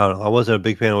know. I wasn't a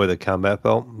big fan of the way the combat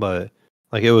felt, but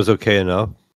like it was okay enough.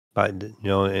 But and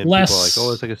people are like,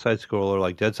 oh, it's like a side scroller.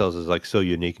 Like Dead Cells is like so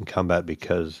unique in combat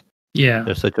because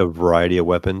there's such a variety of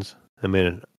weapons. I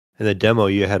mean, in the demo,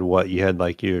 you had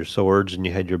like your swords and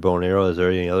you had your bow and arrow. Is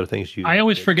there any other things I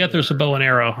always forget there's a bow and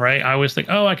arrow, right? I always think,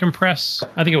 oh, I can press.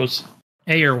 I think it was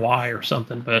A or Y or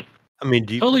something, but I mean,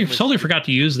 totally forgot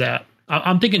to use that.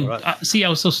 I'm thinking. Right. See, I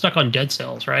was so stuck on Dead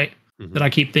Cells, right? Mm-hmm. That I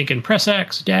keep thinking press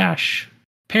X, dash,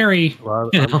 parry. Well,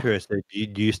 I'm curious. Do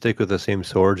you stick with the same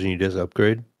swords and you just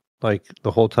upgrade like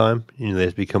the whole time? They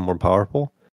just become more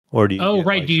powerful, or do you? Oh,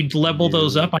 right. Do you level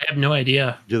those up? I have no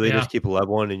idea. Do they just keep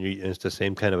leveling and it's the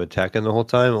same kind of attacking the whole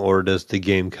time, or does the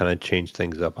game kind of change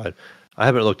things up? I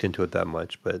haven't looked into it that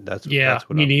much, but that's what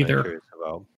me I'm neither. Curious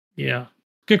about. Yeah,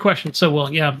 good question. So,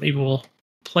 maybe we'll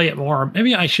play it more.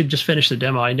 Maybe I should just finish the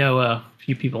demo. I know a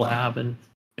few people have and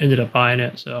ended up buying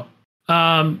it. So,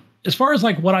 as far as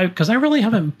like because I really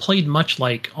haven't played much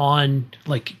like on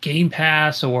like Game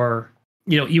Pass or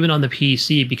even on the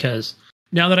PC, because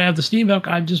now that I have the Steam Deck,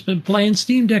 I've just been playing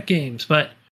Steam Deck games. But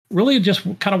really, just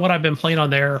kind of what I've been playing on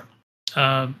there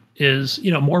is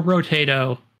more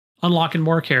Rotato, unlocking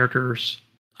more characters.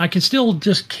 I can still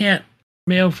just can't,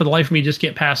 for the life of me, just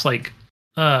get past like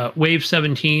wave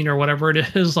 17 or whatever it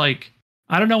is. Like,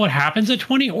 I don't know what happens at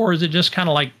 20, or is it just kind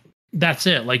of like that's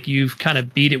it. Like you've kind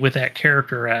of beat it with that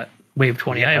character at wave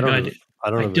 20. I have no idea. I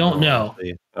don't know.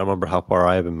 Honestly. I don't remember how far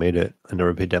I haven't made it. I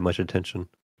never paid that much attention.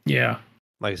 Yeah.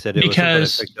 Like I said, it was something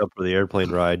I picked up for the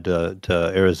airplane ride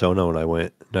to Arizona when I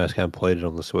went, and I just kind of played it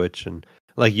on the Switch. And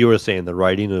like you were saying, the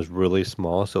writing is really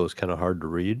small, so it's kind of hard to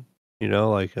read. You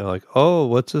know, like oh,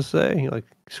 what's this say? Like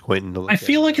squinting to look. I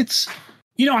feel like it's,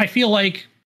 I feel like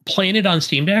playing it on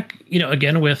Steam Deck,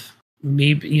 again with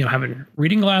me, having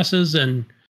reading glasses and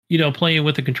playing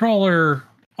with the controller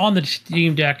on the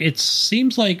Steam Deck, it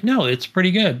seems like it's pretty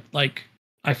good. Like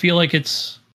I feel like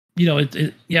it's.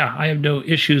 I have no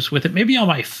issues with it. Maybe on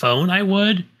my phone I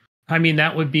would. I mean,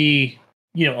 that would be,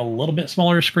 a little bit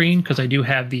smaller screen because I do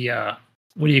have the,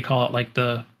 what do you call it? Like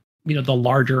the, the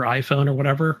larger iPhone or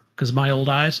whatever because of my old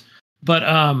eyes. But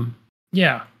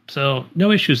so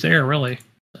no issues there really.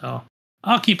 So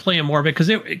I'll keep playing more of it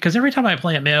because every time I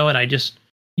play at Mayo and I just,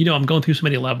 I'm going through so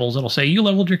many levels, it'll say you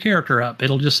leveled your character up.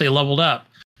 It'll just say leveled up.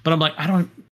 But I'm like, I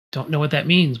don't know what that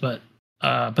means, but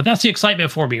that's the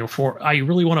excitement for me. I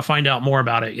really want to find out more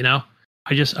about it.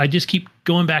 I just keep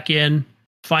going back in,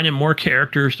 finding more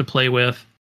characters to play with.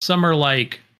 Some are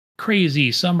like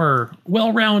crazy, some are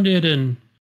well-rounded, and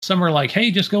some are like,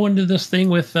 hey, just go into this thing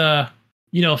with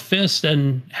fist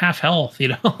and half health.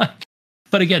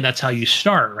 But again, that's how you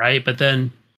start, right? But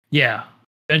then,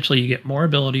 eventually you get more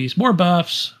abilities, more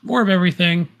buffs, more of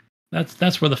everything.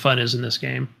 That's where the fun is in this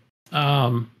game.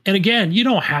 And again, you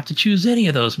don't have to choose any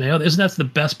of those, Mayo. Isn't that the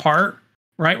best part,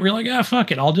 right? We're like,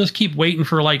 fuck it. I'll just keep waiting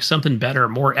for like something better,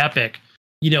 more epic.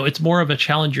 It's more of a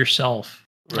challenge yourself.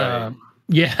 Right.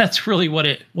 That's really what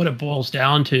it boils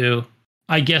down to,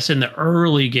 I guess, in the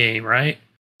early game, right?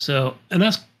 So, and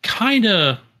that's kind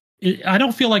of, I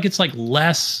don't feel like it's like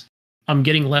I'm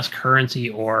getting less currency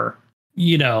or,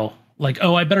 like,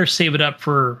 oh, I better save it up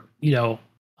for,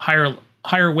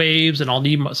 higher waves and I'll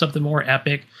need something more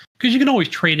epic. Because you can always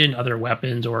trade in other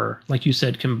weapons or, like you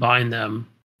said, combine them,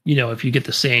 if you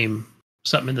get something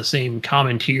in the same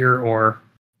common tier or,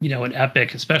 an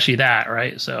epic, especially that,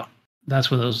 right? So that's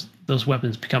when those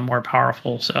weapons become more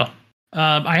powerful. So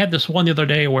I had this one the other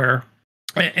day where,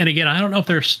 and again, I don't know if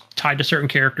they're tied to certain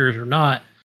characters or not,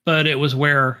 but it was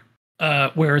where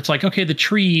it's like, okay, the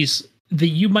trees,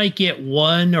 you might get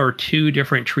 1 or 2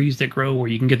 different trees that grow where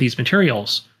you can get these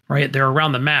materials. Right, they're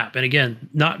around the map, and again,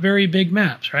 not very big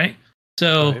maps, right?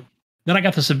 So Then I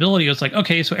got this ability. It's like,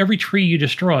 okay, so every tree you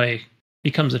destroy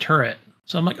becomes a turret.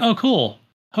 So I'm like, oh, cool.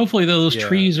 Hopefully, those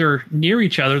trees are near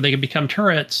each other. They can become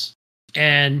turrets.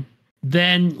 And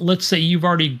then let's say you've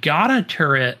already got a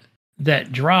turret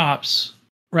that drops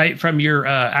right from your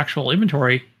actual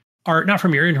inventory, or not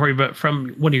from your inventory, but from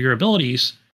one of your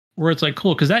abilities. Where it's like,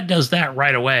 cool, because that does that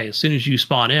right away as soon as you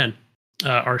spawn in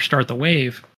or start the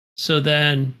wave. So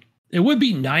then it would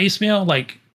be nice, Mail.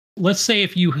 Like, let's say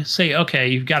if you say, okay,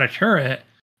 you've got a turret,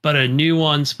 but a new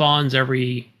one spawns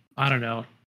every, I don't know,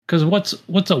 because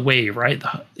what's a wave, right?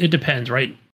 It depends,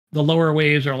 right? The lower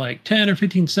waves are like 10 or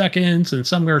 15 seconds, and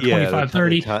some are 25,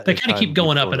 30. They kind of keep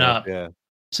going up and up. Yeah.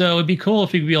 So it'd be cool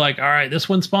if you could be like, all right, this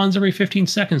one spawns every 15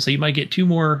 seconds, so you might get 2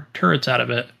 more turrets out of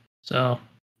it. So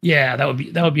yeah, that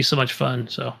would be so much fun.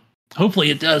 So hopefully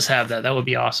it does have that. That would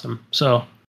be awesome. So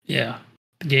yeah.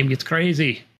 The game gets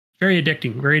crazy. Very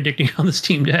addicting on the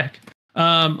Steam Deck.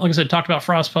 Like I said, talked about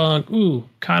Frostpunk. Ooh,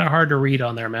 kind of hard to read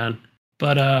on there, man.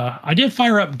 But I did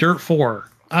fire up Dirt 4.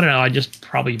 I don't know. I just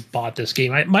probably bought this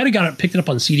game. I might have picked it up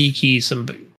on CD keys some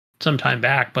time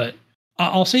back. But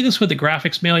I'll say this with the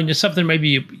graphics mailing, just something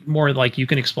maybe more like you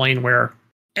can explain where.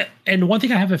 And one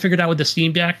thing I haven't figured out with the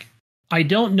Steam Deck, I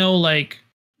don't know, like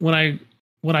when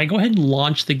I go ahead and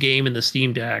launch the game in the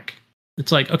Steam Deck.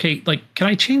 It's like, okay, like, can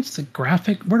I change the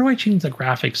graphic? Where do I change the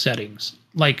graphic settings?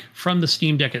 Like, from the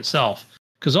Steam Deck itself?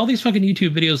 Because all these fucking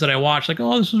YouTube videos that I watch, like,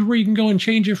 oh, this is where you can go and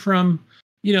change it from,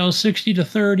 60 to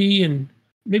 30, and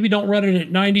maybe don't run it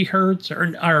at 90 hertz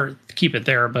or keep it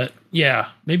there. But yeah,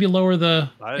 maybe lower the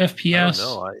FPS. I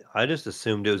don't know. I just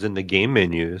assumed it was in the game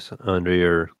menus under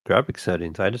your graphic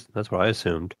settings. That's what I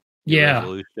assumed. Your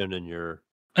resolution and your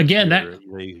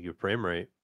frame rate.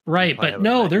 Right, but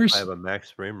no, I have a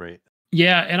max frame rate.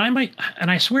 Yeah,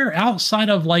 and I swear outside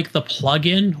of like the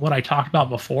plugin, what I talked about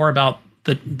before about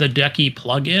the Decky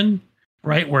plugin,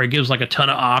 right, where it gives like a ton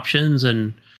of options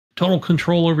and total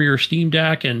control over your Steam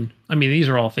Deck, and I mean these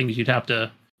are all things you'd have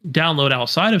to download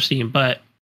outside of Steam, but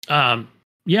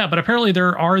but apparently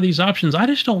there are these options. I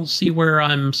just don't see where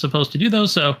I'm supposed to do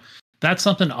those, so that's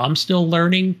something I'm still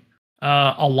learning,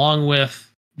 along with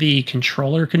the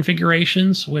controller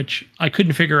configurations, which I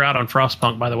couldn't figure out on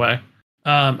Frostpunk, by the way.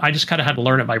 I just kind of had to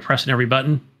learn it by pressing every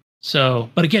button.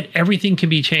 So, but again, everything can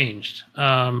be changed.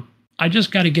 I I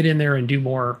just got to get in there and do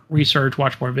more research,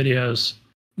 watch more videos,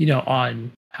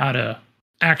 on how to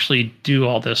actually do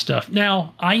all this stuff.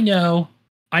 Now, I know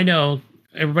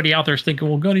everybody out there is thinking,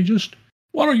 well, Gunny,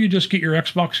 why don't you just get your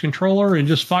Xbox controller and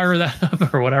just fire that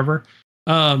up or whatever?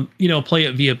 Play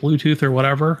it via Bluetooth or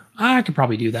whatever. I could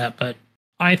probably do that, but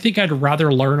I think I'd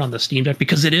rather learn on the Steam Deck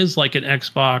because it is like an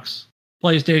Xbox,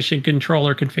 PlayStation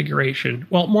controller configuration.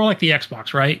 Well, more like the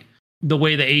Xbox, right? The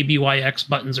way the ABYX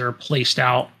buttons are placed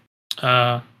out.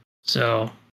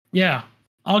 So yeah,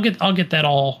 I'll get that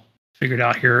all figured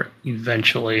out here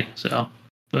eventually. So,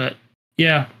 but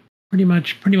yeah, pretty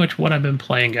much what I've been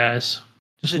playing, guys.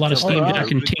 Just a lot of Steam Deck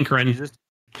and tinkering.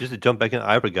 Just to jump back in,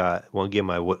 I forgot one game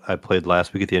I played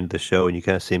last week at the end of the show, and you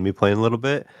kind of see me playing a little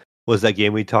bit. Was that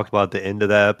game we talked about at the end of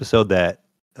that episode? That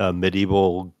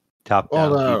medieval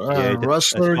top-down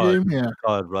Rustler game, yeah.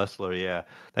 Called Rustler, yeah.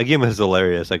 That game is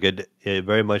hilarious. Like it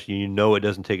very much, it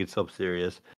doesn't take itself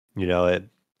serious. It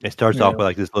starts off with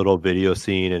like this little video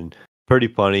scene and pretty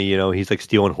funny. He's like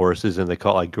stealing horses, and they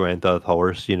call it like Grand Theft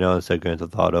Horse, instead of Grand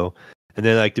Theft Auto. And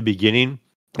then like the beginning,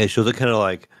 it shows it kind of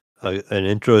like an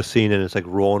intro scene, and it's like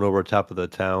rolling over top of the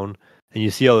town, and you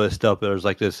see all this stuff. There's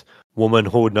like this woman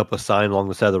holding up a sign along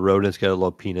the side of the road, and it's got a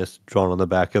little penis drawn on the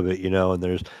back of it, and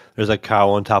there's a cow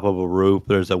on top of a roof.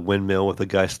 There's a windmill with a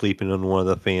guy sleeping on one of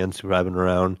the fans driving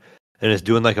around, and it's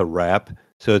doing like a rap.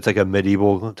 So it's like a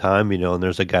medieval time, and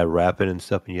there's a guy rapping and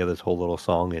stuff, and you have this whole little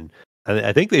song. And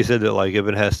I think they said that like if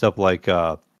it has stuff like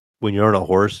when you're on a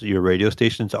horse, your radio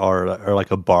stations are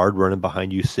like a bard running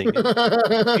behind you singing.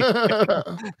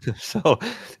 So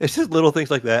it's just little things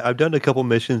like that. I've done a couple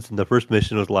missions, and the first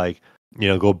mission was like,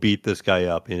 go beat this guy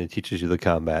up, and it teaches you the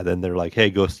combat. Then they're like, hey,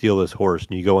 go steal this horse,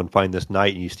 and you go and find this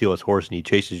knight, and you steal his horse, and he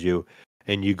chases you,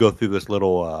 and you go through this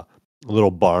little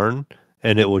barn,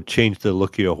 and it will change the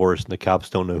look of your horse, and the cops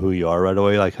don't know who you are right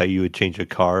away, like how you would change a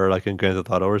car, like in Grand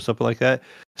Theft Auto or something like that.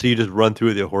 So you just run through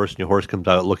with your horse, and your horse comes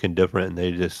out looking different,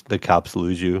 and the cops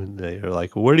lose you. They're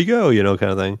like, where'd he go?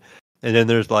 Kind of thing. And then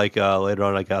there's like later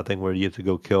on, I got a thing where you have to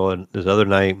go kill this other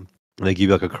knight, and they give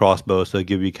you like a crossbow, so they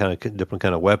give you kind of different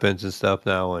kind of weapons and stuff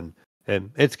now, and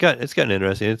it's gotten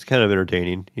interesting. It's kind of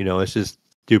entertaining. It's just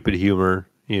stupid humor,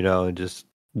 and just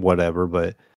whatever,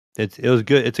 but. It was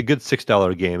good. It's a good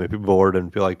 $6 game if you're bored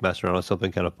and feel like messing around with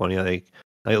something kind of funny. I think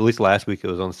at least last week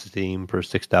it was on Steam for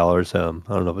 $6.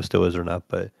 I don't know if it still is or not,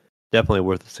 but definitely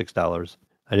worth the $6.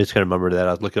 I just kind of remember that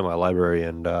I was looking at my library,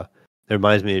 and it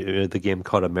reminds me of the game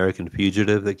called American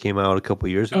Fugitive that came out a couple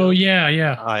years ago. Oh yeah.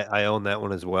 I own that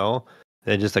one as well,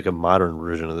 and just like a modern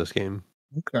version of this game.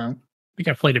 Okay. I think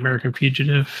I played American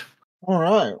Fugitive. All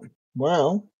right.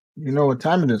 Well, you know what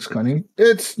time it is, Gunny.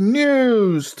 It's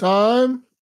news time.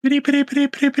 Get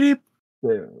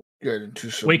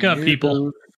into some Wake up, news.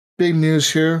 people. Big news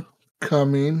here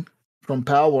coming from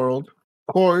Pal World.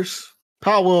 Of course,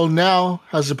 Pal World now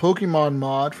has a Pokemon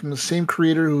mod from the same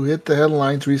creator who hit the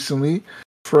headlines recently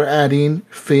for adding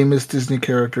famous Disney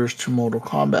characters to Mortal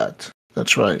Kombat.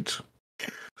 That's right.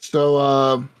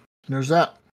 So, there's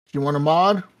that. If you want a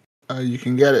mod, you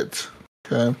can get it.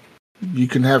 Okay. You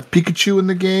can have Pikachu in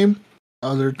the game,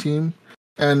 other team.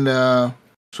 And,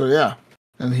 so yeah.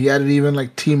 And he added even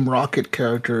like Team Rocket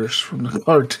characters from the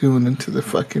cartoon into the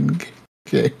fucking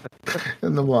game.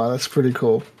 In the mod. That's pretty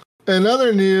cool. In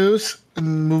other news,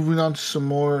 and moving on to some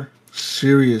more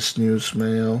serious news,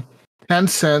 Mayo.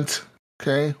 Tencent,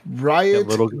 okay? Riot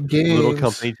Games. Little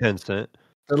company Tencent.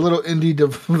 A little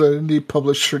indie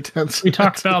publisher Tencent. We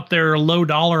talked about their low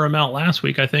dollar amount last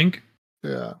week, I think.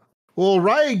 Yeah. Well,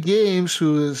 Riot Games,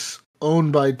 who is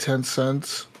owned by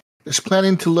Tencent, is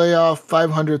planning to lay off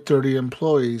 530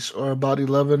 employees, or about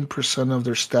 11% of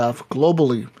their staff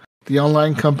globally. The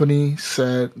online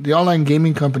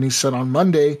gaming company said on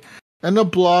Monday in a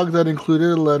blog that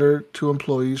included a letter to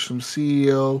employees from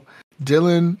CEO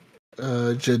Dylan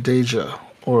Jadeja,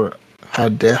 or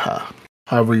Hadeha,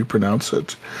 however you pronounce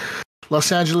it.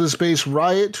 Los Angeles-based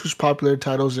Riot, whose popular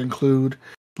titles include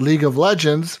League of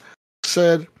Legends,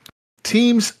 said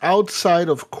teams outside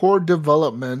of core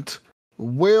development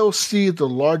will see the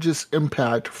largest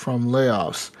impact from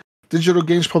layoffs. Digital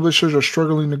games publishers are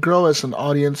struggling to grow as an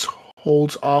audience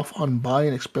holds off on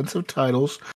buying expensive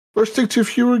titles or stick to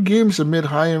fewer games amid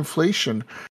high inflation.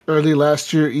 Early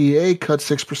last year, EA cut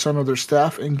 6% of their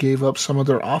staff and gave up some of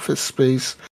their office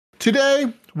space.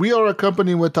 Today, we are a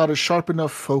company without a sharp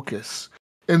enough focus.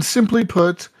 And simply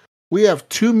put, we have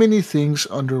too many things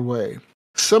underway.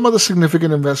 Some of the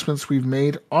significant investments we've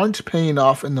made aren't paying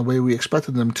off in the way we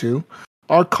expected them to.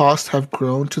 Our costs have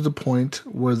grown to the point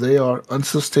where they are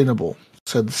unsustainable,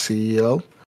 said the CEO.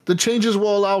 The changes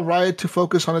will allow Riot to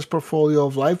focus on its portfolio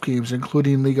of live games,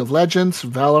 including League of Legends,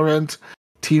 Valorant,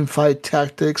 Teamfight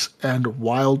Tactics, and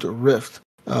Wild Rift.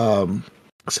 It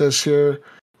says here,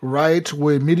 Riot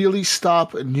will immediately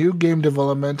stop new game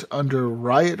development under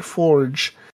Riot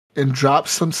Forge and drop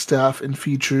some staff and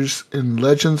features in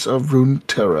Legends of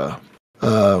Runeterra.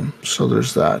 So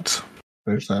there's that.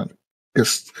 There's that.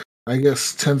 I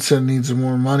guess Tencent needs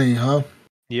more money, huh?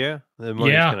 Yeah, the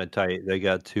money's kind of tight. They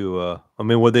got to.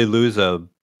 Would they lose $1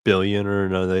 billion or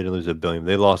no? They didn't lose $1 billion.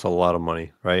 They lost a lot of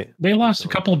money, right? They lost a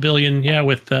couple of billion,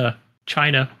 with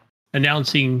China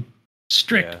announcing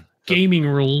strict gaming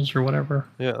rules or whatever.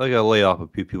 Yeah, they got to lay off a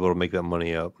few people to make that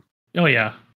money up. Oh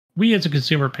yeah, we as a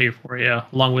consumer pay for it,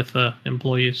 along with the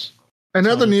employees.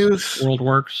 Another news. World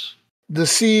works. The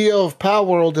CEO of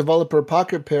Palworld developer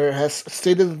Pocket Pair has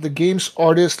stated that the game's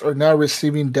artists are now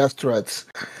receiving death threats,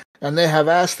 and they have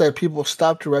asked that people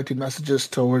stop directing messages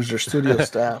towards their studio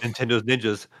staff. Nintendo's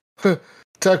Ninjas.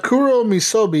 Takuro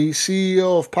Misobi,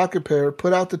 CEO of Pocket Pair,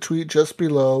 put out the tweet just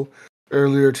below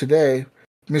earlier today.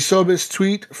 Misobi's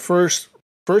tweet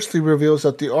firstly reveals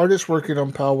that the artists working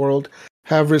on Palworld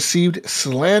have received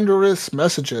slanderous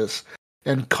messages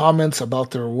and comments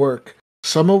about their work,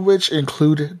 some of which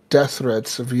include death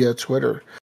threats via Twitter.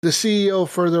 The CEO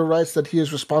further writes that he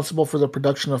is responsible for the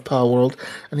production of Palworld,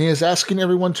 and he is asking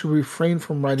everyone to refrain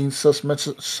from writing such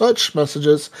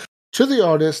messages to the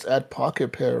artist at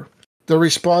Pocket Pair. The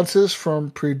responses from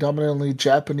predominantly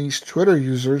Japanese Twitter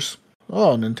users,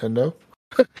 Nintendo,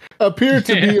 appear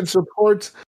to be in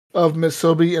support of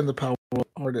Misobi and the Palworld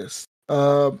artists.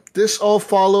 This all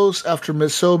follows after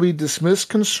Misobi dismissed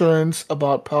concerns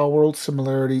about Palworld's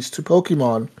similarities to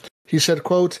Pokemon. He said,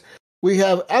 quote, "We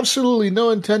have absolutely no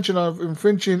intention of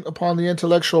infringing upon the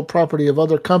intellectual property of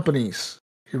other companies,"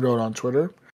 he wrote on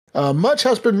Twitter. Much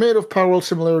has been made of Palworld's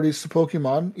similarities to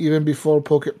Pokemon. Even before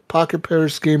Pocket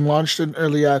Pair's game launched in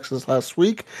early access last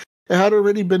week, it had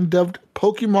already been dubbed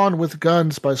Pokemon with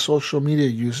Guns by social media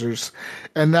users.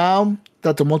 And now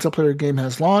that the multiplayer game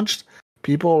has launched,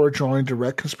 people are drawing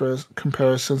direct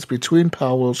comparisons between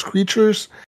Palworld's creatures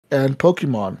and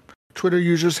Pokemon. Twitter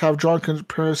users have drawn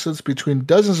comparisons between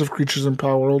dozens of creatures in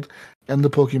Palworld and the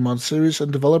Pokemon series,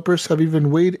 and developers have even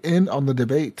weighed in on the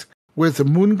debate, with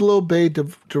Moonglow Bay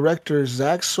director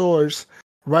Zach Soares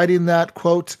writing that,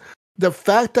 quote, "The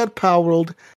fact that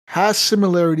Palworld has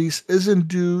similarities isn't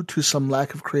due to some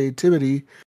lack of creativity,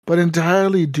 but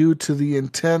entirely due to the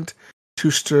intent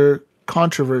to stir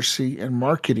controversy and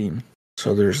marketing."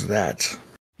 So there's that.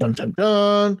 Dun dun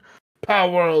dun!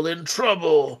 Palworld in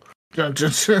trouble! Dun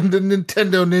dun dun! The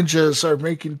Nintendo Ninjas are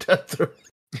making death threats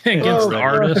against the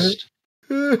artist.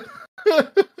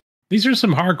 These are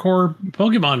some hardcore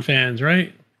Pokemon fans,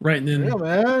 right? Writing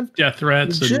in death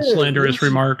threats and slanderous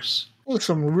remarks.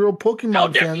 Some real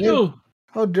Pokemon fans.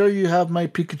 How dare you have my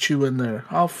Pikachu in there?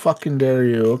 How fucking dare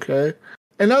you, okay?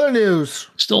 In other news.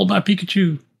 Stole my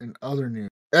Pikachu. In other news.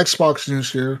 Xbox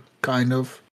news here, kind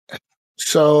of.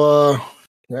 So,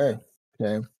 okay.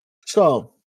 So,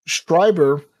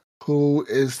 Schreiber, who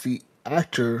is the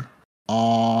actor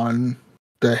on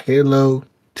the Halo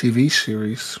TV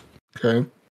series, okay?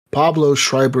 Pablo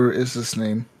Schreiber is his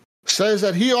name, says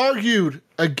that he argued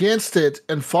against it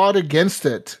and fought against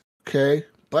it, okay?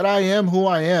 But I am who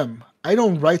I am. I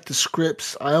don't write the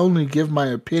scripts. I only give my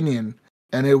opinion,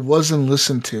 and it wasn't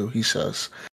listened to, he says.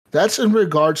 That's in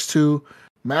regards to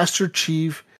Master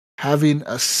Chief having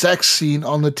a sex scene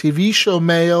on the TV show,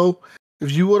 Mayo.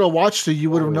 If you would have watched it, you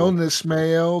would have known this,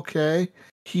 Mayo, okay?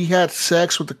 He had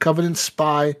sex with the Covenant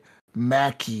spy,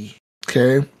 Mackie,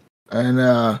 okay?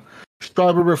 And,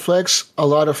 Schreiber reflects a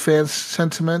lot of fans'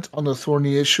 sentiment on the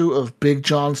thorny issue of Big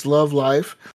John's love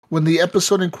life when the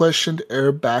episode in question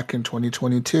aired back in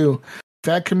 2022.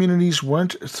 Fan communities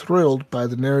weren't thrilled by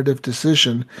the narrative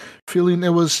decision, feeling it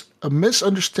was a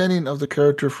misunderstanding of the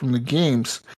character from the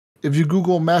games. If you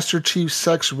Google Master Chief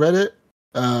sex Reddit,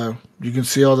 you can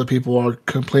see all the people are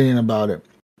complaining about it.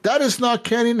 That is not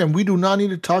canon, and we do not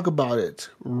need to talk about it.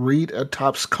 Read a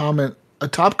top comment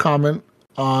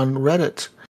on Reddit.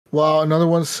 Well, another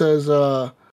one says,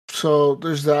 so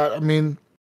there's that. I mean,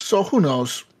 so who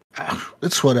knows?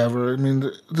 It's whatever. I mean,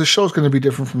 the show's going to be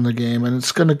different from the game, and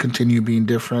it's going to continue being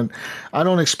different. I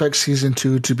don't expect Season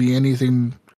 2 to be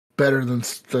anything better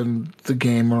than the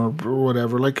game or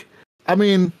whatever. Like, I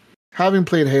mean, having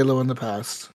played Halo in the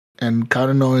past and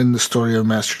kind of knowing the story of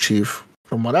Master Chief,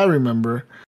 from what I remember,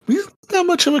 he's not that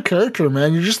much of a character,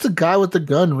 man. You're just the guy with the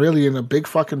gun, really, in a big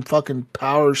fucking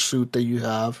power suit that you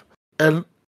have. And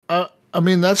I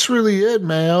mean, that's really it,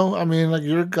 Mayo. I mean, like,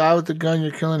 you're a guy with the gun,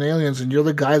 you're killing aliens, and you're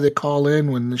the guy they call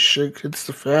in when the shit hits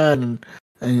the fan,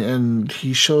 and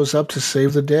he shows up to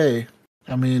save the day.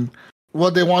 I mean,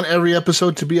 what they want every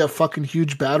episode to be a fucking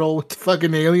huge battle with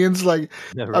fucking aliens? Like,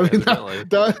 Yeah, I mean,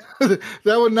 that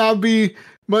would not be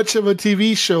much of a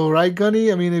TV show, right,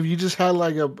 Gunny? I mean, if you just had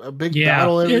like a big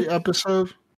battle every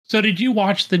episode. So did you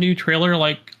watch the new trailer?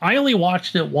 Like, I only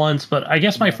watched it once, but I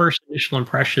guess my first initial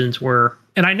impressions were,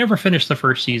 and I never finished the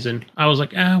first season. I was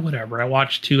like, whatever. I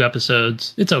watched 2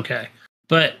 episodes. It's okay.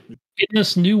 But in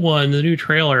this new one, the new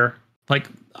trailer, like,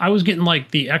 I was getting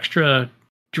like the extra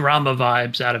drama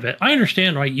vibes out of it. I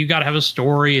understand, right? You got to have a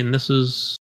story, and this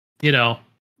is,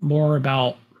 more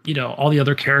about, all the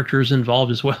other characters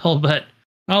involved as well. But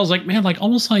I was like, man, like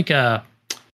almost like a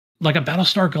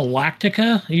Battlestar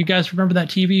Galactica. You guys remember that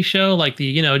TV show? Like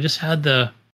just had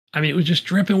it was just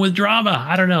dripping with drama.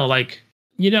 I don't know. Like,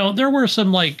 there were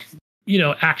some like,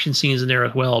 action scenes in there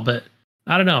as well, but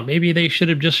I don't know. Maybe they should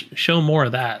have just shown more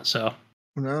of that. So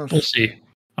we'll see.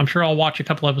 I'm sure I'll watch a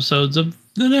couple episodes of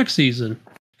the next season.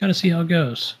 Kind of see how it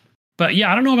goes. But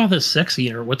yeah, I don't know about this sex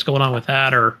scene or what's going on with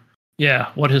that, or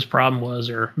what his problem was,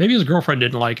 or maybe his girlfriend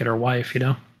didn't like it, or wife,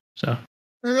 So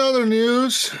in other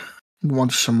news, we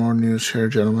want some more news here,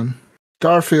 gentlemen.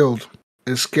 Starfield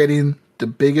is getting the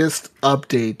biggest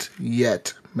update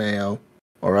yet, Mayo.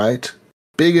 All right?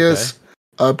 Biggest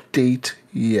update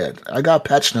yet. I got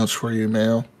patch notes for you,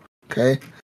 Mayo. Okay?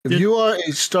 If you are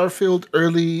a Starfield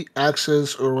early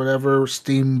access or whatever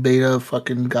Steam beta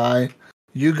fucking guy,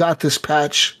 you got this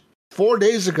patch 4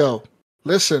 days ago.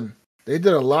 Listen, they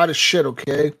did a lot of shit,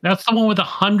 okay? That's the one with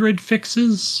 100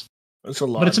 fixes? That's a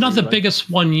lot. But it's not the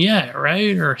biggest one yet,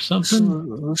 right? Or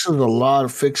something? This is a lot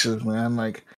of fixes, man.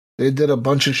 Like, they did a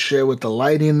bunch of shit with the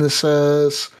lighting this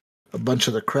says, a bunch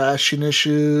of the crashing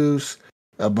issues,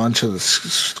 a bunch of the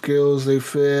skills they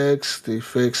fixed. They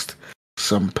fixed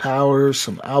some powers,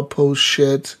 some outpost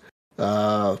shit.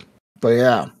 But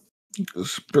yeah,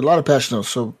 there's a lot of patch notes.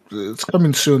 So it's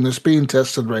coming soon. It's being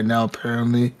tested right now,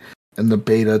 apparently, in the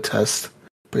beta test.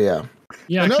 But yeah.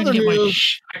 Yeah, I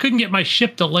couldn't get my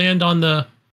ship to land on the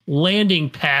landing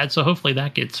pad, so hopefully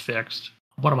that gets fixed.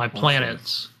 One of my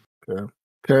planets.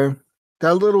 Okay.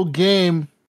 That little game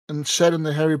set in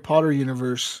the Harry Potter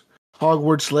universe,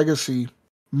 Hogwarts Legacy,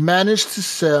 managed to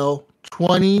sell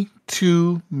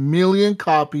 22 million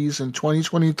copies in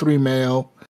 2023, Mayo.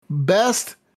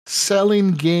 Best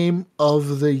selling game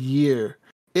of the year.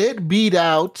 It beat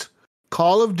out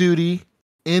Call of Duty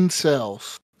in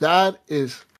sales. That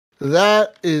is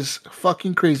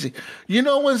fucking crazy. You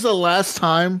know when's the last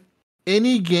time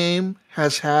any game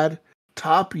has had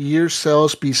top year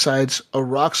sales besides a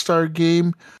Rockstar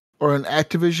game or an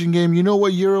Activision game? You know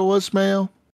what year it was, Mayo?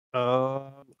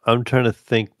 I'm trying to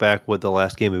think back what the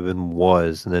last game even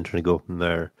was, and then trying to go from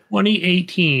there.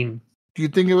 2018. Do you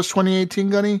think it was 2018,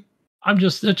 Gunny?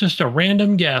 It's just a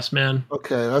random guess, man.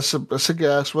 Okay, that's a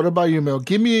guess. What about you, Mayo?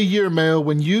 Give me a year, Mayo,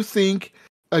 when you think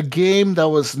a game that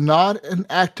was not an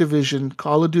Activision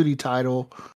Call of Duty title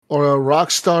or a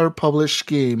Rockstar published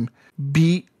game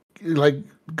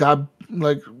got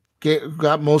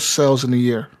most sales in a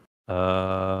year.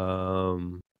 I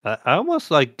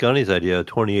almost like Gunny's idea of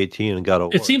 2018 and got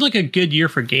award. It seemed like a good year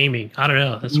for gaming. I don't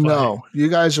know. That's why. No, you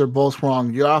guys are both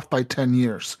wrong. You're off by 10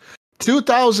 years.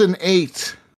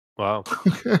 2008. Wow.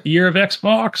 Year of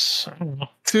Xbox. I don't know.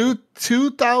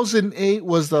 2008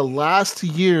 was the last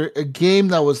year a game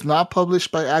that was not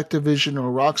published by Activision or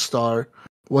Rockstar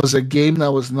was a game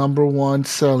that was number one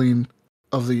selling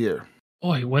of the year.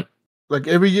 Boy, what? Like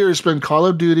every year it's been Call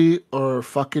of Duty or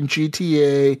fucking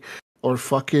GTA or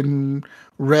fucking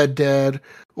Red Dead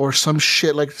or some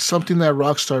shit, like something that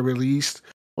Rockstar released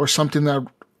or something that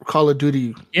Call of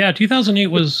Duty. Yeah, 2008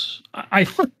 was, I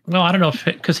don't know if,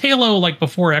 because Halo, like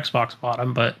before Xbox bought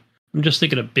them, but I'm just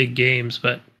thinking of big games,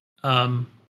 but,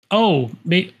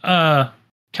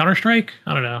 Counter-Strike?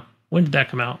 I don't know. When did that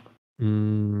come out?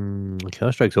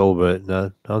 Counter-Strike's old, but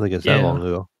I don't think it's that long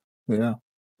ago. Yeah.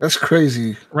 That's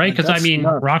crazy. Right? Because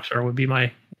Rockstar would be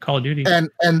my Call of Duty.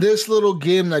 And this little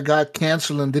game that got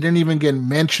canceled and didn't even get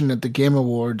mentioned at the Game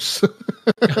Awards.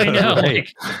 I know. Right.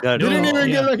 Didn't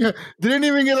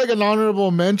even get like an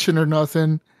honorable mention or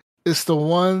nothing. It's the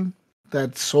one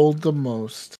that sold the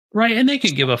most. Right, and they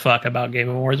could give a fuck about Game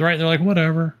Awards, right? They're like,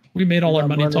 whatever. We made all our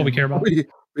money. That's all we care about.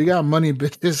 We got money,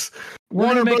 bitches. We're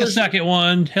going to make a second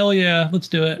one. Hell yeah. Let's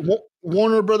do it.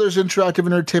 Warner Brothers Interactive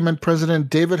Entertainment President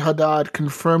David Haddad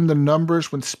confirmed the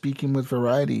numbers when speaking with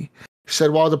Variety. He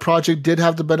said while the project did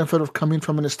have the benefit of coming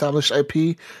from an established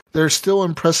IP, there are still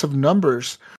impressive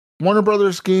numbers. Warner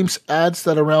Brothers Games adds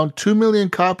that around 2 million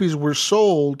copies were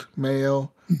sold,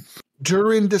 Mayo,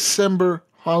 during December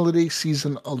holiday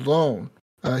season alone.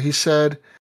 He said,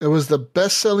 It was the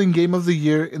best-selling game of the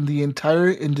year in the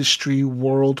entire industry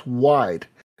worldwide.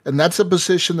 And that's a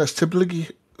position that's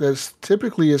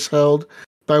typically is held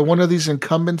by one of these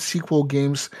incumbent sequel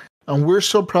games. And we're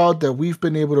so proud that we've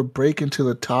been able to break into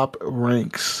the top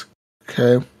ranks.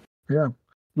 Okay? Yeah.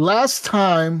 Last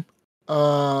time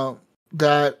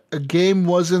that a game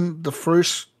wasn't the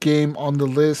first game on the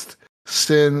list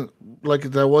since, like,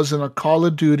 that wasn't a Call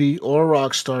of Duty or a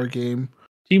Rockstar game.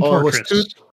 Team Fortress. It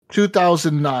was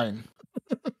 2009.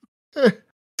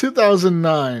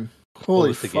 2009.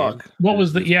 Holy fuck. What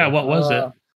was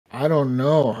it? I don't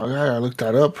know. I gotta look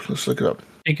that up. Let's look it up.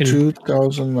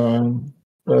 2009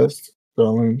 best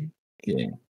selling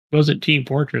game. Was it Team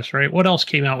Fortress, right? What else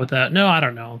came out with that? No, I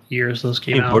don't know. Years those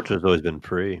came out. Team Fortress has always been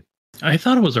free. I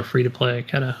thought it was a free to play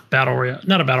kind of battle royale.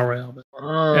 Not a battle royale, but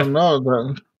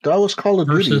no, that was Call of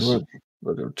Duty.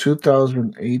 Look,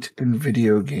 2008 in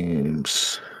video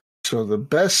games. So the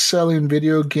best selling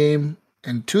video game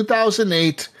in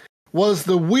 2008 was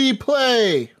the Wii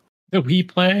Play. The Wii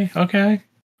Play? Okay.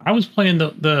 I was playing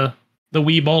the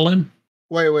Wii Bowling.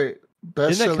 Wait.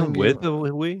 Best Didn't that come game with the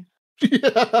Wii? Yeah.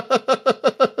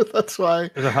 That's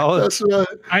why.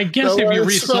 I guess if you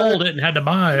resold it and had to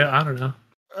buy it, I don't know.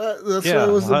 Why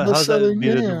it was the best selling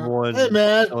game. Hey,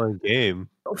 man. Game.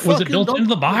 Was it built into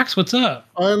the box? What's up?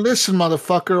 Listen,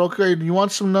 motherfucker. Okay, do you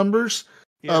want some numbers?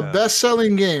 Yeah. Best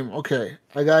selling game. Okay,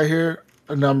 I got here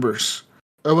numbers.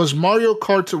 It was Mario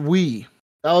Kart Wii.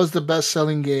 That was the best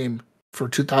selling game for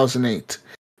 2008.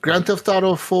 Grand Theft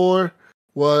Auto 4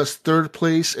 was third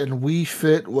place, and Wii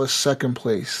Fit was second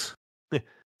place.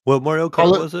 What Mario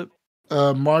Kart was it?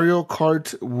 Mario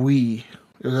Kart Wii.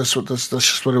 That's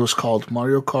just what it was called.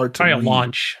 Mario Kart. Probably a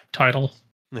launch title.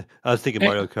 I was thinking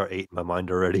Mario Kart 8 in my mind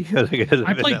already.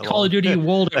 I played Call of Duty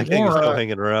World at War. Still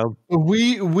hanging around.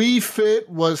 Wii Fit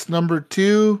was number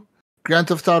 2. Grand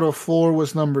Theft Auto 4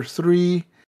 was number 3.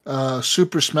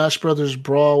 Super Smash Brothers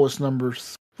Brawl was number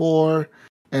 4.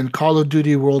 And Call of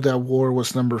Duty World at War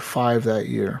was number 5 that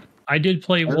year. I did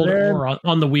play World at War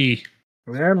on the Wii.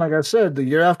 And like I said, the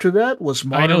year after that was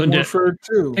Modern Warfare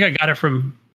 2. I think I got it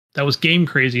from... That was Game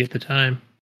Crazy at the time.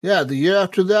 Yeah, the year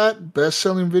after that,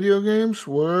 best-selling video games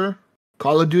were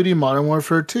Call of Duty Modern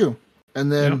Warfare 2.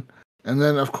 And then,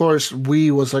 of course,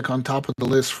 Wii was like on top of the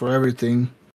list for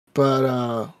everything.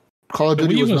 But Call of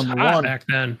Duty was number 1 back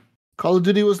then. Call of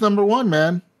Duty was number 1,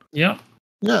 man. Yeah.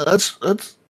 Yeah,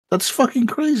 that's fucking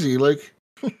crazy. Like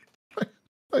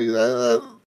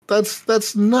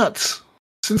that's nuts.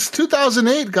 Since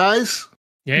 2008, guys.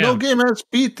 Yeah. No game has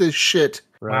beat this shit.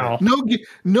 Wow.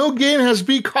 No game has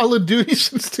beat Call of Duty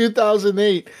since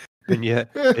 2008. And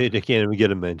yet, they can't even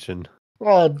get a mention.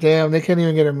 Oh, damn. They can't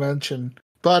even get a mention.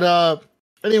 But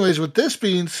anyways, with this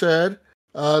being said,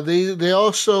 they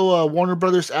also, Warner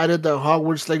Brothers added that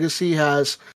Hogwarts Legacy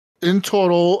has, in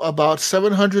total, about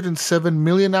 707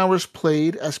 million hours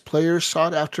played as players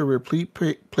sought after replete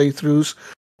playthroughs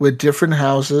with different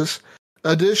houses.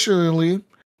 Additionally,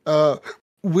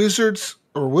 Wizards,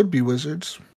 or would-be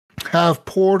Wizards, have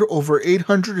poured over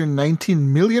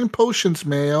 819 million potions,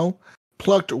 Mayo,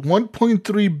 plucked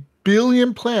 1.3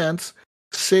 billion plants,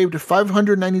 saved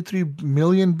 593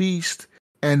 million beasts,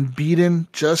 and beaten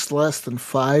just less than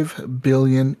 5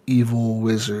 billion evil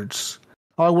wizards.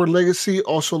 Hogwarts Legacy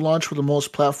also launched for the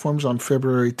most platforms on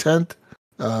February 10th.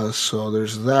 So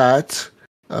there's that.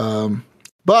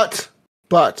 But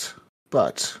the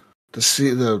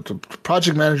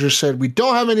project manager said, we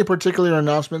don't have any particular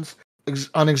announcements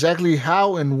on exactly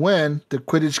how and when the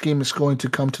Quidditch game is going to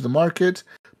come to the market,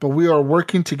 but we are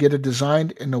working to get it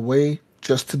designed in a way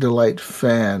just to delight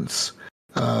fans.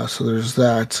 So there's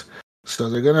that. So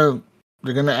they're gonna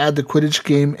add the Quidditch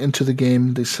game into the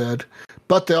game, they said.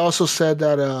 But they also said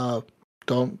that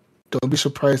don't be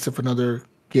surprised if another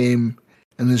game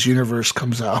in this universe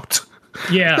comes out.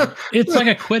 Yeah, it's like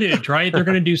a Quidditch, right? They're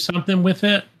gonna do something with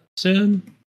it soon.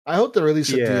 I hope they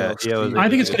release a DLC. Yeah, I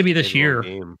think it's going to be this year.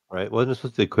 Game, right? Wasn't it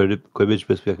supposed to be Quidditch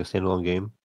supposed to be like a standalone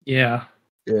game? Yeah.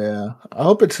 Yeah. I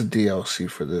hope it's a DLC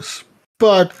for this.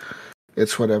 But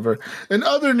it's whatever. In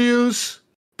other news,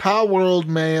 Power World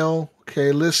Mayo.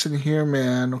 Okay, listen here,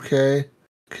 man. Okay.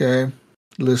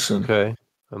 Listen. Okay.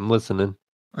 I'm listening.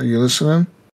 Are you listening?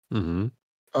 Mm-hmm.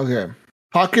 Okay.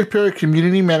 Pocket Pair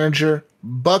Community Manager,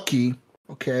 Bucky,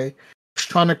 okay, is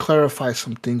trying to clarify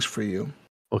some things for you.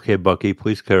 Okay, Bucky,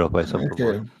 please clarify something.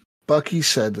 Okay. Bucky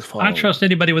said the following. I don't trust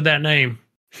anybody with that name.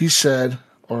 He said,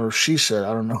 or she said,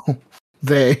 I don't know.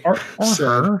 They or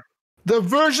said, her. The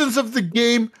versions of the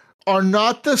game are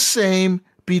not the same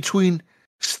between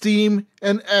Steam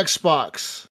and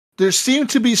Xbox. There seemed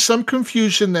to be some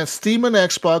confusion that Steam and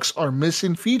Xbox are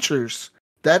missing features.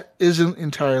 that isn't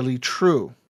entirely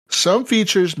true. Some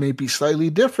features may be slightly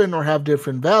different or have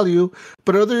different value,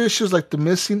 but other issues like the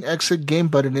missing exit game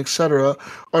button, etc.,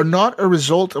 are not a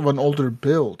result of an older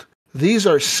build. These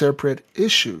are separate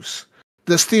issues.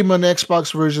 The Steam and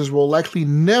Xbox versions will likely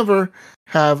never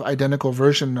have identical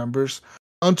version numbers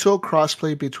until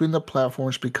crossplay between the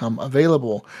platforms become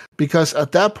available, because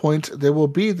at that point they will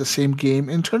be the same game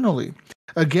internally.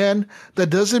 Again, that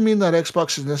doesn't mean that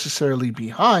Xbox is necessarily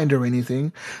behind or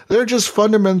anything. They're just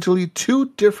fundamentally two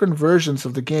different versions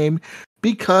of the game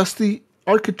because the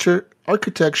architecture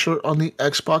on the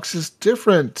Xbox is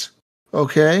different.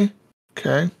 Okay,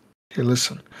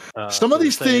 listen. Some of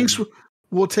these things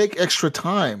will take extra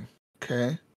time,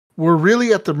 okay? We're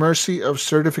really at the mercy of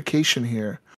certification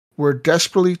here. We're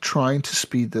desperately trying to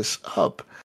speed this up.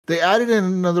 They added in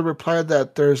another reply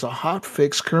that there's a hot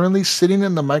fix currently sitting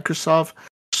in the Microsoft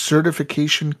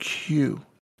certification queue.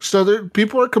 So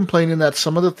people are complaining that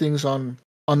some of the things on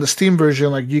the Steam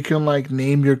version, like you can like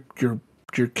name your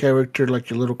character, like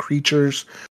your little creatures.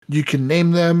 You can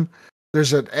name them.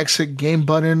 There's an exit game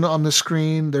button on the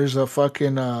screen. There's a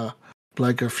fucking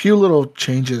like a few little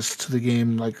changes to the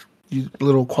game, like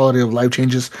little quality of life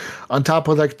changes on top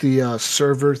of like the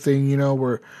server thing, you know,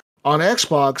 where on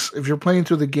Xbox, if you're playing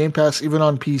through the Game Pass, even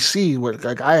on PC,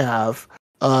 like I have,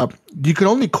 you can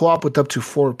only co-op with up to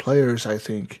 4 players, I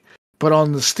think. But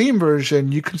on the Steam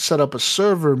version, you can set up a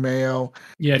server, Mayo.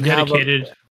 Yeah,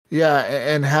 dedicated.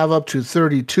 And have up to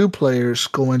 32 players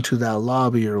go into that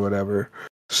lobby or whatever.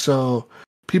 So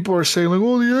people are saying, like,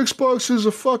 well, the Xbox is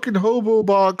a fucking hobo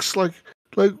box. Like,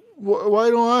 why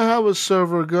don't I have a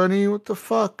server, Gunny? What the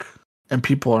fuck? And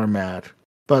people are mad.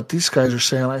 But these guys are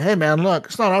saying, like, hey, man, look,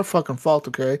 it's not our fucking fault,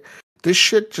 okay? This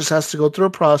shit just has to go through a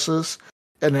process,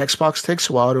 and Xbox takes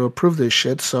a while to approve this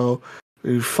shit, so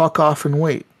you fuck off and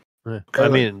wait. I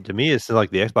mean, to me, it's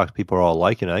like the Xbox people are all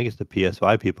liking it. I think it's the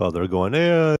PS5 people. They're going,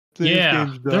 yeah,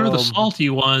 they're the salty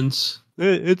ones.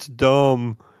 It's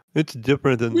dumb. It's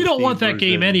different than we the don't Steam want that version.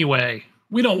 Game anyway.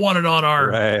 We don't want it on our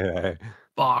right.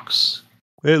 box.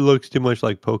 It looks too much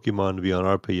like Pokemon to be on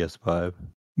our PS5.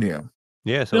 Yeah.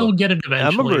 Yeah, so they'll get it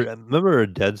eventually. I remember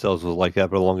Dead Cells was like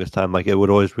that for the longest time. Like it would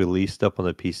always release stuff on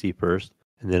the PC first,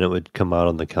 and then it would come out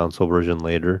on the console version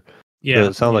later. Yeah, so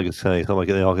it sounds like it's kind of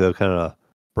they'll kind of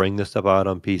bring this stuff out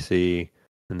on PC,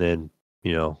 and then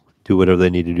do whatever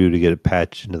they need to do to get it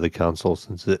patched into the console,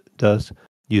 since it does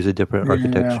use a different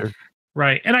architecture.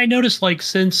 Right, and I noticed like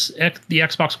since the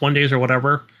Xbox One days or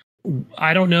whatever,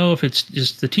 I don't know if it's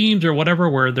just the teams or whatever,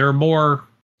 where they're more,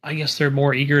 I guess they're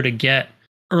more eager to get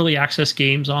early access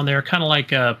games on there, kind of like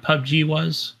PUBG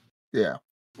was. Yeah.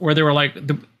 Where they were like,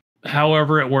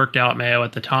 however it worked out, Mayo,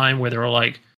 at the time, where they were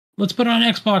like, let's put it on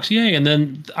Xbox, yay. And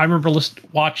then I remember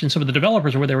watching some of the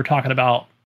developers where they were talking about,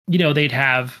 they'd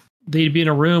be in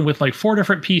a room with like 4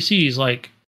 different PCs, like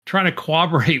trying to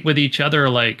cooperate with each other.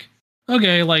 Like,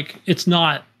 okay, like it's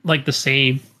not like the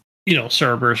same,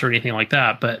 servers or anything like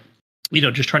that, but,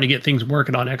 just trying to get things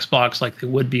working on Xbox like they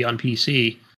would be on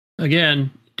PC.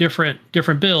 Again, different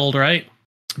build, right?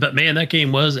 But man, that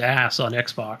game was ass on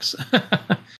Xbox.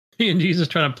 Me and Jesus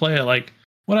trying to play it, like,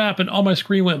 what happened? Oh, my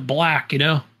screen went black,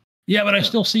 Yeah, but I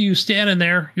still see you standing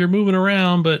there. You're moving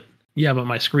around, but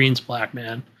my screen's black,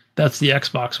 man. That's the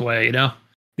Xbox way,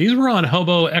 These were on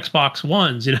hobo Xbox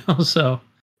Ones, so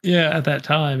yeah, at that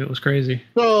time it was crazy.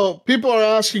 So people are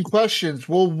asking questions.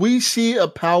 Will we see a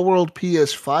Palworld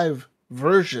PS5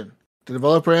 version? The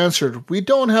developer answered, we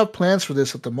don't have plans for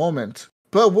this at the moment,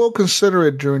 but we'll consider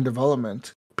it during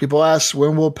development. People ask,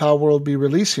 when will Palworld be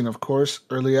releasing? Of course,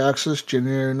 early access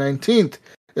January 19th.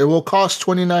 It will cost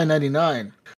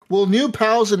 $29.99. Will new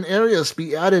pals and areas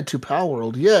be added to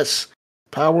Palworld? Yes.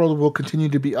 Palworld will continue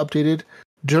to be updated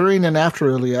during and after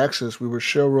early access. We will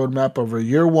show a roadmap of a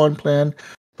year 1 plan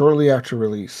shortly after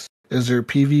release. Is there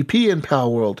PvP in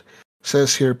Palworld?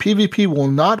 Says here, PvP will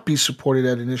not be supported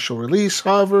at initial release.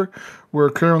 However,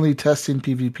 we're currently testing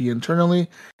PvP internally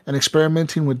and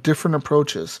experimenting with different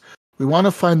approaches. We want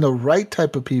to find the right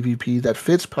type of PvP that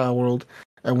fits Palworld,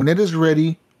 and when it is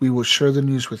ready, we will share the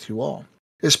news with you all.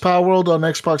 Is Palworld on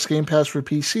Xbox Game Pass for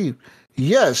PC?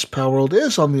 Yes, Palworld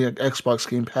is on the Xbox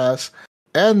Game Pass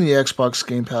and the Xbox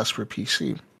Game Pass for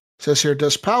PC. Says here,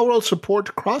 does Palworld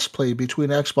support crossplay between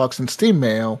Xbox and Steam,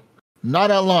 Mayo? Not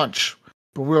at launch,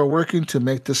 but we are working to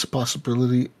make this a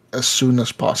possibility as soon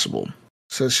as possible.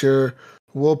 Says here,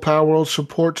 will Palworld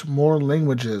support more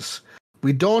languages?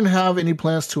 We don't have any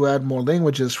plans to add more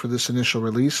languages for this initial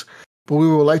release, but we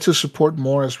would like to support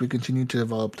more as we continue to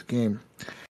develop the game.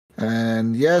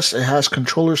 And yes, it has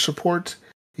controller support.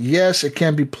 Yes, it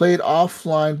can be played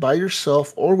offline by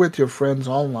yourself or with your friends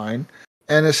online.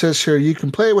 And it says here, you can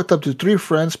play with up to 3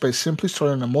 friends by simply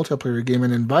starting a multiplayer game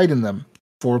and inviting them.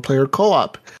 4-player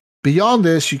co-op. Beyond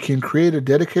this, you can create a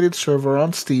dedicated server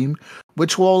on Steam,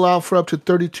 which will allow for up to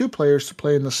 32 players to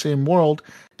play in the same world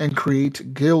and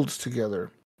create guilds together.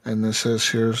 And this says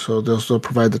here, so they'll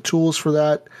provide the tools for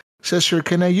that. It says here,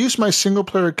 can I use my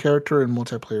single-player character in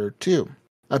multiplayer too?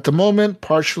 At the moment,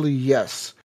 partially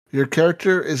yes. Your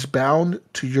character is bound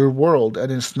to your world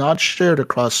and is not shared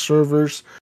across servers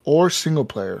or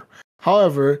single-player.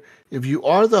 However, if you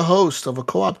are the host of a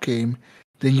co-op game,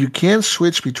 then you can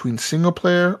switch between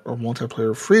single-player or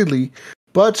multiplayer freely,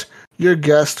 but your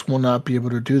guest will not be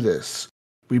able to do this.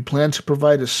 We plan to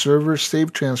provide a server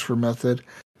save transfer method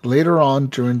later on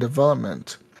during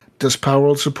development. Does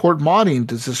Palworld support modding?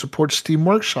 Does it support Steam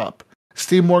Workshop?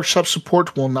 Steam Workshop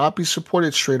support will not be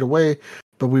supported straight away,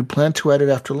 but we plan to add it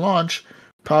after launch.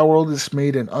 Palworld is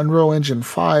made in Unreal Engine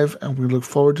 5, and we look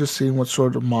forward to seeing what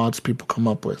sort of mods people come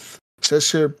up with. It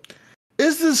says here,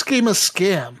 is this game a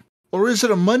scam? Or is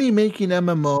it a money-making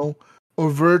MMO or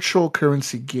virtual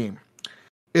currency game?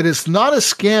 It is not a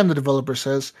scam, the developer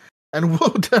says, and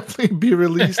will definitely be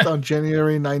released on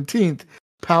January 19th.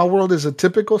 Palworld is a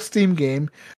typical Steam game.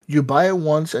 You buy it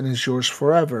once and it's yours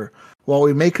forever. While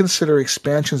we may consider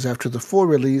expansions after the full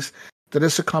release, that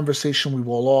is a conversation we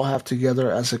will all have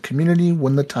together as a community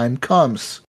when the time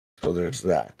comes. So there's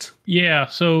that. Yeah,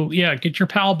 so yeah, get your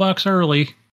PAL bucks early.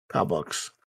 PAL bucks.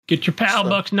 Get your PAL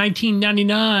bucks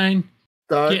 $19.99.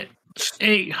 Get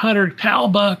 800 PAL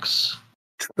bucks.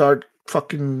 Start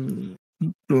fucking,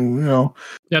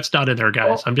 That's not in there,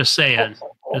 guys. I'm just saying.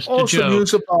 Just a also, joke.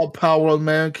 news about Palworld,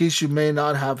 man, in case you may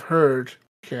not have heard.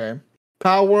 Okay.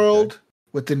 Palworld,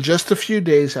 within just a few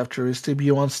days after its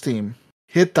debut on Steam,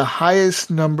 hit the highest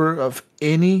number of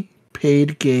any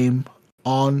paid game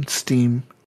on Steam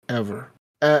ever.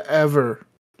 Ever.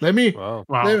 Let me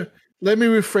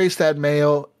rephrase that,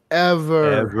 Mayo.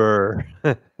 Ever.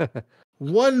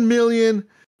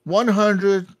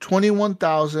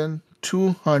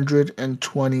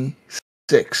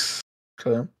 1,121,226.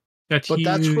 Okay. That's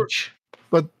huge.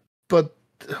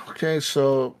 Okay,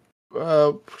 so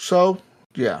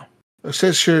yeah. It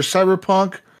says here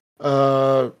Cyberpunk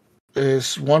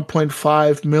is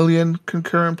 1.5 million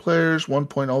concurrent players,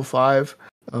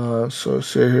 1.05. So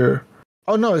say here.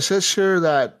 Oh no, it says here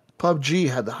that PUBG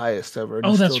had the highest ever.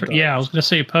 Oh, that's right. Yeah, I was going to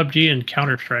say PUBG and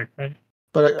Counter-Strike, right?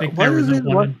 But why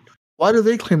do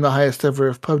they claim the highest ever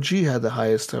if PUBG had the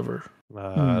highest ever?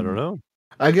 I don't know.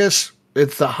 I guess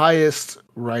it's the highest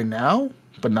right now,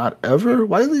 but not ever.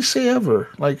 Why do they say ever?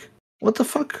 Like, what the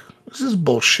fuck? This is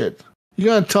bullshit. You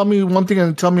gotta tell me one thing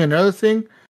and tell me another thing? It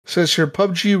says here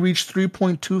PUBG reached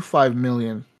 3.25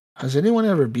 million. Has anyone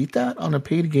ever beat that on a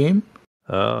paid game?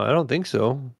 I don't think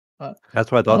so.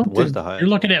 That's what I thought was the highest. You're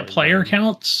looking at player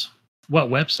counts? What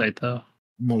website, though?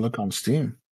 I'm gonna look on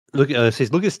Steam. Look at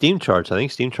Steam charts. I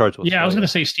think Steam charts was. Yeah, I was going to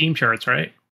say Steam charts,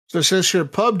 right? So it says here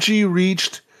PUBG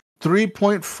reached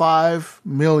 3.5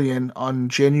 million on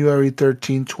January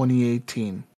 13,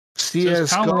 2018.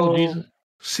 CSGO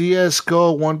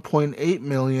 1.8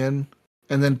 million,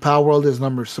 and then Palworld is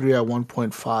number 3 at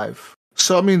 1.5.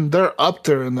 So I mean, they're up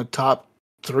there in the top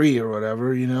 3 or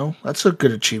whatever. That's a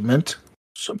good achievement.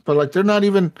 So, but like, they're not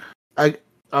even. I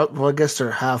guess they're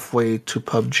halfway to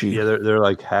PUBG. Yeah, they're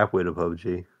like halfway to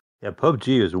PUBG. Yeah,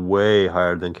 PUBG is way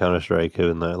higher than Counter-Strike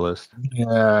in that list.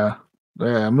 Yeah,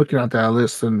 I'm looking at that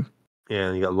list, and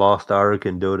you got Lost Ark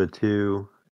and Dota 2.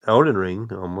 Elden Ring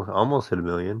almost hit 1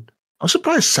 million. I'm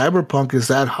surprised Cyberpunk is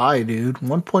that high, dude.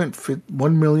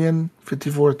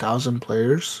 1,054,000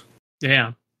 players.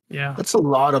 Yeah. That's a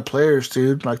lot of players,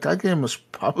 dude. Like, that game was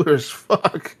popular as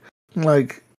fuck.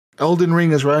 Like, Elden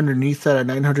Ring is right underneath that at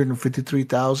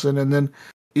 953,000, and then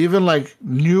even like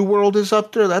New World is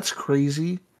up there. That's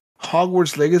crazy.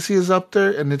 Hogwarts Legacy is up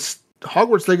there, and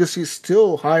Hogwarts Legacy is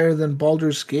still higher than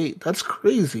Baldur's Gate. That's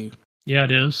crazy. Yeah,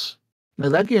 it is. Now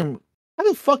that game, how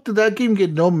the fuck did that game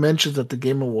get no mentions at the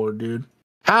Game Award, dude?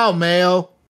 How, Mayo?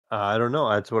 I don't know.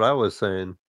 That's what I was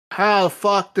saying. How the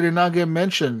fuck did it not get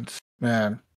mentioned?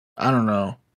 Man, I don't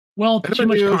know. Well, too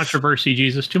much controversy,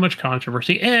 Jesus. Too much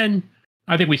controversy. And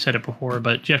I think we said it before,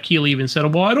 but Jeff Keighley even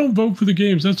said, well, I don't vote for the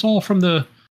games. That's all from the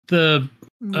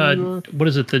what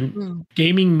is it? The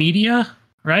gaming media,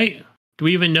 right? Do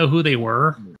we even know who they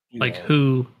were? Like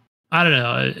who? I don't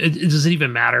know. Does it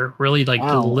even matter? Really? Like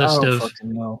the list of...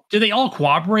 Do they all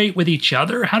cooperate with each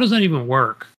other? How does that even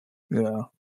work? Yeah.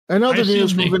 And other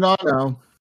news, moving on now.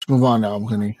 Let's move on now,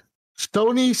 Gunny.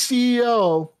 Sony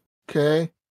CEO,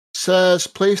 says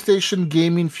PlayStation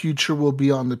gaming future will be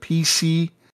on the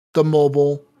PC, the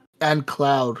mobile, and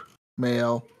cloud,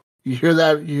 Mayo. You hear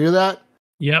that?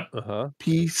 Yep.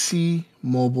 PC,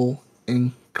 mobile,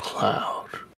 and cloud.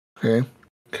 Okay.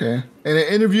 In an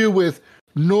interview with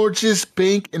Norges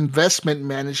Bank Investment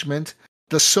Management,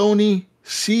 the Sony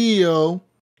CEO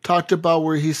talked about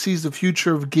where he sees the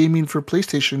future of gaming for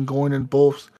PlayStation going in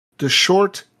both the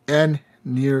short and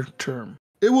near term.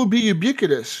 It will be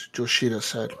ubiquitous, Yoshida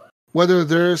said. Wherever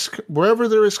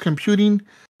there is computing,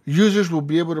 users will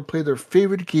be able to play their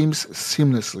favorite games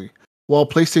seamlessly. While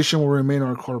PlayStation will remain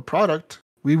our core product,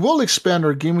 we will expand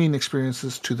our gaming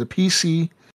experiences to the PC,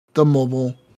 the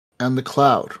mobile, and the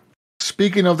cloud.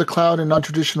 Speaking of the cloud and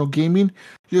non-traditional gaming,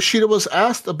 Yoshida was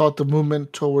asked about the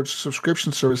movement towards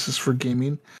subscription services for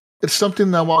gaming. It's something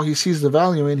that while he sees the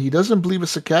value in, he doesn't believe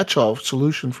it's a catch-all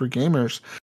solution for gamers.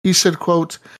 He said,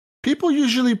 quote, "People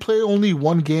usually play only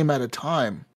one game at a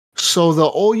time. So the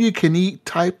all-you-can-eat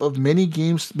type of mini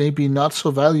games may be not so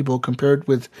valuable compared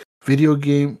with video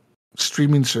game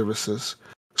streaming services.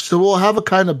 So we'll have a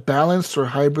kind of balanced or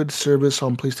hybrid service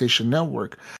on PlayStation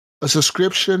Network, a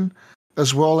subscription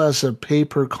as well as a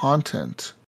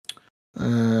pay-per-content."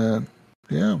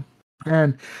 Yeah.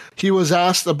 And he was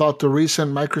asked about the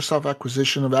recent Microsoft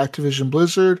acquisition of Activision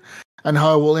Blizzard and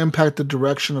how it will impact the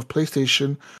direction of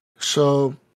PlayStation.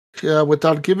 So, yeah,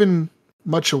 without giving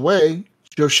much away,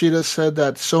 Yoshida said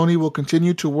that Sony will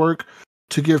continue to work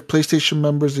to give PlayStation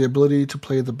members the ability to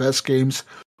play the best games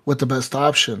with the best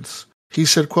options. He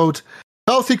said, quote,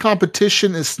 "Healthy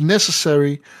competition is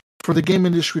necessary for the game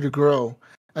industry to grow.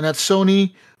 And at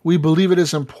Sony, we believe it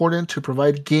is important to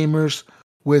provide gamers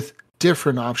with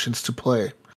different options to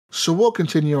play. So we'll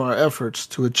continue our efforts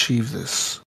to achieve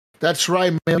this." That's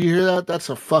right, man. You hear that? That's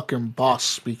a fucking boss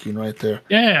speaking right there.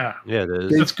 Yeah. Yeah, it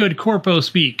is. That's good corpo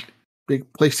speak.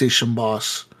 Big PlayStation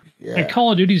boss. Yeah. And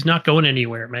Call of Duty's not going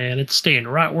anywhere, man. It's staying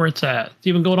right where it's at. It's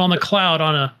even going on the cloud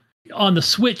on the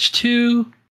Switch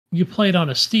too. You play it on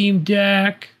a Steam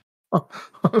Deck.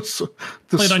 So,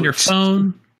 play it on your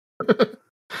phone.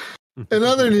 In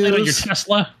other news, play it on your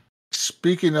Tesla.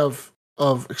 Speaking of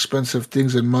expensive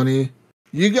things and money,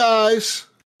 you guys,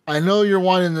 I know you're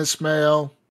wanting this,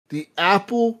 Mayo. The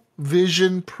Apple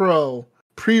Vision Pro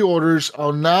pre-orders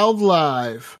are now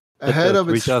live ahead of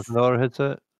its $3,000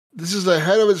 headset. This is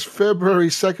ahead of its February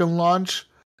 2nd launch.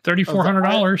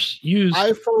 $3,400 used.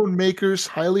 iPhone maker's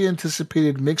highly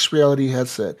anticipated mixed reality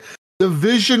headset. The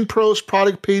Vision Pro's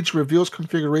product page reveals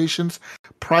configurations,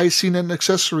 pricing, and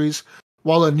accessories,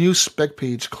 while a new spec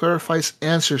page clarifies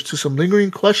answers to some lingering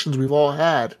questions we've all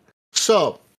had.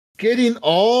 So, getting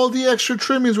all the extra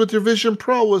trimmings with your Vision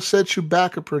Pro will set you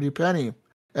back a pretty penny.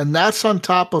 And that's on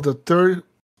top of the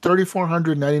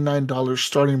 $3,499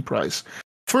 starting price.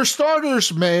 For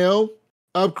starters, Mayo,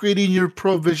 upgrading your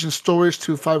Pro Vision storage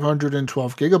to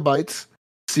 512 gigabytes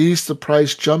sees the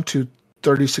price jump to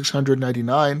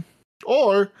 $3,699.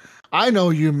 Or, I know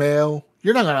you, Mayo,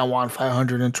 you're not going to want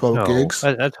 512 gigs.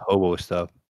 That's hobo stuff.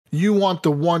 You want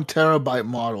the 1 terabyte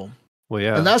model. Well,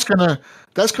 yeah. And that's gonna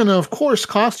of course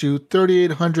cost you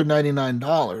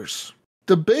 $3,899.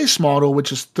 The base model,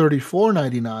 which is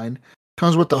 $3,499,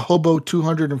 comes with the Hobo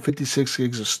 256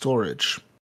 gigs of storage.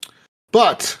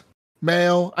 But,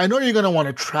 Mayo, I know you're gonna want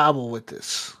to travel with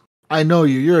this. I know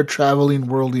you. You're a traveling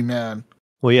worldly man.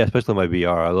 Well, yeah, especially my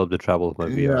VR. I love to travel with my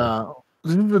VR. Yeah.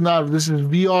 This is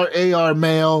VR, AR,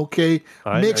 Mayo, okay?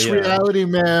 Mixed reality,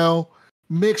 Mayo.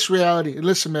 Mixed reality.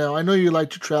 Listen, Mayo, I know you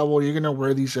like to travel. You're going to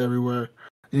wear these everywhere.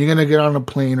 You're going to get on a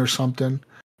plane or something.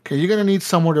 Okay, you're going to need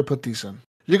somewhere to put these in.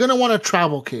 You're going to want a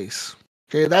travel case.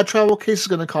 Okay, that travel case is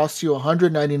going to cost you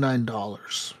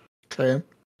 $199. Okay?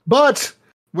 But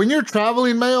when you're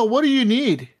traveling, Mayo, what do you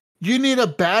need? You need a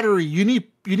battery. You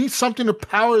need something to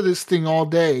power this thing all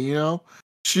day, you know?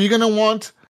 So you're going to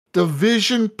want the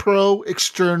Vision Pro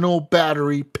external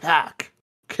battery pack.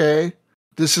 Okay?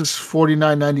 This is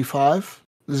 $49.95.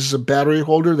 This is a battery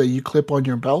holder that you clip on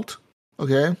your belt.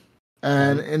 Okay?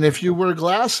 And if you wear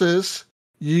glasses,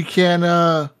 you can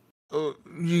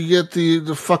you get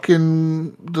the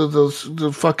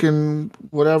fucking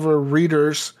whatever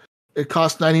readers. It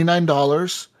costs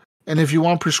 $99. And if you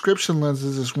want prescription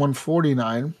lenses, it's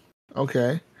 $149.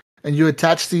 Okay? And you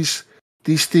attach these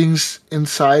things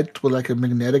inside with like a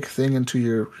magnetic thing into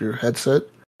your headset.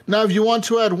 Now, if you want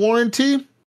to add warranty,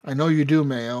 I know you do,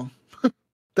 Mayo.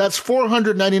 That's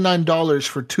 $499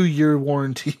 for 2-year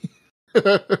warranty.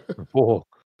 Whoa.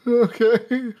 Okay.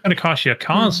 It's gonna cost you a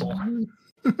console.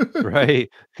 Right.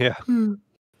 Yeah.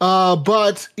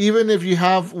 But even if you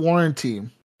have warranty,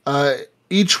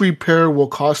 each repair will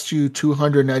cost you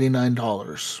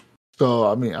 $299. So,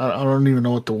 I mean, I don't even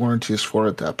know what the warranty is for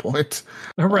at that point.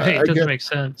 Right, it doesn't make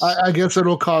sense. I guess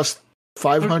it'll cost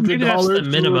 $500. Maybe that's the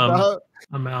minimum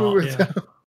amount. Yeah.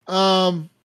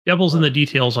 Devil's in the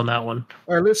details on that one.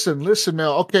 All right, listen,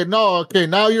 Mel. Okay,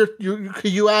 now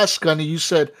you asked Gunny. You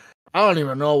said I don't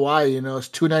even know why. It's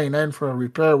 $299 for a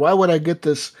repair. Why would I get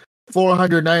this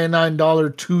 $499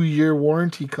 2-year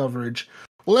warranty coverage?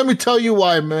 Well, let me tell you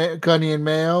why, Gunny and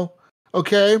Mayo.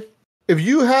 Okay, if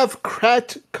you have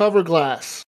cracked cover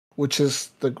glass, which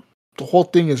is the whole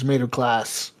thing is made of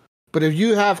glass, but if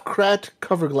you have cracked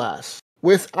cover glass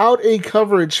without a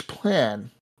coverage plan,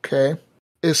 okay,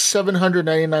 is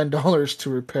 $799 to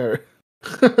repair.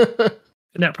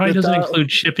 And that probably doesn't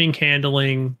include shipping,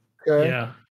 handling. Okay.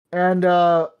 Yeah. And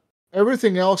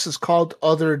everything else is called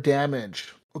other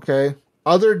damage. Okay.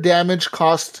 Other damage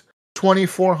costs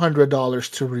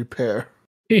 $2,400 to repair.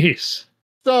 Jeez.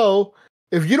 So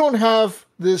if you don't have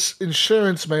this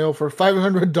insurance, Mayo, for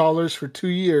 $500 for 2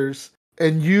 years,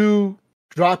 and you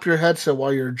drop your headset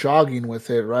while you're jogging with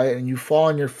it, right? And you fall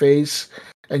on your face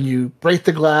and you break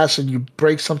the glass and you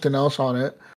break something else on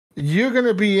it, you're going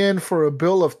to be in for a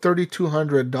bill of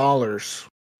 $3,200.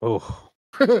 Oh.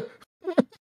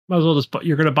 Might as well just,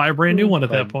 you're going to buy a brand new one at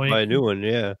that point. Buy a new one,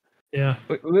 yeah. Yeah.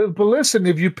 But listen,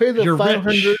 if you pay the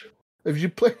 $500, if you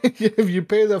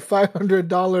pay the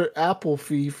 $500 Apple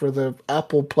fee for the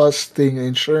Apple Plus thing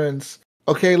insurance,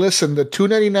 okay, listen, the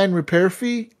 $299 repair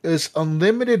fee is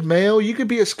unlimited, Mayo. You could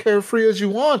be as carefree as you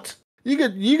want. You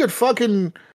could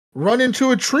fucking run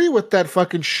into a tree with that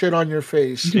fucking shit on your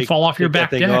face. You can fall off your back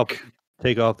deck.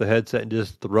 Take off the headset and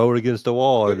just throw it against the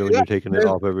wall when you're taking it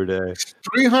off every day.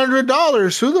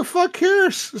 $300. Who the fuck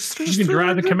cares? You can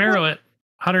drive the Camaro at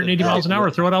 180 miles an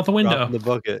hour. Throw it out the window. In the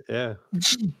bucket, yeah.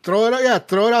 Throw it out. Yeah,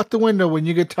 throw it out the window when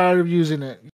you get tired of using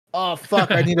it. Oh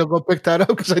fuck! I need to go pick that up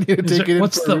because I need to take it in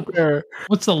for repair.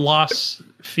 What's the loss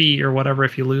fee or whatever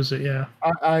if you lose it? Yeah,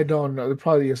 I don't know. It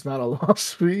probably is not a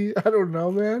loss fee. I don't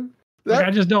know, man.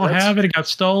 I just don't have it. It got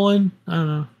stolen. I don't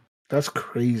know. That's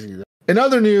crazy. In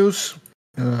other news,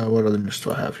 what other news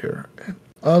do I have here?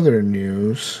 Other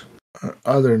news.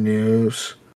 No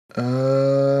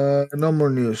more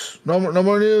news. No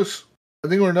more news. I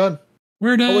think we're done.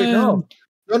 We're done. Oh, wait,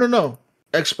 no.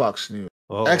 Xbox news.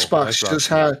 Xbox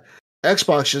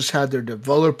just had their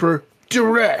developer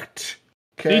direct.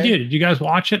 Okay? They did. Did you guys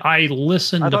watch it? I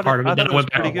listened to part of it, then I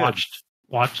went back and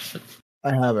watched it.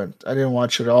 I haven't. I didn't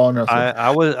watch it all. Nothing. I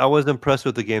was impressed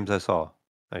with the games I saw.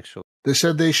 Actually, they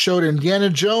said they showed Indiana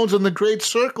Jones and the Great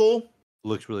Circle.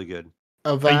 Looks really good.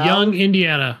 A young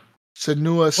Indiana.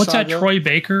 Senua What's Saga, that? Troy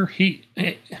Baker.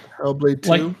 Hellblade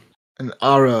 2 and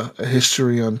Ara: A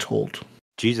History Untold.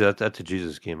 Jesus, that's a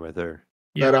Jesus game right there.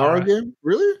 Yeah, that Ara game,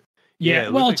 really? Yeah.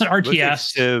 Well, it's an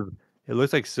RTS. It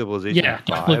looks like Civilization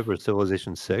 5 or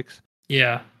Civilization 6.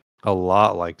 Yeah. A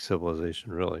lot like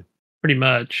Civilization, really. Pretty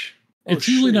much. It's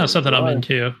usually not something I'm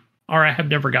into, or I have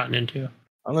never gotten into.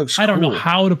 I don't know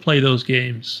how to play those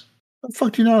games. How the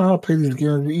fuck do you know how to play these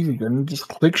games? Easy, you just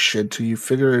click shit till you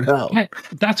figure it out.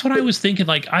 That's what I was thinking.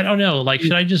 Like, I don't know. Like,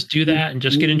 should I just do that and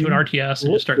just get into an RTS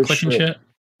and just start clicking shit?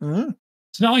 Mm-hmm.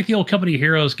 It's not like the old Company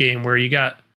Heroes game where you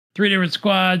got 3 different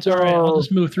squads. All right, I'll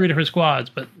just move 3 different squads.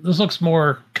 But this looks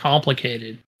more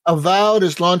complicated. Avowed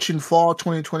is launching fall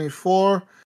 2024.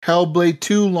 Hellblade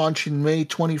 2 launching May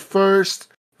 21st.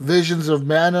 Visions of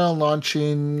Mana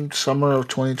launching summer of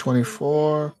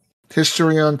 2024.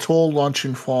 History Untold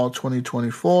launching fall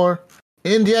 2024.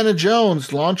 Indiana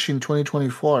Jones launching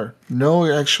 2024.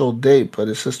 No actual date, but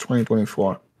it says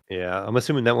 2024. Yeah, I'm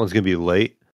assuming that one's going to be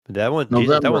late. But that one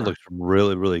looks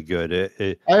really, really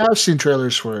good. I have seen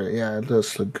trailers for it. Yeah, it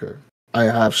does look good. I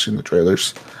have seen the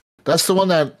trailers. That's the one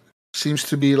that seems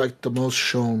to be like the most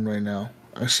shown right now.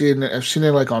 I've seen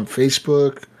it like on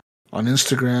Facebook, on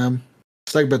Instagram.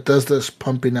 It's like Bethesda's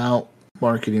pumping out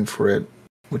marketing for it,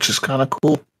 which is kind of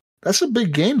cool. That's a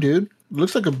big game, dude. It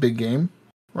looks like a big game,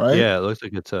 right? Yeah, it looks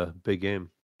like it's a big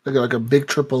game. Like a big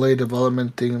AAA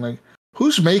development thing. Like,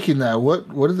 who's making that?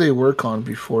 What did they work on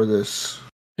before this?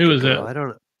 Who is it? I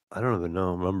don't even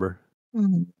know. Remember?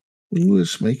 Who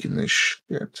is making this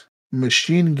shit?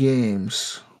 Machine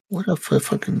Games. What a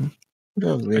fucking. What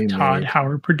have they Todd made?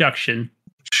 Howard production.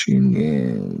 Machine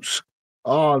Games.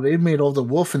 Oh, they made all the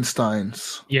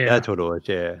Wolfensteins. Yeah, that's what it was.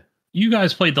 Yeah. You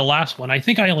guys played the last one. I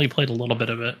think I only played a little bit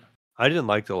of it. I didn't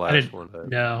like the last one. But...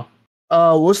 No.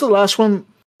 Was the last one?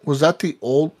 Was that the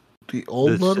old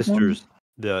blood sisters?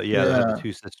 One? The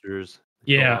 2 sisters.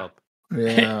 Yeah.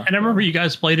 Yeah. And I remember you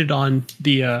guys played it on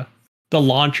the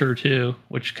launcher too,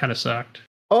 which kind of sucked.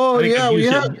 Oh yeah, we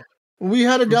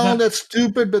had to download that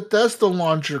stupid Bethesda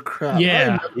launcher crap.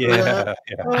 Yeah.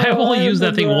 I've only used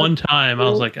that thing one time. I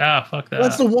was like, fuck that.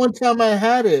 That's the one time I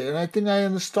had it, and I think I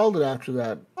installed it after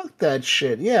that. Fuck that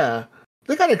shit. Yeah.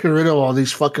 They gotta get rid of all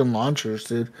these fucking launchers,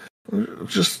 dude.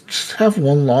 Just have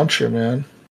one launcher, man.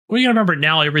 Well, you gotta remember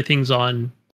now everything's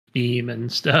on Steam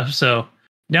and stuff, so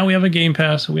now we have a Game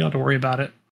Pass, so we don't have to worry about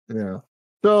it. Yeah.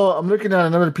 So I'm looking at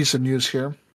another piece of news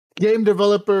here. Game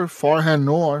developer Farhan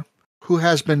Noor, who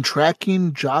has been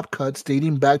tracking job cuts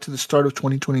dating back to the start of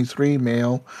 2023,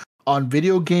 Mayo, on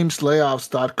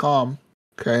videogameslayoffs.com.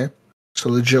 Okay. It's a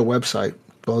legit website.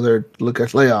 Go there, look at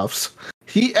layoffs.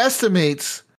 He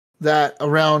estimates that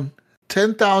around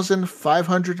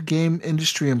 10,500 game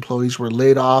industry employees were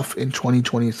laid off in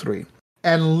 2023.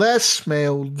 And less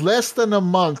than a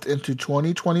month into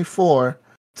 2024,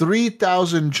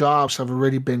 3,000 jobs have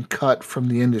already been cut from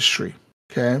the industry.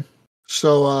 Okay.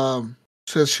 So,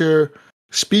 says here,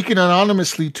 speaking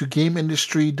anonymously to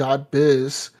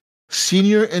GameIndustry.biz,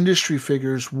 senior industry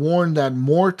figures warn that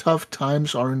more tough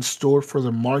times are in store for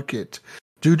the market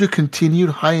due to continued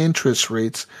high interest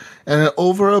rates and an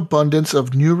overabundance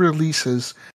of new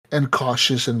releases and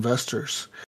cautious investors.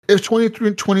 If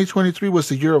 2023 was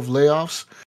the year of layoffs,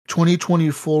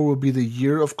 2024 will be the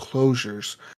year of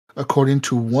closures, according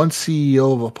to one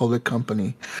CEO of a public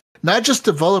company. Not just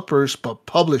developers, but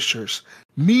publishers,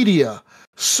 media,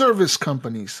 service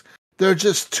companies. There are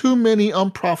just too many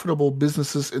unprofitable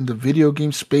businesses in the video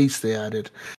game space, they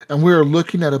added, and we are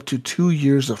looking at up to 2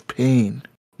 years of pain.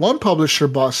 One publisher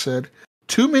boss said,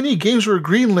 too many games were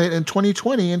greenlit in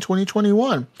 2020 and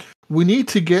 2021. We need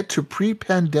to get to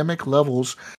pre-pandemic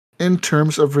levels in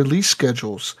terms of release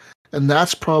schedules, and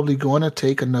that's probably going to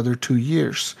take another 2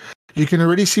 years. You can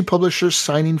already see publishers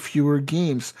signing fewer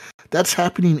games. That's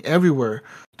happening everywhere.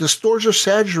 The stores are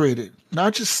saturated,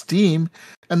 not just Steam,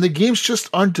 and the games just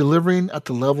aren't delivering at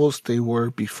the levels they were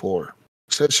before.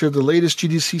 It says here the latest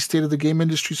GDC State of the Game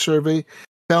Industry survey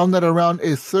found that around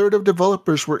a third of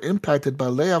developers were impacted by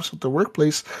layoffs at the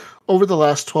workplace over the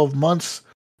last 12 months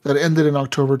that ended in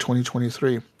October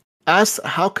 2023. Asked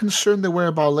how concerned they were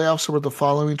about layoffs over the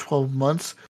following 12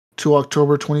 months to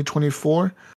October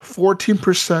 2024,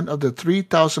 14% of the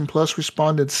 3,000 plus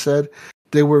respondents said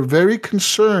they were very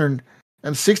concerned,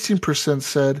 and 16%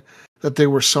 said that they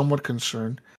were somewhat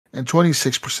concerned, and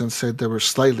 26% said they were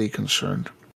slightly concerned.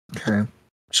 Okay.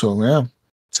 So, yeah.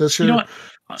 It says here,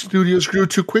 studios grew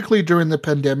too quickly during the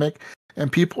pandemic,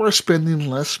 and people are spending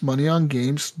less money on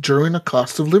games during a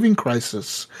cost of living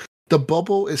crisis. The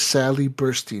bubble is sadly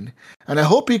bursting, and I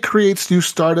hope it creates new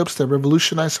startups that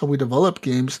revolutionize how we develop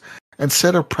games and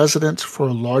set a precedent for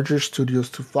larger studios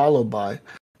to follow by.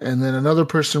 And then another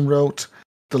person wrote,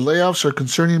 the layoffs are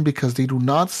concerning because they do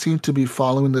not seem to be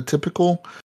following the typical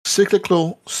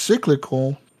cyclical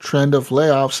trend of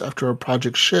layoffs after a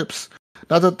project ships.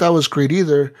 Not that that was great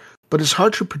either, but it's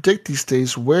hard to predict these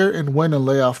days where and when a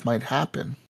layoff might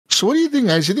happen. So what do you think,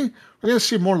 guys? You think we're going to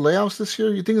see more layoffs this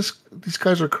year? You think these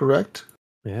guys are correct?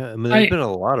 Yeah, I mean, there's been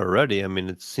a lot already. I mean,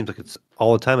 it seems like it's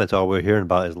all the time. That's all we're hearing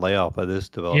about is layoff by this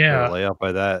developer, layoff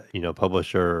by that,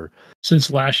 publisher.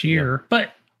 Since last year. Yeah.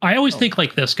 But I always think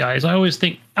like this, guys. I always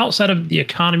think outside of the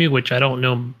economy, which I don't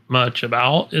know much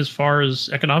about as far as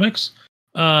economics,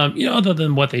 other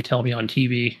than what they tell me on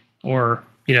TV or,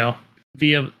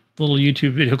 via little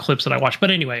YouTube video clips that I watch.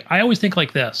 But anyway, I always think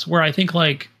like this, where I think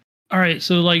like, all right,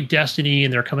 so like Destiny,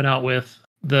 and they're coming out with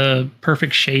the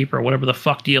Perfect Shape or whatever the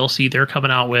fuck DLC they're coming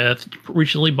out with,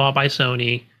 recently bought by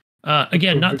Sony.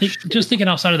 Again, just thinking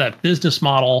outside of that business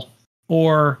model,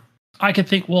 or I could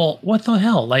think, well, what the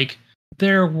hell? Like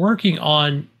they're working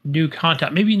on new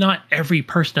content. Maybe not every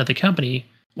person at the company.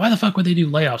 Why the fuck would they do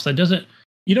layoffs? That doesn't,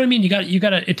 you know what I mean? You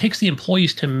got to, it takes the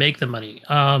employees to make the money.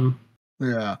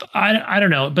 Yeah. I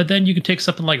don't know. But then you could take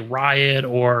something like Riot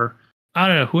or I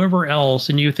don't know, whoever else,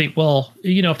 and you think, well,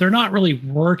 if they're not really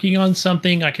working on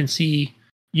something, I can see,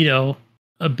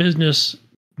 a business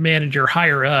manager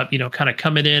higher up, kind of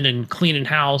coming in and cleaning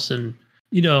house. And,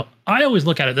 I always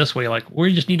look at it this way, like,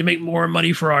 we just need to make more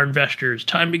money for our investors.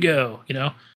 Time to go,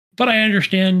 But I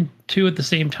understand, too, at the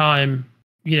same time,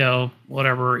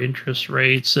 whatever interest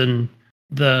rates and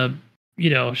the,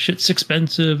 shit's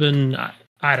expensive. And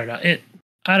I don't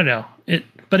know.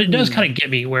 But it does kind of get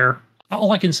me where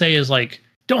all I can say is like,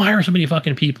 don't hire so many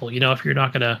fucking people, if you're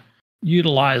not going to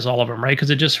utilize all of them, right? Because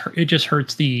it just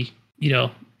hurts the,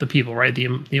 the people, right? The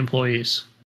employees.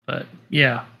 But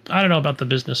yeah, I don't know about the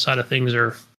business side of things,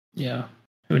 or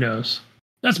who knows?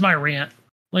 That's my rant.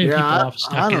 Laying people off is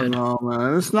not good. I don't know,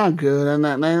 man. It's not good,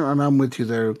 and I'm with you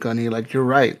there, Gunny. Like you're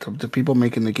right. The people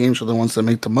making the games are the ones that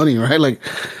make the money, right? Like,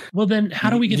 well, then how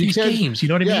do we get these games? You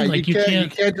know what I mean? Like you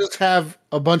can't just have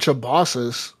a bunch of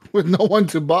bosses with no one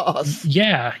to boss.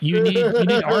 Yeah, you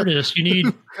need artists, you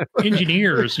need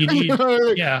engineers, you need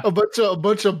a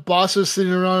bunch of bosses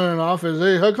sitting around in an office.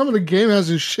 Hey, how come the game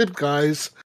hasn't shipped,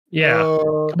 guys? Yeah.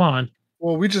 Come on.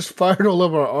 Well, we just fired all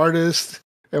of our artists,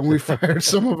 and we fired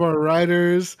some of our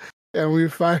writers, and we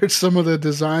fired some of the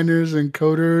designers and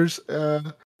coders.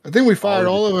 I think we fired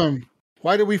all of them.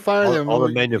 Why did we fire them? All the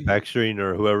manufacturing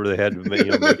or whoever they had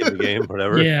making the game,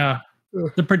 whatever. Yeah.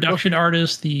 The production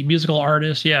artist, the musical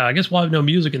artist. Yeah, I guess we'll have no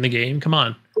music in the game. Come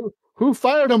on. Who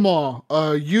fired them all?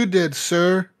 You did,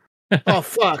 sir. Oh,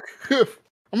 fuck. I'm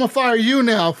going to fire you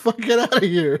now. Fuck, get out of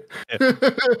here.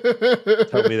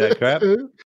 Tell me that crap.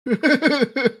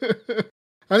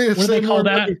 I need to what do they call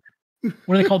that?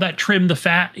 What do they call that? Trim the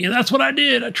fat. Yeah, that's what I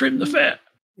did. I trimmed the fat.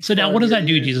 So now what does that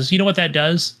do, Jesus? You know what that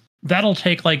does? That'll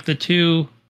take like the two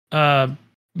of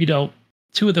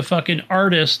the fucking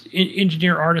artists,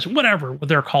 engineer artists, whatever what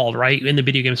they're called, right? In the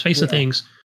video game space of things,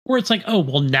 where it's like, oh,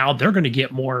 well, now they're going to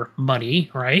get more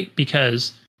money, right?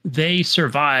 Because they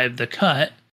survived the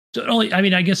cut. So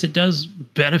I guess it does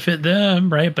benefit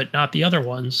them, right? But not the other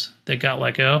ones that got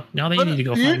let go. Now they need to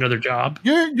go find another job.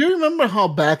 You remember how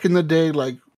back in the day,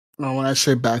 like, when I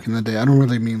say back in the day, I don't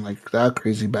really mean like that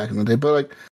crazy back in the day, but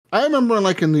like, I remember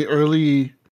like in the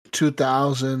early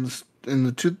 2000s, in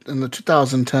the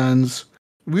 2010s,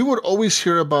 we would always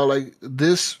hear about like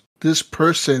this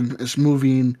person is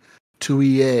moving to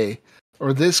EA,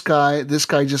 or this guy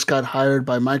just got hired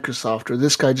by Microsoft, or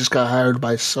this guy just got hired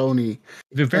by Sony.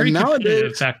 Very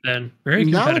competitive back then. Very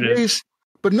competitive. Nowadays,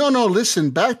 but no, listen.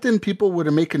 Back then, people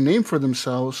would make a name for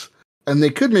themselves, and they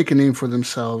could make a name for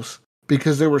themselves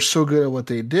because they were so good at what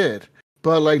they did.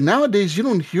 But like nowadays, you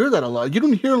don't hear that a lot. You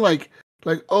don't hear like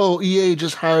oh, EA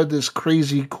just hired this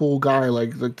crazy cool guy,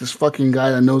 like this fucking guy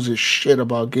that knows his shit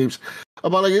about games.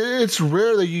 It's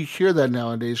rare that you hear that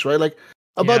nowadays, right? Like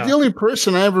the only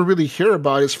person I ever really hear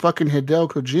about is fucking Hideo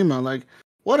Kojima. Like,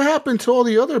 what happened to all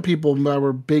the other people that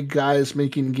were big guys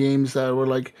making games that were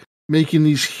like making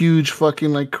these huge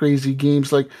fucking like crazy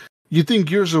games? Like, you think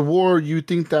Gears of War? You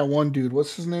think that one dude?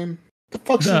 What's his name? The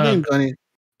fuck's his name, Gunny?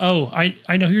 Oh,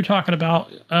 I know who you're talking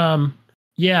about.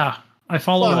 Yeah, I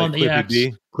follow him on the X.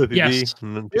 Clippy yes.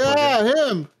 B. Yeah,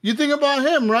 him. You think about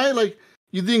him, right? Like,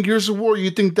 you think Gears of War, you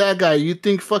think that guy. You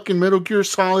think fucking Metal Gear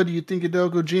Solid, you think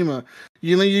Hideo Kojima.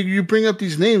 You bring up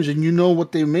these names and you know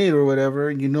what they made or whatever,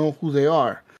 and you know who they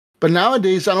are. But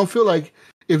nowadays, I don't feel like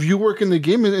if you work in the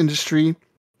gaming industry,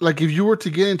 like if you were to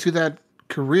get into that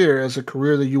career as a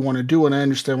career that you want to do, and I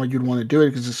understand why you'd want to do it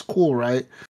because it's cool, right?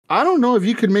 I don't know if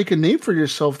you could make a name for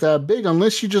yourself that big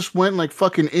unless you just went like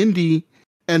fucking indie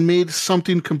and made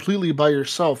something completely by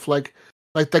yourself, like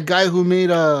the guy who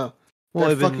made that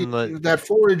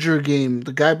Forager game.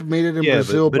 The guy made it in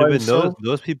Brazil but by even himself.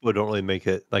 Those people don't really make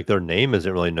it. Like, their name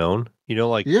isn't really known.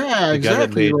 Like, yeah,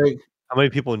 exactly. How many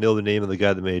people know the name of the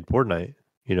guy that made Fortnite?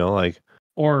 Like,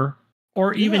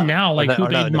 or even now, like who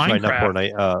made Minecraft? Not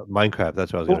Fortnite, Minecraft.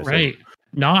 That's what I was going to say. Right,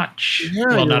 Notch. Yeah,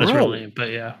 well, not his right. real name,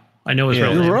 but yeah, I know his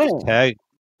real name. You're right. Tag.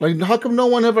 Like, how come no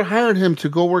one ever hired him to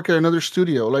go work at another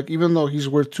studio? Like, even though he's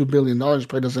worth $2 billion,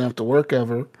 probably doesn't have to work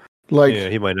ever. Like, yeah,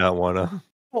 he might not want to.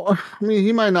 Well, I mean,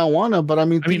 he might not want to, but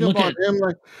think about him.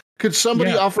 Like, could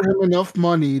somebody offer him enough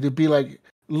money to be like,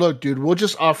 look, dude, we'll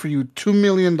just offer you $2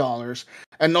 million,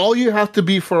 and all you have to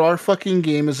be for our fucking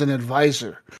game is an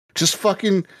advisor.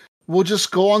 We'll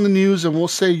just go on the news and we'll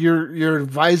say you're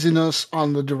advising us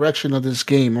on the direction of this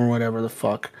game or whatever the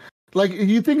fuck. Like,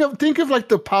 you think of like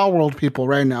the Power World people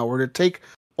right now, where to take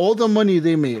all the money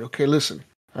they made. Okay, listen.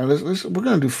 All right, listen. We're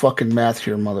gonna do fucking math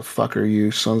here, motherfucker.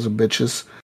 You sons of bitches.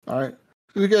 All right,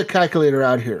 we get a calculator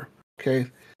out here.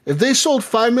 Okay, if they sold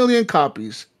 5 million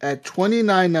copies at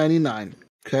 $29.99,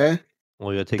 okay,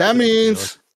 well, you take that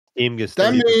means Steam gets 30%.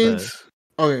 That means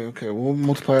okay. We'll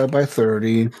multiply it by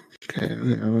 30.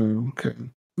 Okay.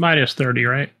 Minus 30,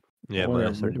 right? Yeah,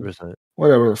 minus 30%.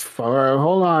 Whatever. All right,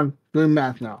 hold on. Doing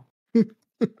math now.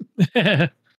 5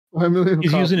 million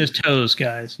He's copies. using his toes,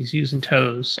 guys. He's using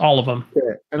toes, all of them.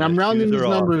 Okay. And I'm rounding these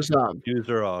numbers up. Shoes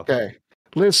are off. Okay.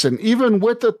 Listen, even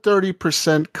with the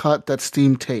 30% cut that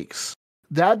Steam takes,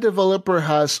 that developer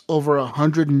has over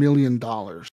 $100 million.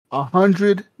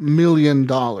 $100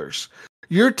 million.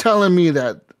 You're telling me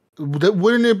that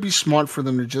wouldn't it be smart for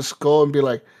them to just go and be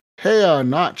like, hey,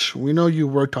 Notch, we know you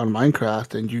worked on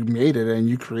Minecraft and you made it and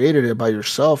you created it by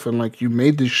yourself and like you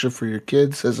made this shit for your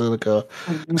kids as like a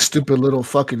stupid little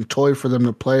fucking toy for them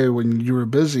to play when you were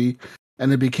busy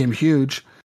and it became huge.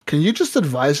 Can you just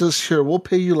advise us here? We'll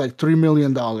pay you like $3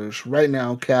 million right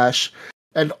now, cash.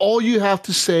 And all you have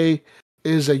to say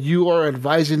is that you are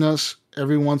advising us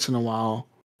every once in a while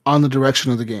on the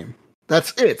direction of the game.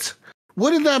 That's it.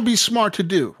 Wouldn't that be smart to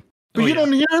do? But you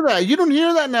don't hear that. You don't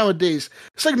hear that nowadays.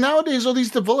 It's like nowadays all these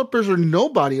developers are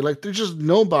nobody. Like, they're just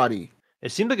nobody.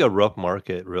 It seemed like a rough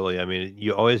market, really. I mean,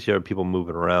 you always hear people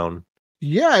moving around.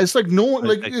 Yeah, it's like no one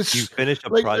like You it's finish a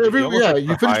like project, you almost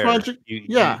you for finish hire. project. You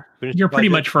Yeah, finish the You're pretty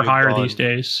project, much for you're hire gone, these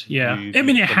days. Yeah. you I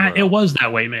mean, go somewhere it else. was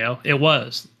that way, Mayo. It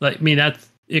was. Like, I mean,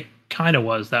 it kind of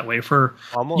was that way for,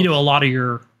 Almost, a lot of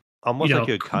your, almost like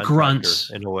a contractor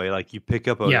grunts. in a way. Like you pick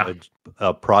up Yeah.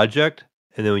 a project,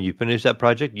 and then when you finish that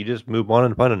project, you just move on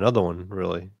and find another one.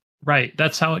 Really, Right.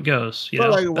 That's how it goes.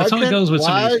 but like, That's how it goes with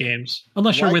some of these games.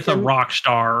 Unless you're with a rock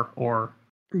star or.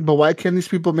 But why can't these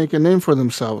people make a name for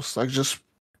themselves? Like, just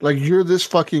like you're this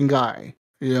fucking guy,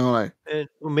 like. and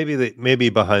maybe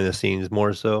behind the scenes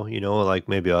more so. Like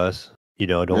maybe us. I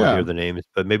don't want to hear the names,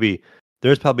 but maybe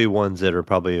there's probably ones that are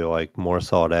probably like more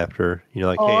sought after.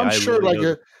 Like, Oh, hey, I'm sure.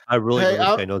 I really know hey,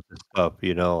 this guy knows this stuff.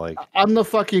 Like I'm the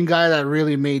fucking guy that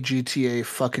really made GTA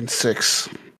fucking 6.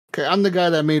 Okay, I'm the guy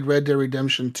that made Red Dead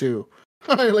Redemption 2.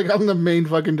 Like, I'm the main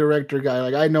fucking director guy.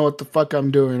 Like, I know what the fuck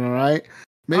I'm doing. All right.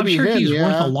 Maybe I'm sure he's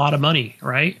worth a lot of money,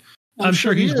 right? I'm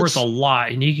sure he's worth a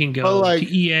lot, and he can go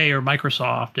to EA or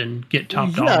Microsoft and get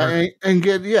top dollar. And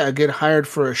get hired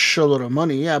for a shitload of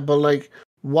money. Yeah, but like,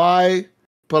 why?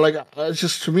 But like, it's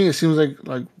just, to me, it seems like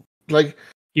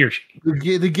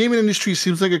the gaming industry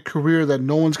seems like a career that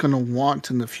no one's gonna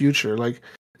want in the future. Like,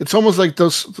 it's almost like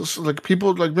those like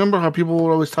people, like, remember how people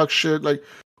would always talk shit like,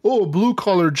 oh, a blue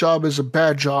collar job is a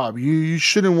bad job. You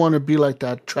shouldn't want to be like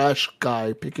that trash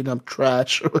guy picking up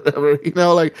trash or whatever.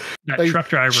 Like that truck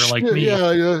driver like me.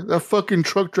 Yeah, that fucking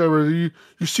truck driver. You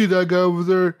see that guy over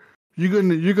there?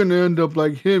 You're gonna end up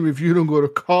like him if you don't go to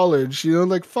college.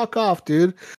 Like, fuck off,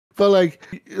 dude. But like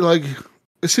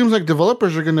it seems like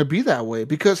developers are gonna be that way,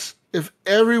 because if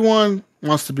everyone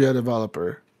wants to be a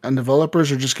developer and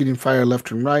developers are just getting fired left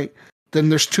and right, then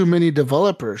there's too many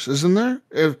developers, isn't there?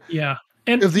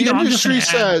 And if the industry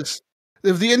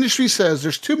says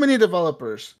there's too many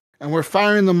developers and we're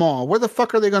firing them all, where the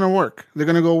fuck are they going to work? They're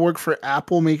going to go work for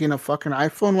Apple making a fucking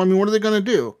iPhone? I mean, what are they going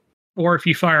to do? Or if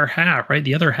you fire half, right,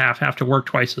 the other half have to work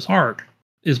twice as hard,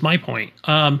 is my point.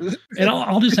 And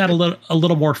I'll just add a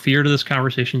little more fear to this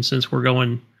conversation, since we're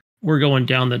going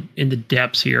down in the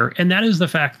depths here, and that is the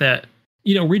fact that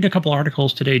reading a couple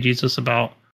articles today, Jesus,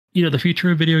 about the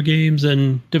future of video games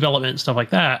and development and stuff like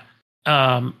that.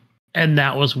 And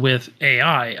that was with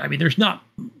AI. I mean, there's not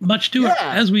much to it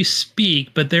as we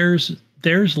speak, but there's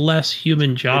less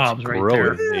human jobs right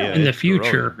there in the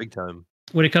future. Big time.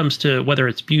 When it comes to whether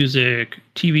it's music,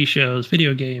 TV shows,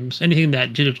 video games, anything in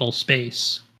that digital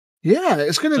space. Yeah,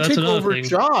 it's going to take over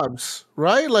jobs,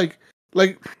 right? Like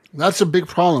that's a big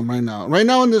problem right now. Right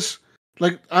now in this,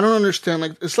 like, I don't understand.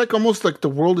 Like, it's like almost like the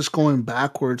world is going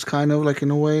backwards, kind of, like, in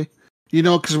a way,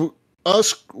 because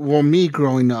me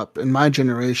growing up in my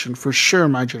generation, for sure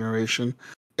my generation,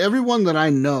 everyone that I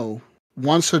know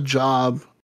wants a job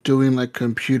doing like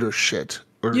computer shit.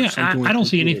 Or something I don't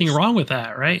see anything wrong with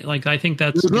that, right? Like, I think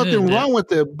there's nothing wrong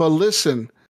with it. But listen,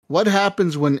 what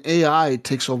happens when AI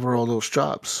takes over all those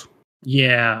jobs?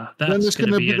 Yeah, that's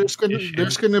going to be there's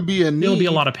going to be a need. There'll be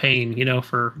a lot of pain,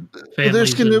 for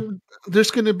families.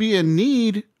 There's going to be a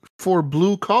need for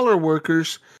blue collar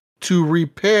workers to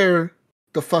repair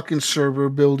the fucking server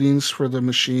buildings for the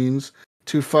machines,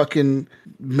 to fucking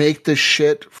make the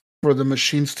shit for the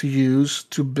machines to use,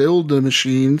 to build the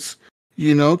machines,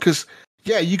 because,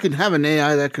 you can have an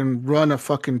AI that can run a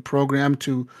fucking program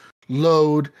to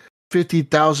load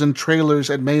 50,000 trailers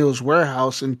at Mayo's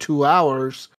warehouse in 2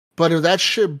 hours. But if that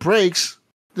shit breaks,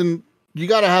 then you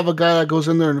got to have a guy that goes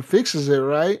in there and fixes it,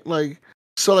 right? Like,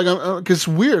 so like, it's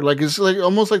weird. Like, it's like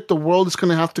almost like the world is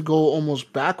going to have to go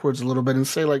almost backwards a little bit and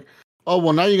say like, oh,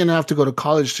 well, now you're going to have to go to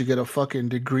college to get a fucking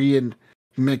degree in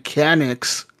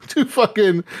mechanics to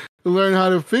fucking learn how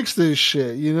to fix this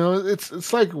shit.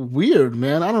 It's like weird,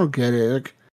 man. I don't get it.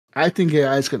 Like, I think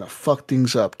AI is going to fuck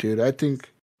things up, dude.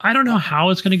 I don't know how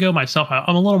it's going to go myself.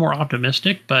 I'm a little more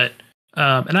optimistic, but,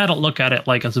 and I don't look at it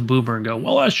like as a boomer and go,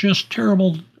 well, that's just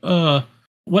terrible. I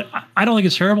don't think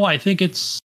it's terrible. I think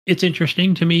it's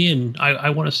interesting to me, and I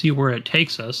want to see where it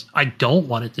takes us. I don't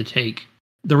want it to take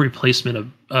the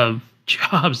replacement of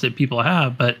jobs that people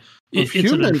have, but it's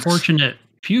an unfortunate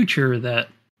future that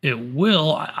it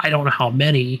will. I don't know how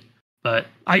many, but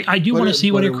I do want to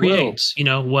see what it creates.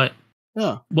 What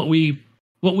we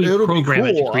program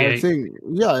it to create. I think,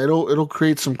 it'll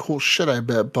create some cool shit, I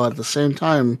bet. But at the same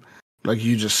time, like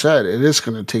you just said, it is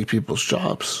going to take people's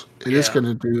jobs. It is going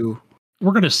to do.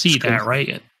 We're going to see that,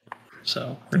 right?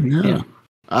 So yeah.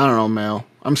 I don't know, Mel.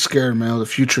 I'm scared, Mel. The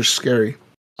future's scary.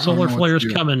 Solar flare's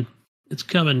coming. It's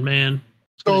coming, man.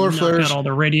 Solar flares. Knock out all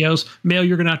the radios. Mail,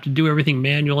 you're going to have to do everything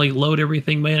manually, load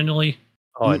everything manually.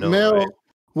 Oh, I know.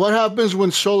 What happens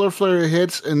when solar flare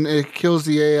hits and it kills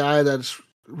the AI that's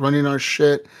running our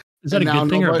shit? Is that a good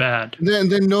thing or bad? Then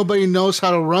nobody knows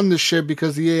how to run the shit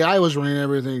because the AI was running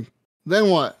everything. Then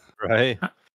what? Right.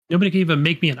 Nobody can even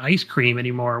make me an ice cream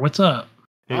anymore. What's up?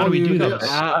 How do we do this?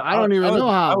 I don't even know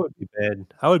how. I would be bad.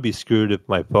 I would be screwed if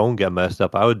my phone got messed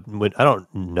up. I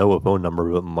don't know a phone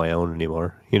number of my own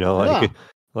anymore. You know,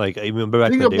 like I remember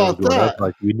back in the day when we growing up,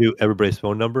 like we knew everybody's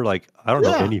phone number. Like I don't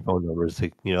know any phone numbers.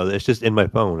 Like, you know, it's just in my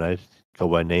phone. I just go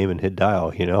by name and hit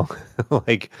dial. You know,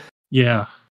 like yeah.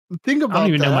 Think about. I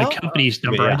don't even know my company's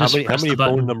number. Yeah, how many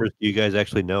phone numbers do you guys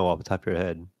actually know off the top of your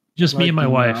head? Just me and my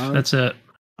wife. That's it.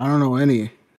 I don't know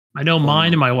any. I know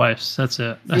mine and my wife's. That's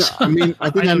it. I mean, I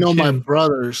think I know my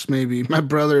brother's. Maybe my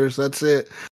brother's. That's it.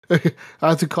 I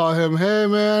have to call him. Hey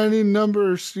man, I need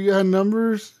numbers. You got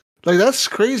numbers? Like that's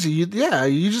crazy. You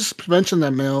just mentioned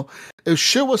that, Mayo. If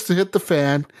shit was to hit the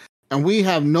fan, and we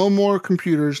have no more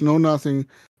computers, no nothing,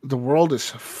 the world is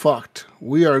fucked.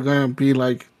 We are gonna be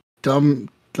like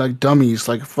dummies,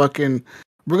 like fucking.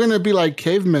 We're gonna be like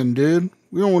cavemen, dude.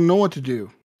 We don't know what to do.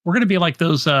 We're going to be like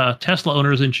those Tesla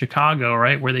owners in Chicago,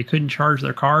 right? Where they couldn't charge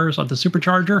their cars on the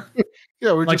supercharger.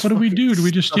 Yeah, we're like, just what do we do? Do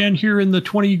we just stand here in the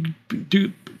 20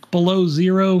 below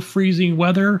zero freezing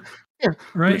weather? Yeah,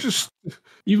 right.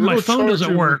 Even my phone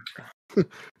doesn't work.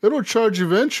 It'll charge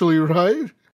eventually, right?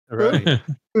 Right.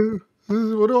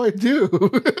 What do I do?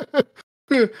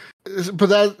 But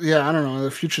that, yeah, I don't know.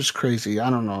 The future's crazy. I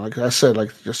don't know. Like I said,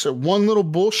 one little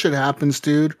bullshit happens,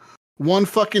 dude. One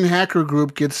fucking hacker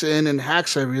group gets in and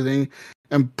hacks everything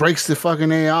and breaks the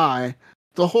fucking AI.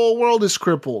 The whole world is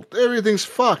crippled. Everything's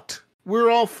fucked.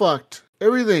 We're all fucked.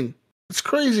 Everything. It's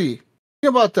crazy.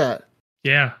 Think about that.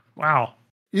 Yeah. Wow.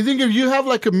 You think if you have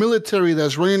like a military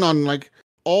that's running on like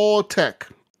all tech,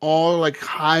 all like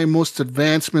high, most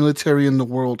advanced military in the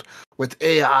world with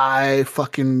AI,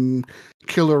 fucking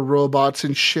killer robots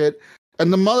and shit,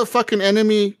 and the motherfucking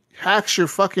enemy hacks your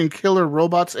fucking killer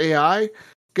robot's AI,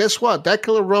 guess what? That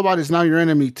killer robot is now your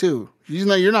enemy too.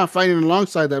 You're not fighting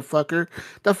alongside that fucker.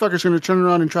 That fucker's gonna turn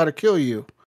around and try to kill you.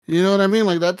 You know what I mean?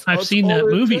 Like that's. I've seen that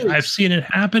movie. I've seen it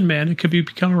happen, man. It could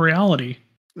become a reality.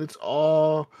 It's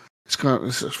a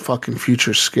fucking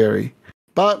future scary,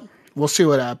 but we'll see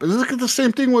what happens. Look at the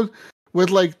same thing with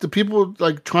like the people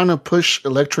like trying to push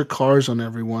electric cars on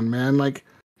everyone, man. Like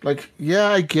yeah,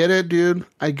 I get it, dude.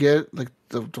 I get like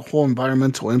the whole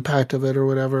environmental impact of it or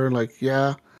whatever. Like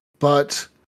yeah, but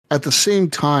at the same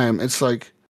time, it's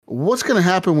like, what's going to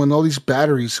happen when all these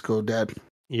batteries go dead?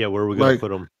 Yeah, where are we going to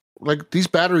put them? Like, these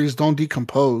batteries don't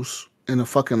decompose in a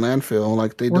fucking landfill.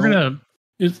 Like,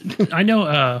 I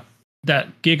know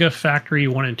that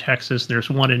Gigafactory one in Texas, there's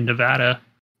one in Nevada,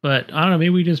 but I don't know,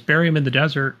 maybe we just bury them in the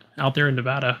desert out there in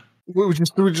Nevada. We're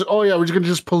just going to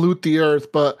just pollute the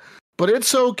earth, but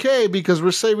it's okay because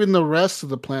we're saving the rest of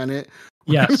the planet.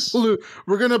 Yes,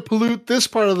 we're gonna pollute this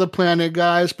part of the planet,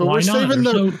 guys. But we're saving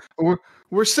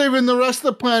we're saving the rest of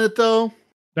the planet, though.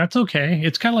 That's okay.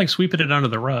 It's kind of like sweeping it under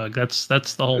the rug. That's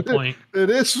the whole point.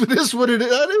 It is what it is.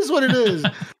 That is what it is.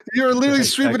 You're literally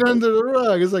sweeping under the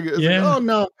rug. It's like, oh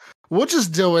no, we'll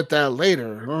just deal with that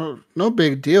later. No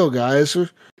big deal, guys.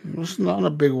 It's not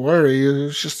a big worry.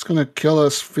 It's just gonna kill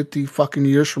us 50 fucking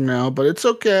years from now, but it's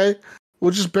okay. We'll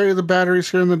just bury the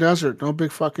batteries here in the desert. No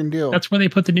big fucking deal. That's where they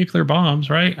put the nuclear bombs,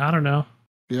 right? I don't know.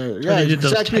 Yeah. They did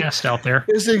those tests out there.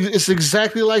 It's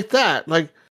exactly like that.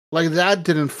 Like that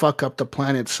didn't fuck up the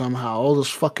planet somehow. All those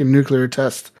fucking nuclear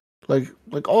tests. Like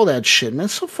all that shit, man.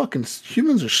 So fucking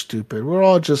humans are stupid. We're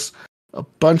all just a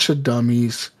bunch of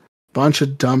dummies. Bunch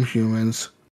of dumb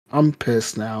humans. I'm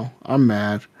pissed now. I'm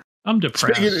mad. I'm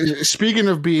depressed. Speaking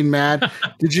of being mad,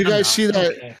 did you guys see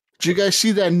that? Okay. Did you guys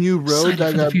see that new road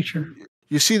that got?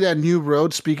 You see that new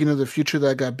road, speaking of the future,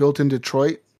 that got built in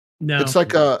Detroit? No. It's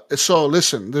like so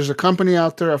listen, there's a company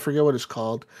out there, I forget what it's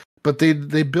called, but they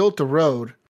built the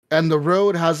road, and the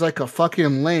road has like a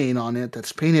fucking lane on it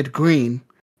that's painted green,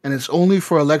 and it's only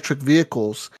for electric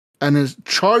vehicles, and it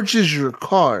charges your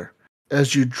car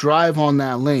as you drive on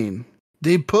that lane.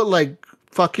 They put like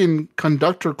fucking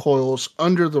conductor coils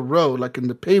under the road, like in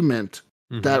the pavement,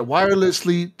 that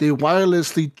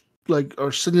wirelessly like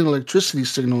are sending electricity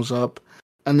signals up.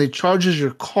 And they charges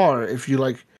your car if you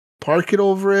like park it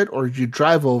over it or if you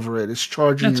drive over it. It's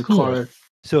charging your car.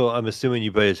 So I'm assuming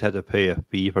you guys had to pay a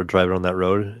fee for driving on that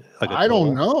road. Like I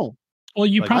don't know. Well,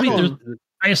 you probably.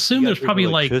 I assume there's probably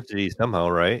like electricity somehow,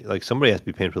 right? Like somebody has to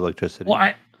be paying for electricity.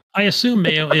 Well, I assume,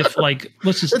 Mayo, if like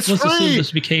let's assume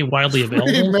this became widely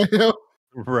available. Mayo.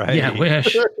 Right. Yeah,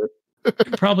 wish.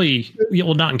 Probably.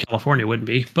 Well, not in California, it wouldn't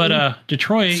be, but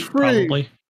Detroit probably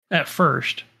at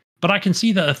first. But I can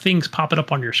see the things popping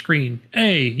up on your screen.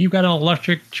 Hey, you've got an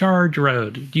electric charge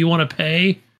road. Do you want to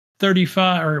pay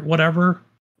 35 or whatever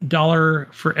dollar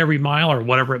for every mile or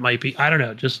whatever it might be? I don't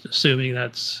know. Just assuming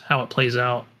that's how it plays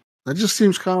out. That just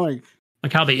seems kind of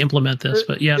like how they implement this.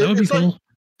 But yeah, that would be cool. Like,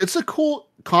 it's a cool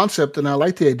concept, and I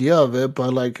like the idea of it.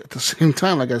 But like at the same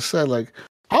time, like I said, like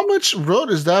how much road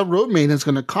is that road maintenance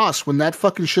going to cost when that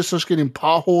fucking shit starts getting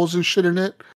potholes and shit in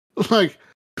it? Like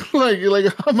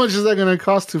how much is that going to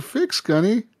cost to fix,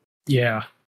 Gunny? Yeah.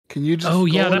 Can you just? Oh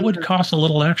yeah, that would cost a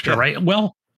little extra, right?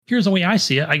 Well, here's the way I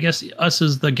see it. I guess us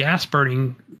as the gas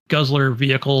burning guzzler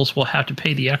vehicles will have to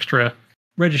pay the extra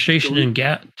registration and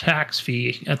tax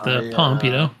fee at the pump.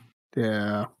 You know.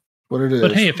 Yeah. What it is.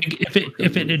 But hey,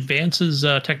 if it advances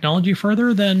technology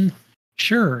further, then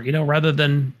sure, you know, rather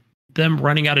than them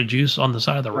running out of juice on the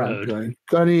side of the road.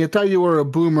 Gunny, I thought you were a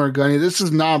boomer, Gunny. This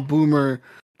is not boomer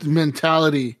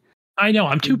mentality. I know.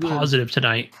 I'm too positive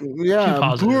tonight.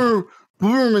 Yeah,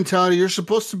 boomer mentality. You're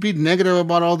supposed to be negative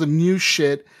about all the new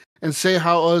shit and say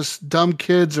how us dumb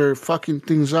kids are fucking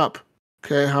things up.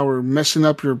 Okay, how we're messing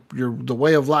up the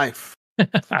way of life.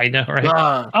 I know, right?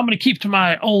 I'm going to keep to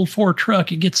my old Ford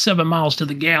truck. It gets 7 miles to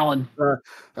the gallon.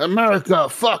 America,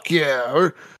 fuck yeah.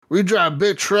 We drive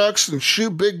big trucks and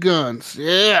shoot big guns.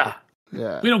 Yeah.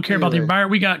 We don't care about the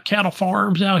environment. We got cattle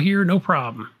farms out here. No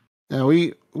problem. Yeah,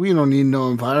 we don't need no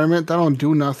environment. That don't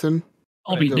do nothing.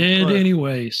 I'll be dead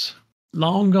anyways.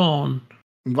 Long gone.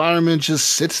 Environment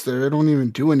just sits there. It don't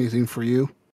even do anything for you.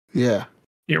 Yeah.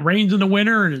 It rains in the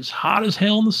winter and it's hot as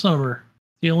hell in the summer.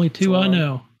 The only two I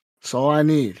know. That's all I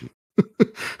need.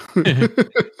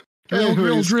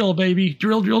 Drill, baby.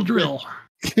 Drill.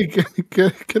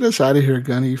 Get us out of here,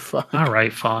 Gunny. Fuck. All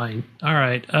right, fine. All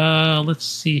right. Let's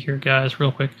see here, guys,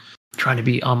 real quick. I'm trying to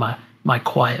be on my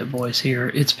quiet voice here.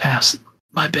 It's past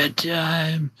my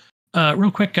bedtime.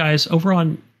 Real quick, guys, over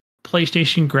on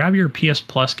PlayStation, grab your PS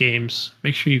Plus games.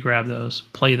 Make sure you grab those.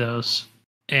 Play those.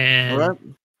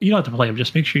 And you don't have to play them.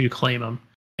 Just make sure you claim them.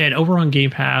 And over on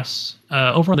Game Pass,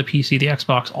 over on the PC, the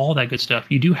Xbox, all that good stuff,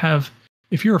 you do have,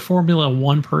 if you're a Formula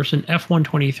 1 person,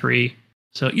 F123.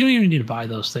 So you don't even need to buy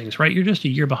those things, right? You're just a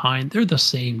year behind. They're the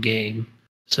same game.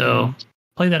 So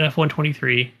play that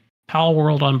F123. Pal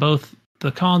World on both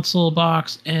the console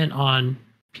box and on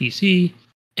PC.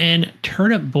 And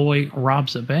Turnip Boy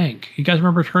Robs a Bank. You guys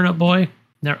remember Turnip Boy?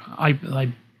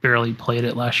 I barely played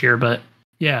it last year, but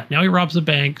yeah, now he robs a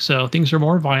bank. So things are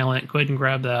more violent. Go ahead and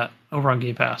grab that over on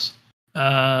Game Pass.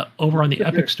 Over on the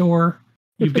Epic Store,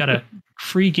 you've got a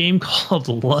free game called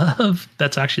Love.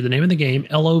 That's actually the name of the game,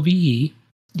 Love. You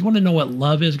want to know what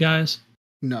Love is, guys?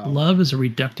 No. Love is a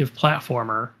reductive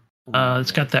platformer.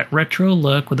 It's got that retro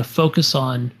look with a focus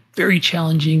on very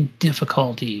challenging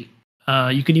difficulty.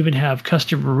 You can even have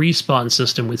custom respawn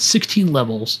system with 16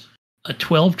 levels, a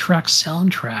 12-track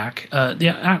soundtrack.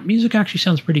 The music actually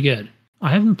sounds pretty good. I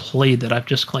haven't played that. I've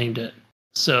just claimed it.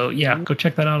 So, yeah, go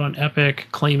check that out on Epic.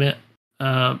 Claim it.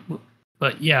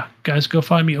 But, yeah, guys, go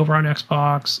find me over on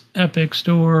Xbox, Epic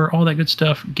Store, all that good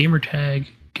stuff. Gamertag,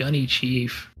 Gunny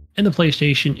Chief, and the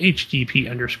PlayStation,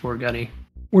 HGP_Gunny.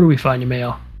 Where do we find you,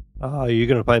 Mayo? You're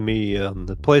going to find me on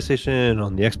the PlayStation,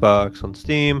 on the Xbox, on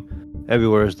Steam.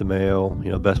 Everywhere is the Mayo. You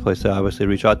know, best place to obviously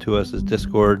reach out to us is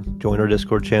Discord. Join our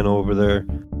Discord channel over there.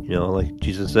 You know, like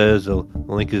Jesus says, the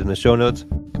link is in the show notes.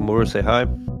 Come over, say hi,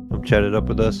 come chat it up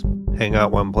with us. Hang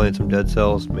out while I'm playing some Dead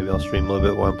Cells. Maybe I'll stream a little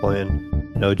bit while I'm playing.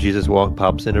 You know, Jesus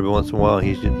pops in every once in a while.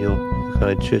 He'll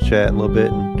kind of chit chat a little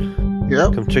bit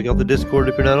and come check out the Discord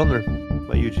if you're not on there.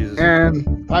 About you, Jesus.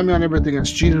 And find me on everything.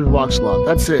 It's Jesus Walks a Lot.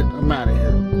 That's it. I'm out of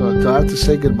here. Do I have to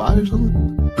say goodbye or something?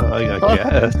 I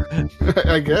guess.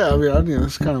 I guess. I mean,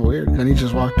 it's kind of weird. And he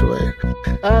just walked away.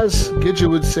 As Gidget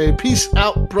would say, peace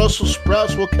out, Brussels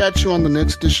sprouts. We'll catch you on the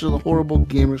next edition of the Horrible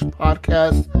Gamers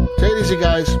podcast. Take it easy,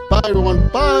 guys. Bye, everyone.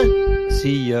 Bye.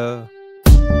 See ya.